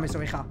გავაკეთებთ რამესო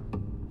ეხა.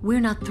 We're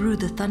not through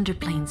the thunder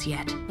plains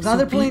yet.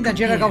 Thunder plains და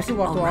ჯერ არ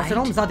გავსივართო, ასე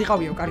რომ მზად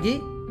იყავიო, კარგი?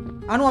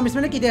 ანუ ამის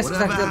მერე კიდე ეს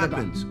გაგრძელდება.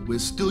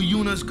 We're still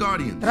Yuna's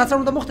guardians. რაც არ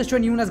უნდა მოხდეს,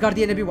 ჩვენ იუნას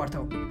გარდიენები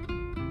ვართო.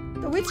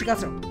 და ვიცი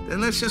კაცო. Then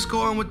let's just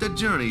go on with the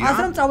journey.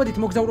 ასე რომ წავედით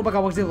მოგზაურობა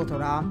გავაგრძელოთო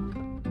რა.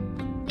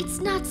 It's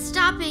not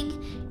stopping,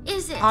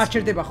 is it? არ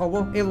ჩერდება ხობო,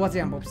 ელვაზე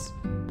ამბობს.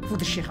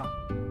 ფუდში ხა.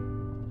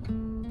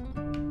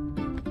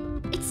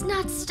 It's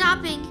not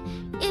stopping,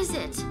 is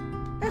it?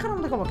 ეხლა რომ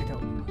დავაკეთო.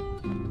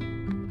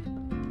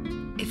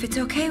 If it's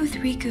okay with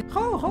Riku.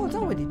 ხო,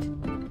 წავედით.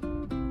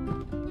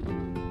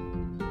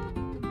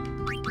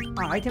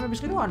 აიტემების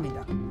ხირო არ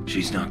მინდა.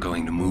 She's not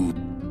going to move.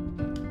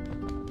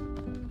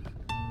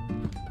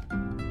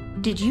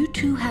 Did you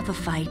two have a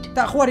fight?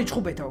 და ხო არ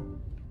იჭხუბეთო.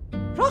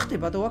 რა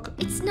ხდება თო აქ?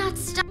 It's not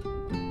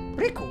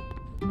Riku.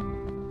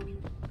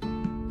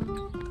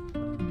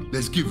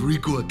 Let's give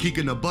Riku a kick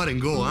in the butt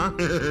and go, huh?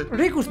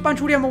 Rikus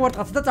პანჩურია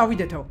მოვარტყათ და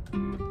წავიდეთო.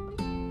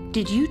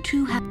 Did you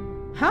two have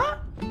ჰა?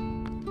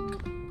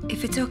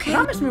 If it's okay.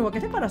 რამეს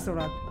მივაკეთებ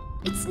არასწორად?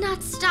 It's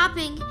not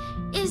stopping,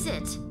 is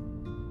it?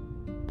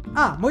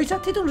 მოიცა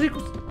თვითონ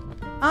რიკუს.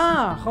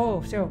 ხო,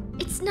 всё.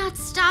 It's not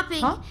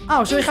stopping.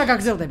 შო ეხა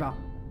გაგზელდება.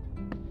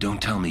 Don't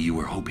tell me you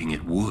were hoping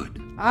it would.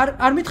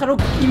 არ მითხრა რომ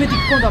იმედი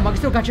გქონდა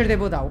მაგის რომ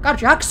გაჩერდებოდაო.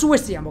 კარგი, აქ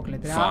სუესია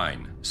მოკლედ რა.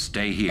 Fine,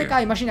 stay here.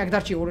 კაი, მაშინ აქ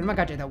დარჩიო ორენმა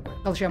გაჭედა უკვე.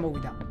 ხელში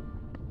ამოვიდა.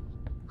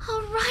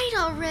 All right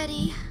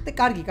already. და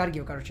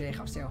კარგიო, კაროჩე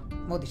ეხა всё.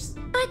 მოდის.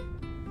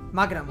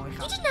 მაგრამ მოიხა.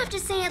 You didn't have to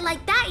say it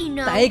like that, you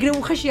know. და ეგრე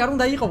უხეში არ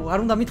უნდა იყო, არ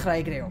უნდა მითხრა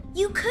ეგრეო.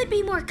 You could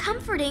be more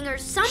comforting or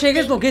something.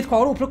 შეგეძლო გეთქვა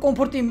რომ უფრო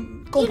კომფორტი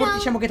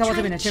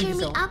შემოგეთავაზებინა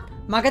ჩემთვისო.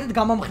 მაგათად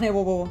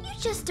გამამხნევობო. You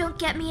just don't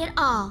get me at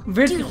all.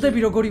 ვერ ხვდები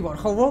როგორი ვარ,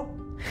 ხოვო?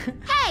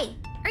 Hey,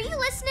 are you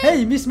listening?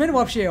 Hey, Miss Men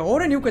вообще,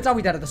 ორენი უკვე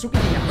წავიდა რა და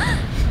სუკიდია.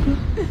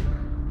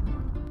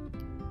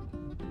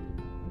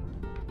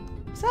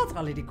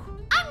 საწყალი რიკუ.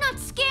 I'm not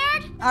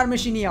scared. არ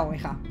მეშინიაო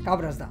ეხა,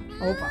 გაბრაზდა.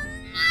 ოპა.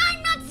 I'm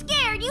not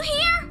scared. You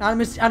hear?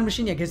 არ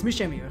მეშინია, გესმის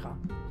შემიო ეხა.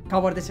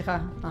 გავარდეს ეხა.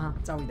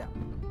 წავიდა.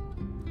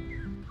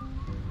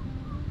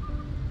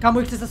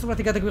 გამოიქცეს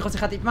ასურათი გადაგვიხოს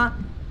ეხა ტიპმა.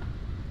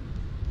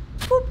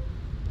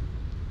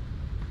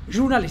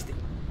 ჟურნალისტი.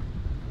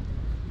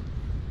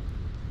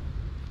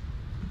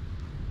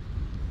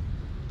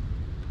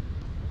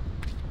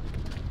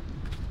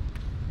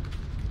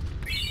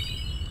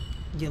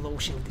 Yellow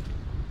shield.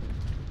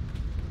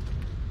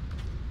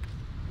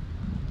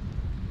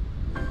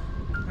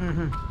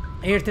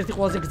 ერთ-ერთი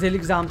ყველაზე გრძელი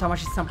გზა ამ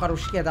თამაშის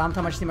სამყაროში კი და ამ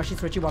თამაშის იმაში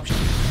სვეჩი ვაფშე.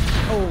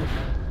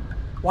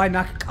 ვაი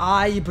მაგ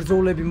კაი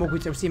ბრძოლები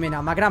მოგვიწევს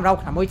იმენა, მაგრამ რა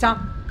ვქნა, მოიცა?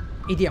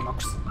 იდეა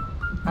მაქვს.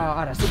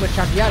 არა, სუპერ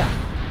ჩარტი არა.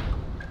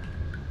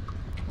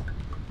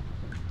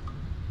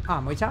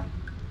 მოიცა?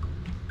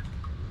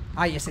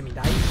 აი ესე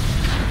მინდა, აი.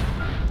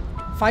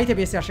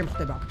 ფაიტები ესე არ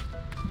შემხდება.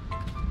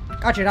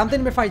 კაჩი,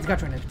 რამდენიმე ფაიტს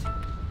გაჩვენებთ.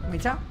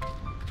 მოიცა?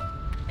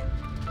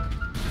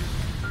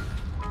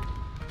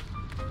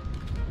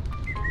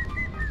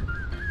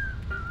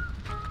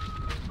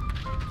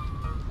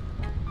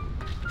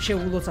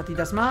 შეულოცათ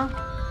იდასმა.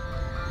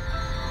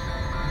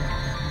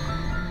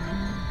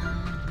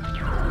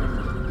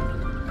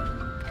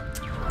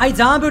 აი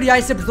ძალიან ბევრი აი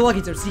ესე ბრძოლა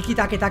გიწევს, იქით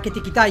აკეთ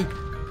იქით აი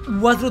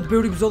უაზროდ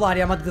ბევრი ბრძოლა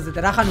არის ამ ადგილზე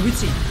და რახან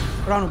ვიცი,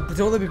 რომ ანუ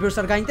ბრძოლები ბევრს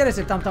არ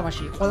გაინტერესებთ ამ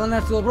თამაში.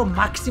 ყველანაირად ვცდილობ რომ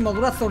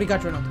მაქსიმალურად სწორი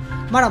გაჩვენოთ.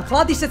 მაგრამ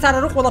თლად ისეც არა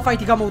რომ ყველა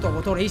ფაიტი გამოუტოვო,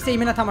 თორე ისე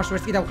იმენა თამაშს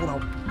ვერც კი დავყურავ.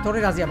 თორე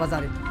რაზეა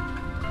ბაზარი.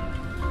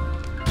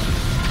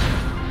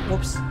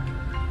 ოპს.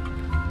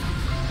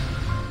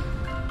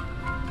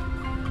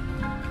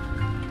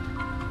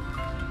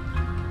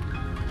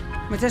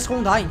 მეც ეს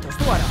ხომ დაინთოს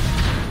თუ არა?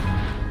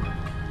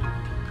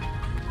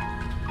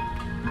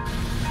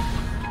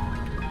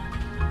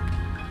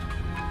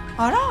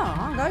 არა,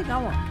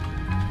 გაიგავა.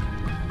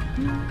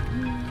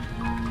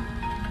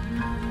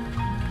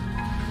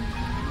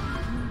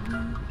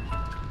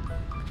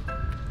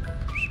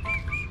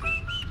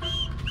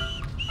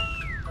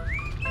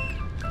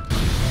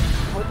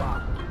 ოპა.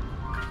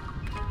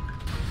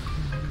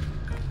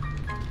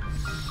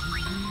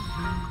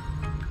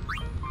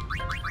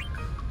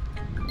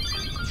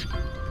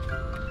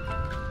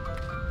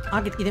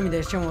 აგეთ კიდე მინდა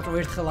ეს შემოვაწო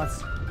ერთხელაც.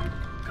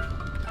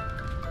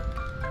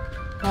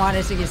 არა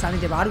ესე იგი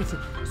სანიდება არ ვიცი.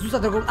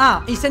 ზუსტად როგორ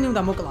ისენი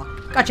უნდა მოკლა.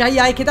 კაჩი აი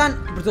აიქედან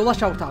ბრძოლა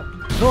შავთავ.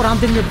 რო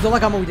რამდენიმე ბრძოლა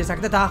გამოვიდეს აქ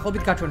და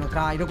დაახლოებით გაჩვენოთ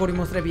რა, აი როგორი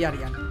მონსტრები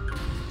არიან.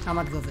 ამ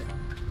ადგილზე.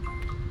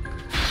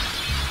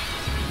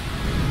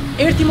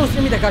 ერთი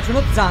მონსტრი მინდა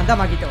გაჩვენოთ ძალიან და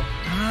მაგიტო.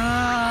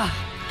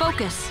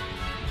 Focus.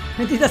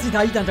 მე დიდასი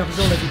დაიტანჯა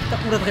ბრძოლებით და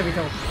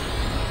ყურადღებითო.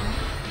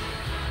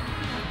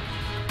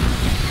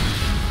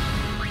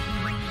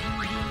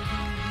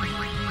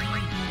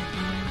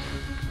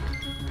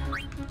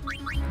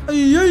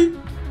 აი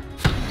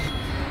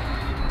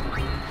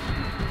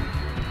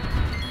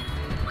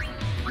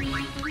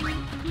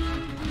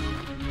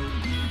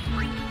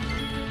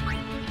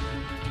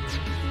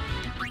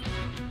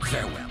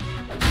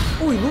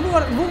ой,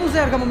 ლულუზე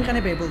არ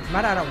გამომიყენებებოდ,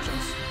 მაგრამ არა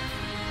უშავს.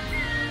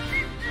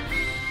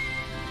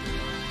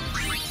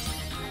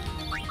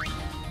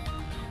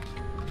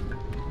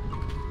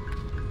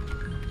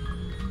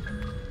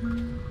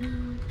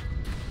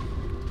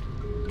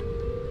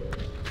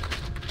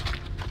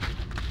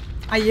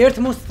 აი ერთ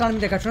მოსთან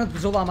მინდა გაჩვენოთ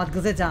ბრძოლა ამ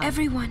ადგილზე ძალიან.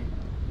 Everyone.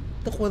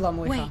 და ყველა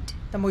მოიხა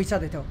და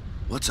მოიცადეთო.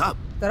 What's up?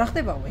 და რა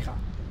ხდებაო ეხა?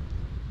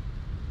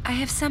 I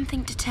have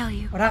something to tell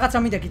you. რაღაცა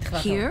მინდა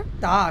გითხრათ. Here?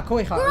 და ხო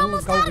ეხა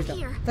გავუვიდა.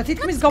 და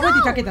თითქმის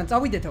გავედით აქედან,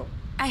 წავიდეთო.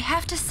 I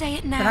have to say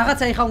it now.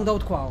 რაღაცა ეხა უნდა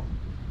ვთქვაო.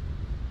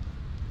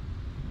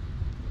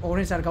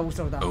 ორენს არ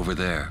გავუსწორდა. Over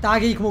there. და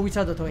აგი იქ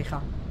მოვიცადოთო ეხა.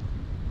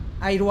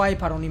 აი რო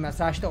აიფარონ იმას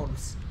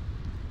აშტორმს.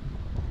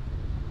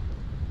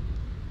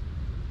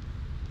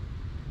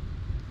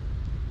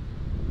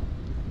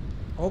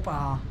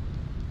 ოპა.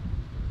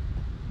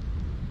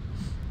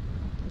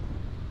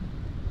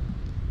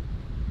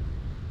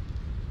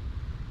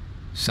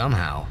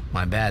 Somehow,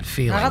 my bad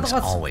feelings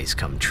always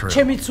come true.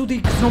 ჩემი ცუდი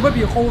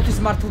გზნობები ყოველთვის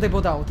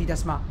მართლდებოდაო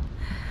თიდასმა.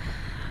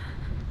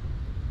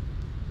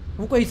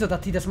 უკვე იცოდა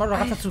თიდასმა რომ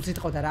რაღაცა ცუცი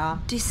თყოდა რა.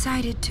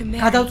 Decided to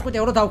marry.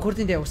 გადავწყვიტეო რომ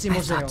დავქორწინდეო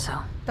სიმოზეო.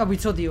 და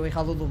ვიცოდიო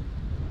ეხა ლულუ.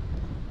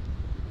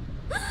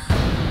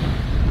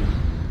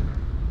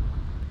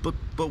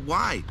 But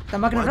why? და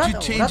მაგრამ რატო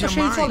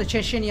შეიცვალე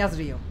შენი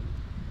აზრიო?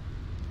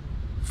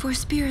 For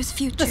Spira's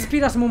future. და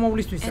სპირას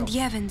მომავლისთვისო. And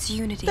Yevon's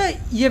unity. და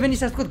იევენის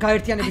ასე ვთქვათ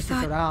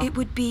გაერთიანებისთვისო რა. It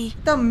would be.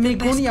 და მე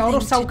გონია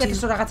რომ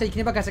საუკეთესო რაღაცა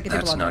იქნება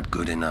გასაკეთებლად. That's not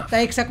good enough. და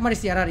ეგ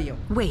საკმარისი არ არისო.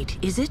 Wait,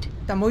 is it?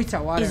 და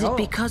მოიცავ არა. Is it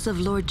because of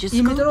Lord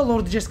Jiskel? იმიტომ რომ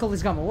Lord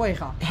Jiskel-ის გამო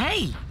ეხა.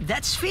 Hey,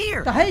 that's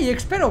fear. და ჰეი,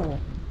 ექსპეროვო.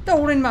 და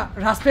ურენმა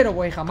რა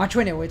სფეროვო ეხა,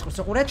 მაჩვენეო ეთქოს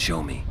უყურეთ.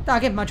 Show me. და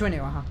აგებ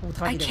მაჩვენეო, აჰა,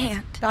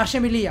 უთხრაგიდე. და არ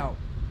შემილიაო.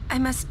 I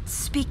must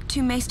speak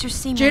to Maester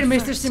Seymour. ჯერ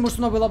Maester Seymour-ს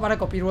უნდა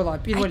ველაპარაკო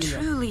პირველია. I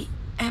truly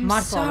am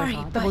sorry.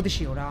 და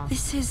ბოდიშიო რა.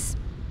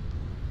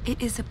 It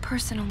is a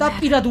personal და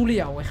matter.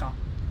 პირადულიაო ეხა.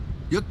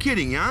 You're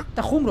kidding, huh?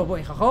 და ხუმრობო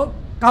ეხა, ხო?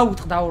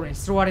 გაუთხდა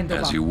ორენს, რო არ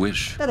ენდობა. As you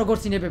wish. და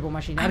როგორც ინებებო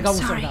მაშინ, არ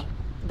გაუსწორდა.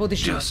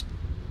 ბოდიშიო. Just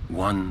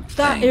one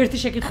და thing. ერთი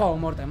შეკითხვაო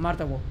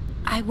მარტო.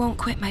 I won't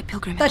quit my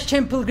pilgrimage. და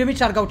ჩემ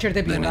პილგრიმიჯს არ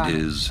გავჩერდებიო Then რა. it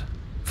is.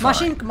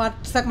 მაშინ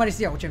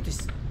საკმარისიაო ჩემთვის.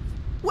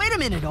 Wait a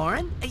minute,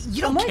 Oren.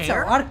 You don't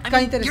care. არ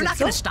გაინტერესებს. You're not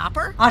going to stop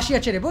her? არ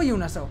შეაჩერებო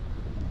იუნასო.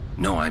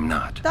 No, I'm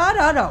not. და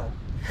არაო.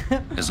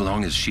 As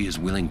long as she is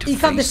willing to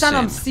იქამდე face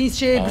სანამ sin, სინს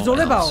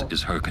შეებრძოლებაო. all else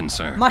is her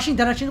concern. მაშინ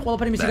დანარჩენი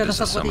ყველაფერი მისი That is a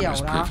გადასაწყვეტიაო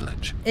summoner's რა.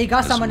 privilege. ეგ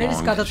ასამანერის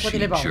As long as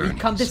გადაწყვეტილებაო. she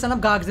იქამდე journeys. სანამ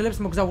გააგრძელებს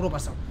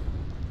მოგზაურობასო.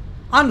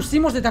 ანუ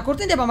სიმოსზე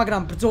დაქორწინება,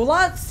 მაგრამ ბრძოლა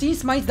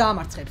სინს მაინც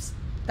დაამარცხებს.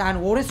 და ანუ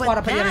ორენს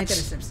ყარაფერი არ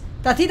ინტერესებს.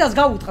 და თიდას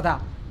გაუთხდა.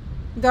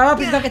 და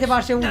რაფის გაკეთება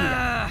არ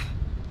შეუძლია.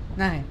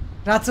 ნაი,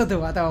 რაც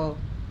ოდოა და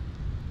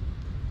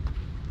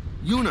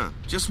Yuna,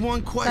 just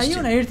one და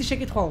question. იუნა ერთი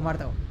შეკითხვაო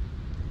მარტო.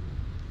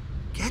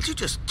 Can't you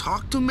just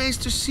talk to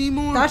Maester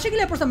Seymour? და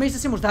შეგიძლია просто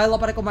მეისტერ სიმორს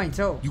დაელაპარაკო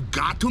მაინცო? You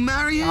got to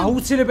marry him?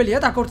 აუცილებელია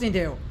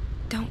დაქორწინდეო.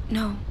 Don't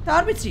know. და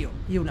არ ვიციო,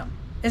 იუნა.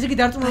 ესე იგი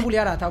დარწმუნებული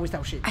არაა თავის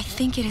თავში. I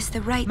think it is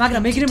the right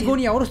მაგრამ thing ეგრე to do.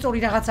 მგონია ორი სწორი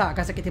რაღაცაა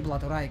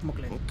გასაკეთებლადო რა ეგ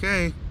მოკლედ.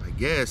 Okay, I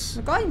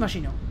guess. კაი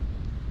მაშინო.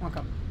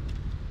 მაკამ.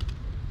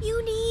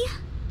 Uni.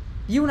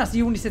 იუნას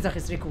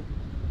ეძახეს რიკუ.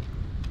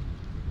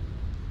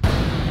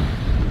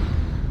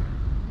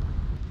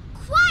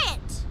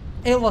 Quiet!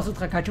 ელვას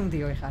უთხრა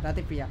გაჩუნდიო ეხა რა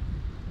ტიპია.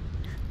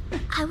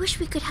 I wish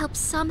we could help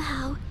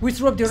somehow.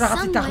 ვისრობდი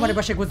რაღაცით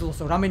დახმარება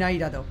შეგვეძლოსო,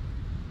 რამენაირადო.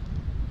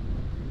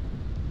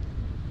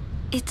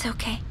 It's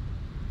okay.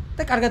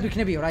 და კარგად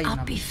ვიქნებიო რა I'll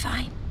იუნა. be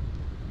fine.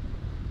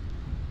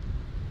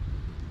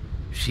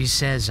 She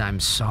says I'm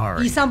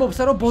sorry. ის ამბობს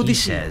რომ He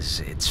ბოდიში.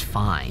 says it's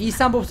fine. ის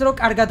ამბობს რომ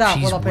კარგადაა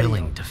She's ყველაფერი.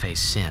 willing to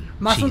face sin.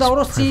 მას She's უნდა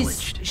რომ ის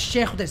privileged.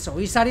 შეხვდესო,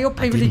 ის არისო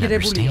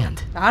პრივილეგირებული.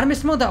 არ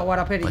მესმოდაო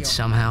არაფერიო. But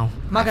somehow,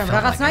 მაგრამ I felt like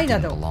I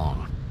რაღაცნაირადო. didn't belong.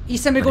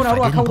 ისე მეგონა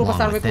რომ აქაურობას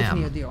არ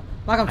ვეკუთვნიოდიო.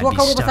 მაგრამ თუ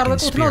აქაურობას არ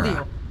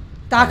ვეკუთვნოდიო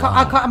და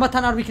აქ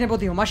ამათან არ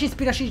ვიქნებოდიო, მაშინ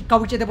სპირაში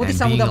გავიჭედებოდი And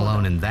being alone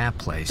სამუდამოდ. in that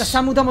place. და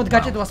სამუდამოდ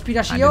გაჭედვა I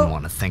სპირაშიო. didn't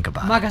want to think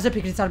about it. მაგაზე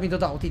ფიქრიც არ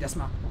მინდოდა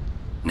უთიდასმა.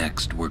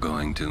 Next, we're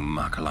going to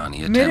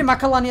Makalania მე Temple.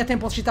 მაკალანია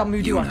ტემპლში Yuna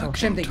დამივიდივართო,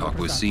 can შემდეგი. talk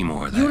with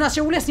Seymour there. იუნას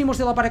შეუძლია სიმორს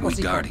We ელაპარაკოს.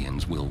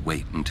 Guardians will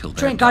wait until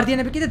they're ჩვენ done.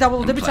 გარდიანები კიდე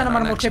დავალოდებით And plan სანამ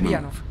არ our next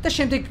მორჩებიანო. move. და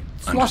შემდეგ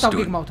სვლას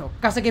ავგეგმავთო.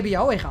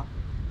 გასაგებიაო ეხა?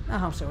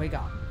 აჰა, всё,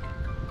 ეგაა.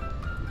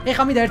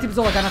 ეხა მინდა ერთი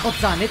ბრძოლა განახოთ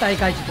ძალიან ნეტა ეგ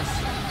გაიჭიდოს.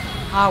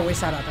 აუ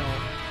ეს არადო.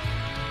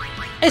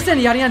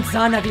 ესენი არიან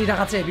ძალიან აგლი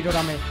რაღაცეები რო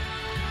რამე.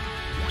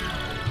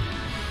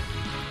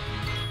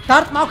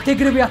 დარტმა აქვს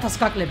ეგრევე 1000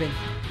 გაკლებენ.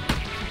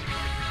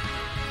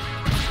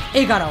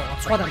 ეგ არაო,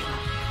 სხვა დარტმა.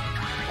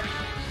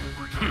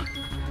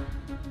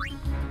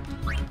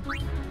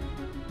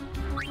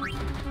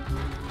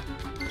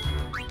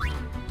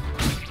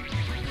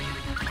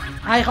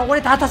 აი ხო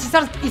ყურეთ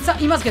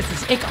 1000-ს იმას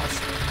გესწრის ეკავს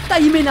და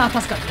იმენა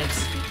 1000 გაკლებს.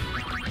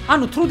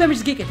 ანუ true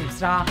damage-ს გიკეთებს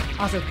რა,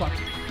 ასე ვთქვა.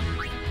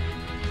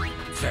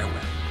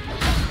 Farewell.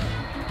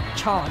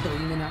 ჩადო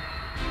იმენა.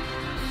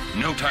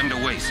 No time to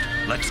waste.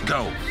 Let's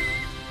go.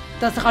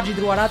 და სახარჯი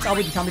დრო არა,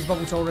 წავიდით ამის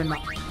ბაბუცა ორენმა.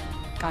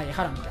 კაი,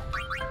 ახლა რა მინდა.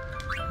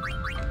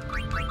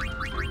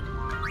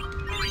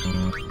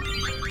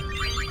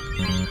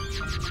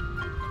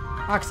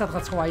 აქ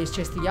სადღაც ხო აი ეს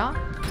ჩესტია.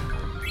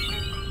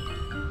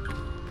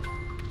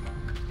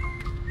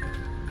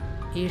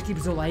 ერთი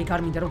ბრძოლა ეგ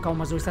არ მინდა რომ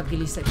გავმაზო ეს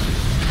ადგილი ისე.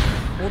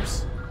 ოპს.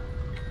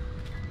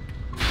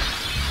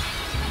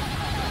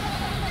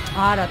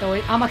 არა, და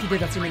ამათი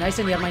დედაც იმენა,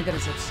 ესენი არ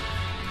მაინტერესებს.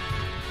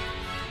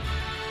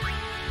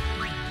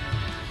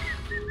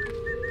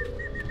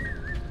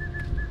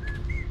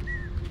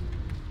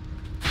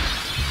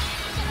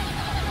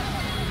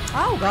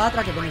 აუ,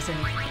 გაატრაგებენ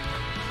ესენი.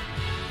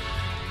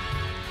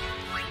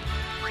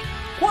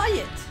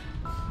 Quiet.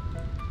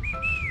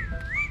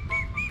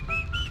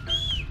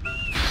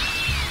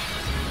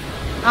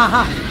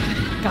 აჰა.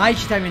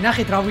 გაიჩიტა მე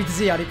ნახეთ რა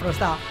ვიძზე არის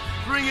პროსტა.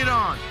 Bring it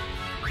on.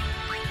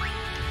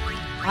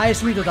 აი ეს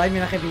მიდო დაი მე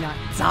ნახებინა.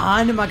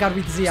 ძალიან მაგარ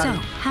ვიძზე So,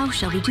 არის. how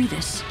shall we do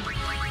this?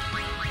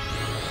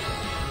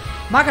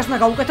 მაგას უნდა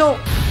გავუკეთო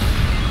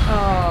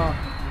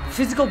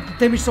physical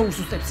damage-ს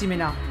უსუსტებს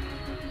იმენა.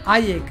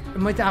 აი ეგ,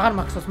 მე აღარ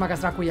მახსოვს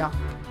მაგას რა ქვია.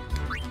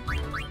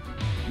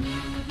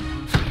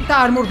 და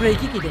armor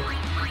break-ი კიდე.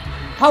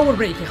 Power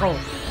break-ი ხო?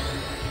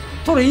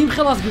 თორე იმ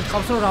ხელას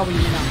გიწყავს რომ რავი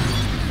იმენა.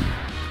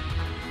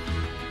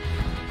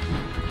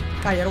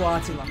 კაი რა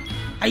ააცილა.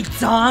 აი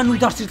ძალიან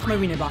უდარ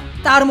სირთმევინება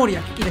და armor-ი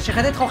აქვს კიდე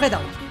შეხედეთ ხო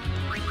ხედავთ.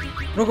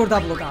 როგორ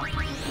დაბლოკა.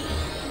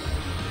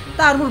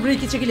 და armor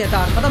break-ი შეგიძლია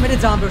დაარყა და მე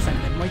ძალიან ბევრს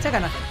აკეთებ. მოიცა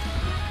განახეთ.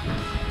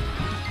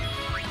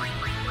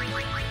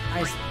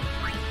 აი ეს.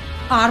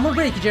 armor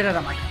break-ი ჯერ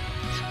არა მაქვს.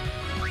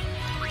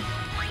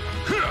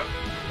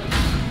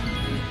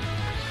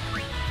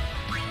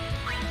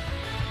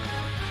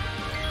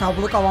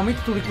 დაბლოკავ ამით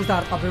თუ რიკუს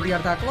დაარტყა ბევრი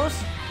არ დაკლოს.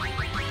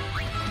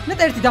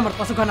 მეტ ერთი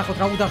დამარტყასო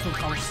განახოთ რა უდარს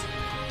უწყავს.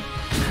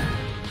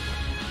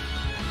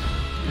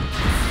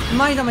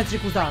 მაინდა მეც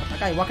რიკუს დაარტყა.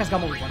 კაი, ვაკას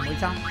გამოვიყვან,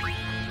 მოიცა.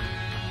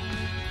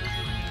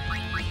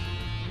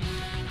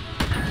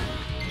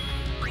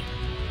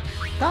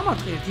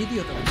 დამარტყი ერთი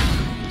იდიოტო.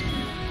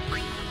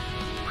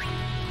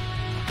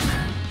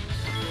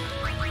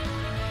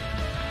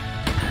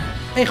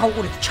 ეხა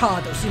უყურეთ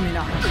ჩაადოს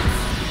იმენა.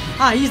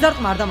 ის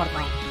დარტყმა არ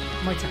დამარტყა.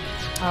 მოიცა.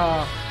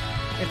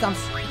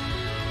 ერთამს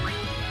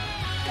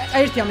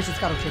ერთი ამისიც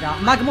კაროჩი რა.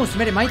 მაგმოს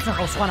მე მაინც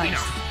ნახავს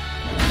სხვანაირს.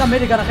 და მე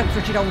განახებს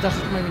რომ ჩირა უდარს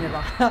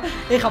ხმევინება.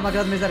 ეხა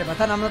მაგრად მეზარება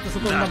თან ამნატოს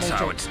უკვე უნდა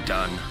მოვჭო.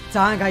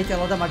 ძალიან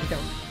გაიწელა და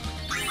მაგითეო.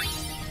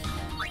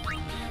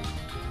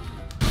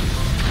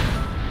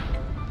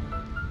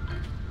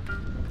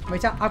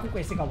 მოიცა აქ უკვე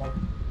ესე გავალ.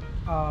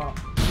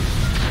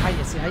 აი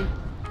ესე აი.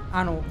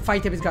 ანუ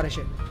ფაიტების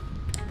გარეშე.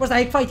 просто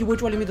აი ფაიტი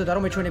უეჭველი მიდოდა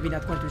რომ ეჩვენებინა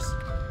თქვენთვის.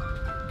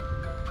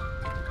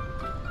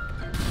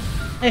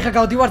 ეხა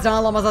გავდივარ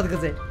ძალიან ლამაზად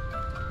გზე.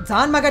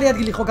 ძალიან მაგარი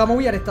ადგილი ხო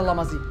გამოვიარეთ და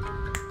ლამაზი.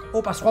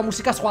 ოპა, სხვა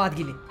მუსიკა, სხვა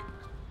ადგილი.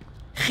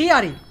 ხი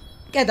არის,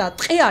 კედა,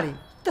 ტყე არის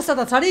და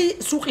სადაც არის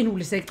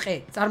სუყინულის ეგ ტყე.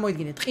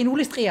 წარმოიდგინეთ,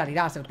 ყინულის ტყე არის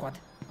რა, ასე ვთქვათ.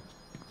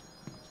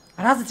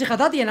 რაზეც ხა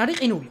დადიან არის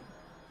ყინული.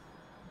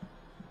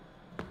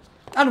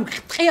 ანუ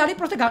ტყე არის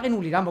პროსტა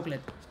გაყინული რა,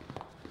 მოკლედ.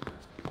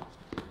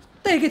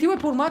 და ეგეთივე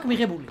ფორმა აქვს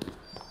მიღებული.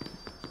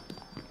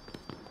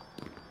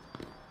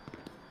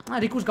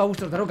 რიკუს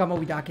გაუსწორდა რომ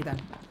გამოვიდა აქედან.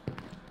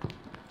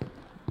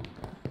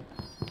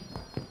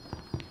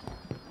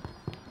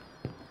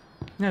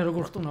 ნე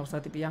როგორ ხტუნავს რა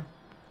ტიპია?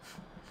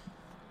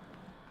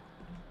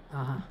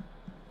 აჰა.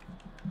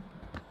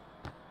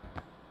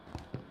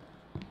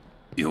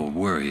 You're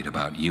worried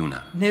about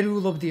Yuna.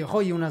 ნერვიულობდიო ხო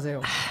იუნაზეო?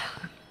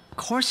 Of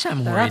course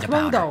I'm worried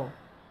about her.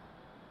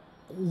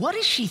 What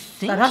is she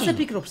thinking? და რაზე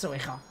ფიქრობსო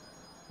ეხა?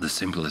 The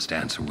simplest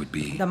answer would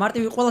be და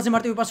ყველაზე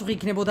მარტივი პასუხი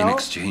იქნებოდაო? in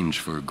exchange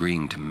for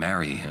agreeing to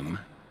marry him.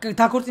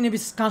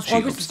 დაქორწინების She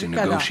განსხვავების hopes to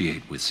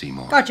negotiate with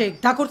Seymour.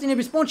 კაჩე,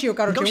 დაქორწინების პონჩიო,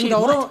 კაროჩე,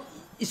 უნდაო რომ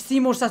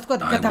Seymour-ს თქვა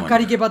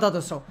გარიგება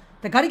დადოსო.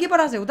 და გარიგება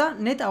რაზეო და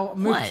ნეტა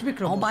მე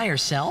ვფიქრობ. All by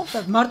herself?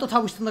 და მარტო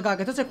თავის უნდა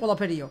გააკეთოს ეგ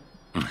ყველაფერიო.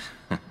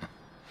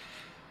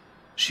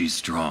 She's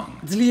strong.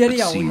 But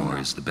Seymour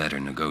is the better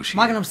negotiator.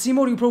 მაგრამ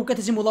Seymour-ი უფრო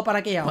უკეთესი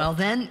მოლაპარაკეა. Well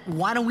then,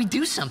 why don't we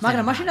do something?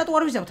 მაგრამ მაშინ რატო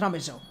არ ვიზავთ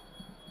რამესო?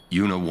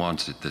 Yuna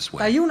wants it this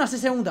და way. იუნას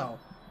ესე უნდაო.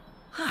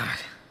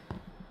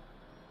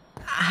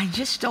 I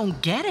just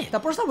don't get it. და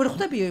პროსტა ვერ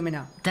ხვდებიო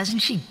იმენა. Doesn't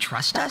she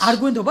trust us? არ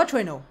გვენდობა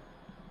ჩვენო?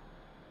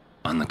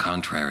 On the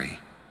contrary.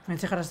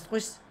 მეც ახლა რას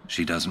თქვის?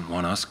 She doesn't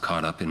want us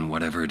caught up in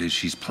whatever it is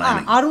she's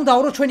planning. არ უნდაო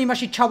რომ ჩვენ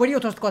იმაში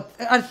ჩავერიოთ, თქვა.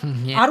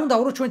 არ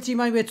უნდაო რომ ჩვენც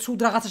იმავე ცუდ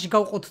რაღაცაში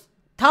გავყოთ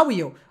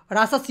თავიო,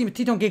 რასაც იმ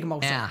თვითონ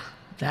გეგმავს. Yeah,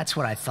 that's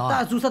what I და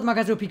thought. ზუსტად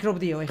მაგაზე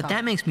ვფიქრობდიო ეხლა. But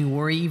that makes me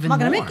worry even more.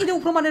 მაგრამ მე კიდე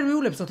უფრო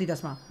მანერვიულებსო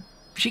თითასმა.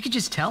 She could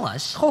just tell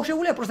us. ხო,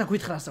 შეუძლია პროსტა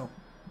გვითხრასო.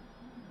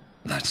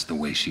 That's the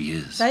way she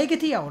is. და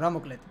ეგეთიაო რა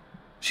მოკლედ.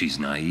 She's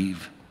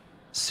naive,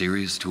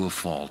 serious to a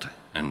fault,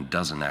 and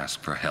doesn't ask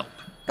for help.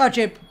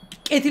 კაჩე,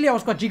 კეთილია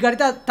ვთქვა ჯიგარი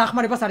და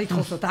დახმარებას არ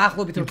ითხოვსო,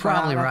 დაახლოებით რომ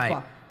Probably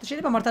right. და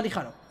შეიძლება მართალი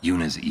ხარო.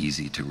 Yuna's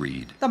easy to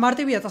read. და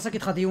მარტივია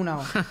წასაკითხად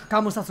იუნაო.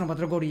 გამოსაცნობად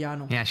როგორია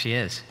ანუ. Yeah, she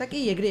is. და კი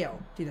ეგრეაო,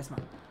 თითასმა.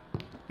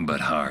 But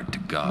hard to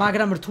guard.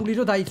 მაგრამ რთული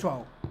რომ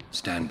დაიცვაო.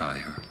 Stand by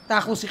her.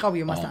 და ახლოს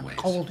იყავიო მასთან, Always.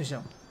 ყოველთვისო.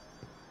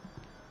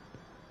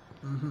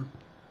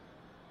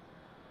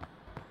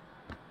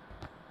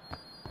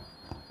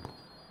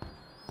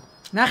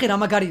 ნახე რა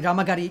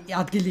მაგარი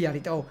ადგილი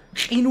არის თო.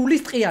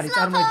 ყინულის ტყე არის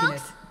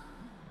წარმოიდგინეთ.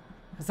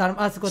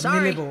 ასე გქონდა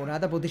მელებო რა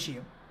და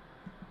ბოდიშიო.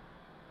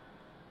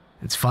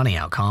 It's funny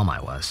how calm I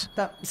was.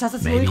 და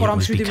სასაცილო Maybe იყო it რამ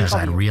was შვიდი because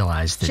I ვიყავიო.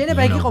 realized that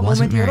შეიძლება იქ იყო Yuna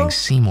wasn't მომენტი რომ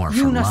marrying Seymour for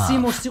იუნა love.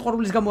 Seymour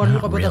სიყვარულის გამო არ Not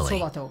მიყვებოდა really.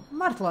 ცოლათო.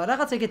 მართლა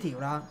რაღაც ეგეთიო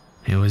რა.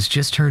 It was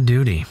just her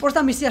duty.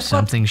 პროსტა მისია სხვა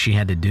Something she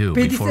had to do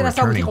before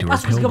returning to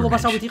her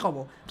pilgrimage.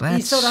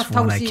 That's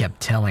what I kept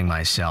telling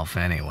myself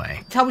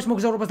anyway. თავის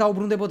მოგზაურობას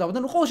დაუბრუნდებოდა და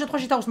ნუ ყოველ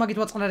შემთხვევაში თავს მაგით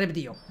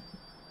ვაწყნარებდიო.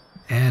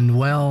 And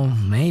well,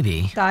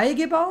 maybe. და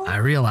ეგებაო. I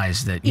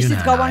realized that Yuna ისიც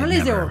and I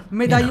გავანალიზეო, never,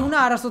 მე და იუნა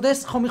არასოდეს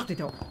ხომ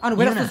მივხვდითო. ანუ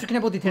ვერასოდეს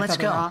ვიქნებოდით let's ერთად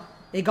go. რა.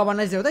 ეგ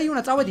გავანალიზეო და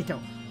იუნა წავედითო.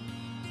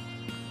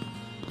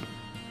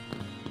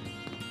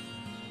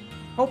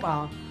 ოპა.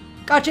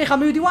 კაჩე ხა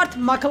მივდივართ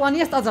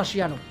მაკლანიას ტაძარში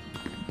ანუ.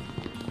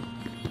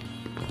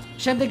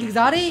 შემდეგი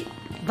გზა არის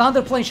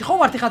Thunder Plain-ში ხო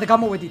ვართ ხა და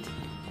გამოვედით.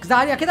 გზა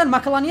არის აქედან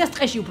მაკლანიას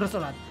ტყეში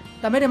უბრალოდ.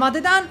 და მე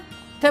მადედან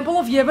Temple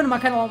of Yevon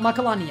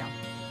მაკლანია.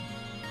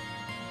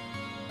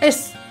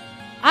 ეს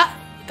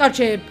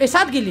კაჩე ეს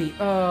ადგილი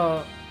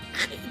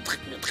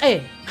ტყე,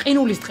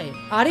 ყინულის ტყე.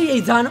 არის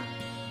აი ძალიან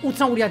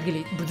უცნაური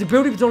ადგილი.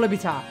 ბევრი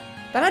ბრძოლებიცაა.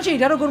 და რაჭი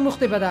რა როგორ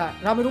მოხდება და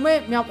რამე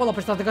მე ამ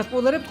ყველაფერს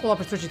დაგასპოილერებთ,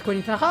 ყველაფერს თვითონ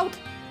თქვენი ნახავთ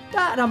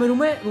და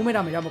რამე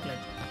რა მოკლედ.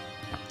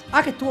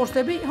 აქეთ თუ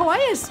ორსტები, ხო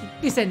აი ეს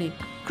ისენი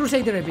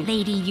Crusader-ები.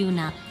 Lady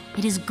Yuna,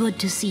 it is good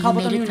to see you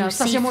made it through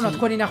სასიამოვნოა safely.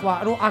 თქვენი ნახვა,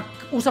 რომ აქ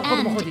უსაფრთხოდ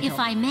And მოხვედით. if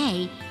I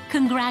may,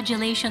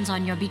 congratulations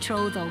on your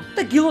betrothal.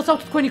 და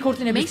გილოცავთ თქვენი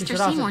ქორწინებისთვის Maester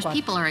რა ასე Seymour's ვთქვათ.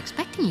 people are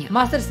expecting you.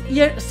 Master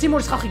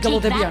Seymour's ხალხი Take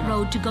that გელოდებიან.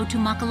 road to go to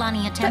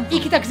Makalania და Temple.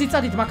 იქით გზით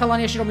წადით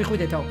მაკალანიაში რომ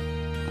მიხვიდეთო.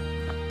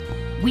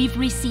 We've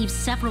received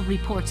several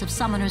reports of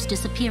summoners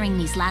disappearing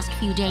these last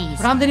few days.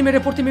 რამდენიმე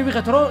რეპორტი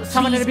მივიღეთ რომ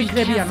სამანერები be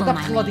იქნებიანო და careful,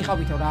 my ფრთხილად lady.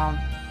 იყავითო რა.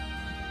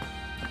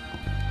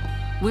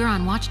 We're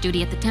on watch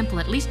duty at the temple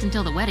at least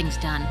until the wedding's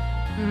done.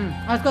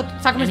 ასე ვთქვათ,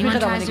 საქმეს Anyone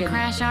მიხედავენ tries to ეგენი.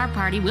 crash our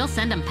party, we'll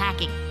send them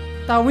packing.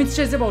 და ვინც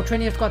შეიძლებაო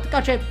ჩვენი ეს ვთქვათ,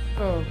 კაჩე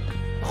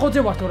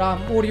ხოძე ვართო რა,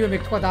 ორივე მე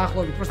ვთქვა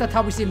დაახლოებით, პროსტა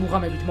თავისი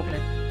მუღამებით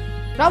მოკლედ.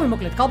 რავი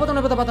მოკლედ,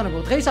 ქალბატონებო და ბატონებო,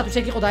 დღეისათვის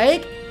ეგ იყო და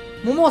ეგ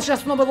მომავალში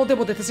რაც უნდა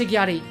ველოდებოდეთ, ეს იგი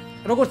არის,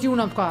 როგორც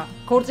იუნამ თქვა,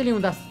 ქორწილი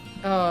უნდა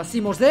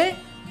Seymour-ზე,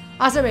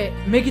 ასევე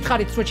მე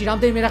გითხარით სვეჩი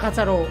რამდენიმე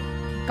რაღაცა რომ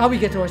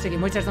გავიგეთ რომ ესე იგი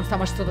მოიცერცამს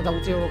თამაში ცოტა და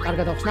უწევრო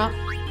კარგად ახსნა.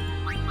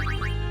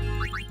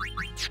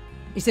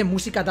 ისე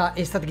მუსიკა და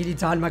ეს ადგილი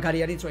ძალიან მაგარი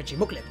არის სვეჩი,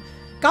 მოკლედ.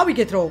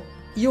 გავიგეთ რომ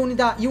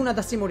იუნა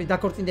და Seymour-ი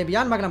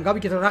დაქორწინდებიან, მაგრამ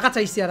გავიგეთ რომ რაღაცა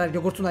ისე არ არის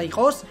როგორც უნდა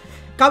იყოს.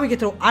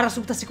 გავიგეთ რომ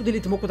არასრულთა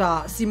სიკვდილით მოკვდა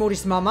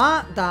Seymour-ის მამა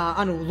და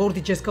ანუ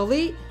ლორდი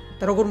ჯესკოლი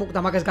და როგორ მოკვდა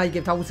მაგას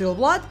გაიგებთ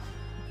აუცილებლად.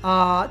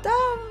 და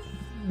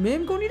მე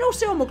მგონი რომ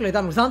всё მოკლედ,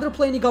 ანუ Xander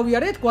Plane-ი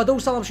გავიარეთ,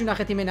 გვადაუსალამში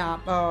ნახეთ იმენა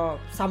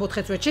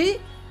სამოთხე წვეთში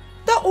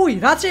და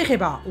რაც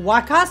შეეხება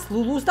Wakas,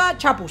 Lulus და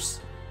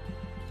Chapus.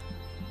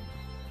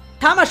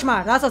 თამაშმა,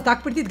 რასაც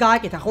დაგკვირდით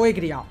გააკეთა, ხო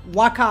ეგრეა.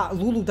 Waka,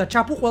 Lulu და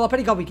Chapu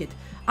ყველაფერი გავიგეთ.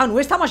 ანუ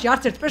ეს თამაში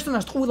არც ერთ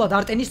პერსონაჟს ტყუილად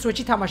არ ტენის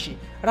წვეთში თამაში,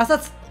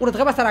 რასაც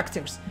ყურადღებას არ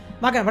აქცევს.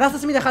 მაგრამ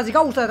რასაც მინდა ხაზი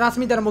გაუსვა, რაც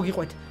მინდა რომ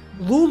მოგიყვეთ.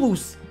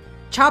 Lulus,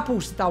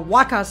 Chapus და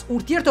Wakas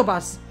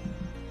ურთიერთობას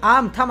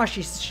ამ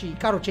თამაშში,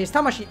 კაროჩე, ეს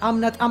თამაში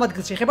ამ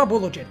ადგილს შეეხება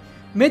ბოლოჯერ.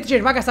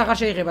 მეტჯერ მაგას აღარ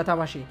შეეხება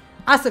თამაში.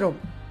 ასე რომ,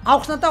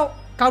 ავხსნათ და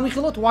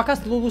განვიხილოთ Wakas,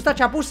 Lulus და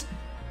Chapus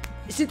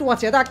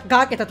სიტუაცია და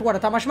გააკეთა თუ არა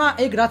თამაშმა,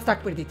 ეგ რაც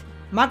დაგკვირდით,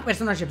 მაგ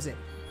პერსონაჟებზე.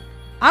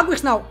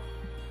 აგვიხსნავ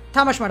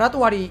თამაშმა რატო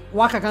არის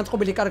Waka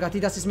განწყობილი კარგად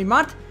იდასის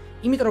მიმართ,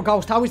 იმიტომ რომ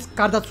გავს თავის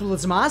გარდაცვლილ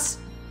ძმას,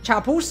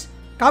 Chapus,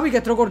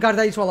 გავიგეთ როგორ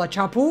გარდაიცვალა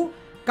Chapu,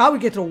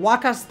 გავიგეთ რომ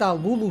Wakas და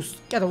Lulus,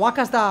 კიდე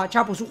Wakas და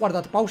Chapus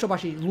უყვარდათ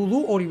ბავშვობაში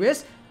Lulu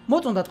ორივეს,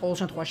 მოწონდათ ყოველ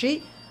შემთხვევაში.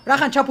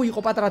 რახან Chapu იყო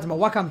პატარა ძმა,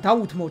 Wakam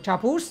დაუთმო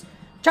Chapus.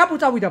 Chapu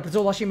წავიდა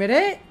ბრძოლაში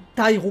მერე,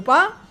 დაიღუპა.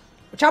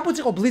 Chapus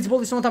იყო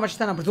ბლიცბოლის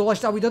მოთამაშისთან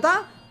ბრძოლაში წავიდოდა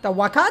და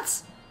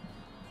Wakats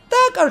და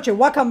კაროჩე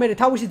Wakam მერე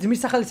თავისი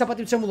ძმის სახელით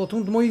საპატივცემულოდ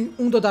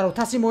უნდოდა რომ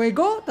თასი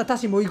მოეგო და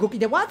თასი მოიგო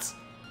კიდევაც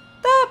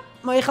და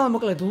ეხლა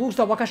მოკლედ Lulus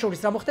და Wakas შორის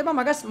რა მოხდება,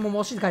 მაგას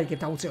მომავალში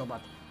გაიგებთ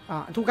აუცილებლად.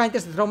 თუ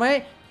გაინტერესებთ რომ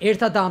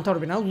ერთად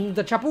დაამთავრებენ, ანუ Lulu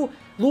და Chapu,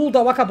 Lulu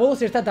და Waka ბოლოს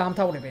ერთად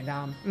დაამთავრებენ.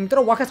 იმიტომ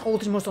რომ Wakas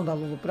ყოველთვის მოსწონდა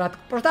Lulu,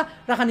 პროსტა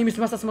რახან იმის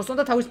ძმასაც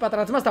მოსწონდა თავის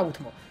პატარა ძმას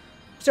დაუთმო.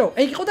 всё,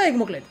 ეგ იყო და ეგ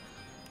მოკლედ.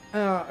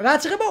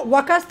 რაც ეხება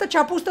Wakas და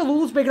Chapus და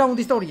Lulus background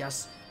ისტორიას.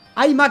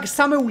 აი მაგ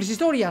სამეულის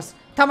ისტორიას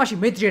თამაში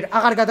მეტჯერ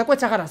აღარ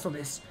გადაკვეთს, აღარ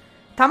ასწოდეს.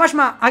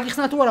 თამაშმა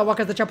აგიხსნა თუ არა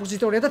Wakas და Chapus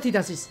ისტორია და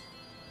თიდასის.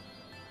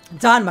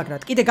 ძალიან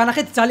მაგრად. კიდე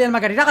განახეთ ძალიან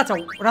მაგარი რაღაცა,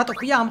 რატო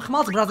ქვია ამ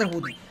ხმალს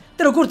Brotherhood-ი.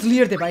 და როგორ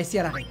ძლიერდება ეს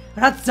იარაღი.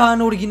 რაც ძალიან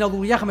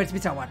ორიგინალურია, ღმერთს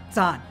ვიცავარ.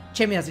 ძალიან,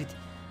 ჩემი აზრით.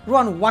 რო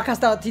ანუ Wakas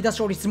და თიდას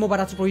შორის ძმობა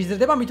რაც უფრო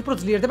იზრდება, მით უფრო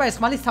ძლიერდება ეს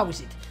ხმალის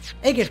თავისით.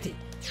 ეგ ერთი.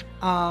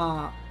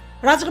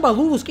 რაც ეხება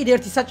Lulus კიდე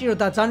ერთი საჭირო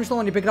და ძალიან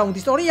მნიშვნელოვანი background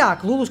ისტორია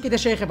აქვს. Lulus კიდე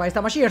შეეხება ეს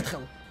თამაში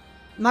ერთხელ.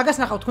 მაგას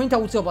ნახავთ თქვენ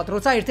თავისუფლად,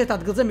 როცა ერთ-ერთ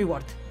ადგილზე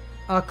მივართ.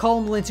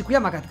 Calm Lands ქვია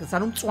მაგ ადგილს,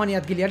 ანუ მწვანე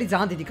ადგილი არის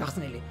ძალიან დიდი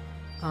გახსნილი.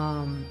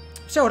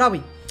 всё,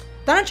 რავი.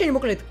 დანარჩენი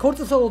მოკლედ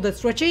ქორწილსოლოდეთ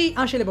სტრეჩი,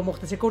 ან შეიძლება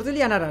მოხდეს ქორწილი,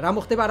 ან არა, რა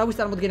მოხდება, არავის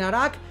წარმოდგენა არ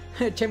აქვს.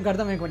 ჩემ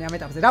გარდა მე მგონი ამ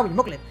ეტაპზე. რავი,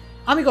 მოკლედ.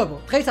 ამიგოებო,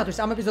 დღეისათვის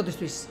ამ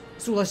ეპიზოდისთვის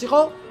სულ ეს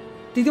იყო.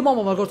 დიდი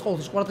მომავალ როგორც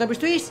ყოველთვის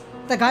ყურადღებისთვის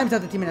და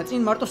გაემზადეთ იმენა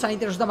წინ მარტო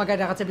საინტერესო და მაგარი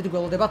რაღაცები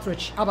გველოდება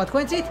სტრეჩი. აბა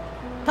თქვენცით,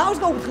 თავს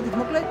გაუკეთეთ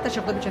მოკლედ და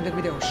შევხვდებით შემდეგ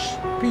ვიდეოში.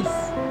 Peace.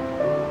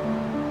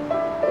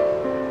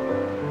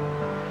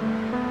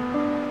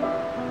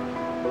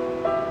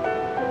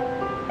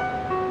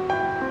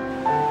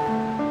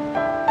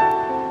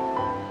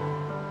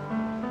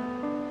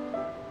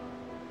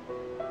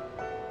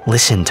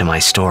 Listen to my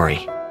story.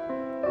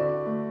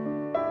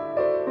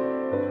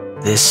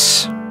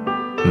 This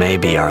may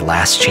be our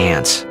last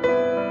chance.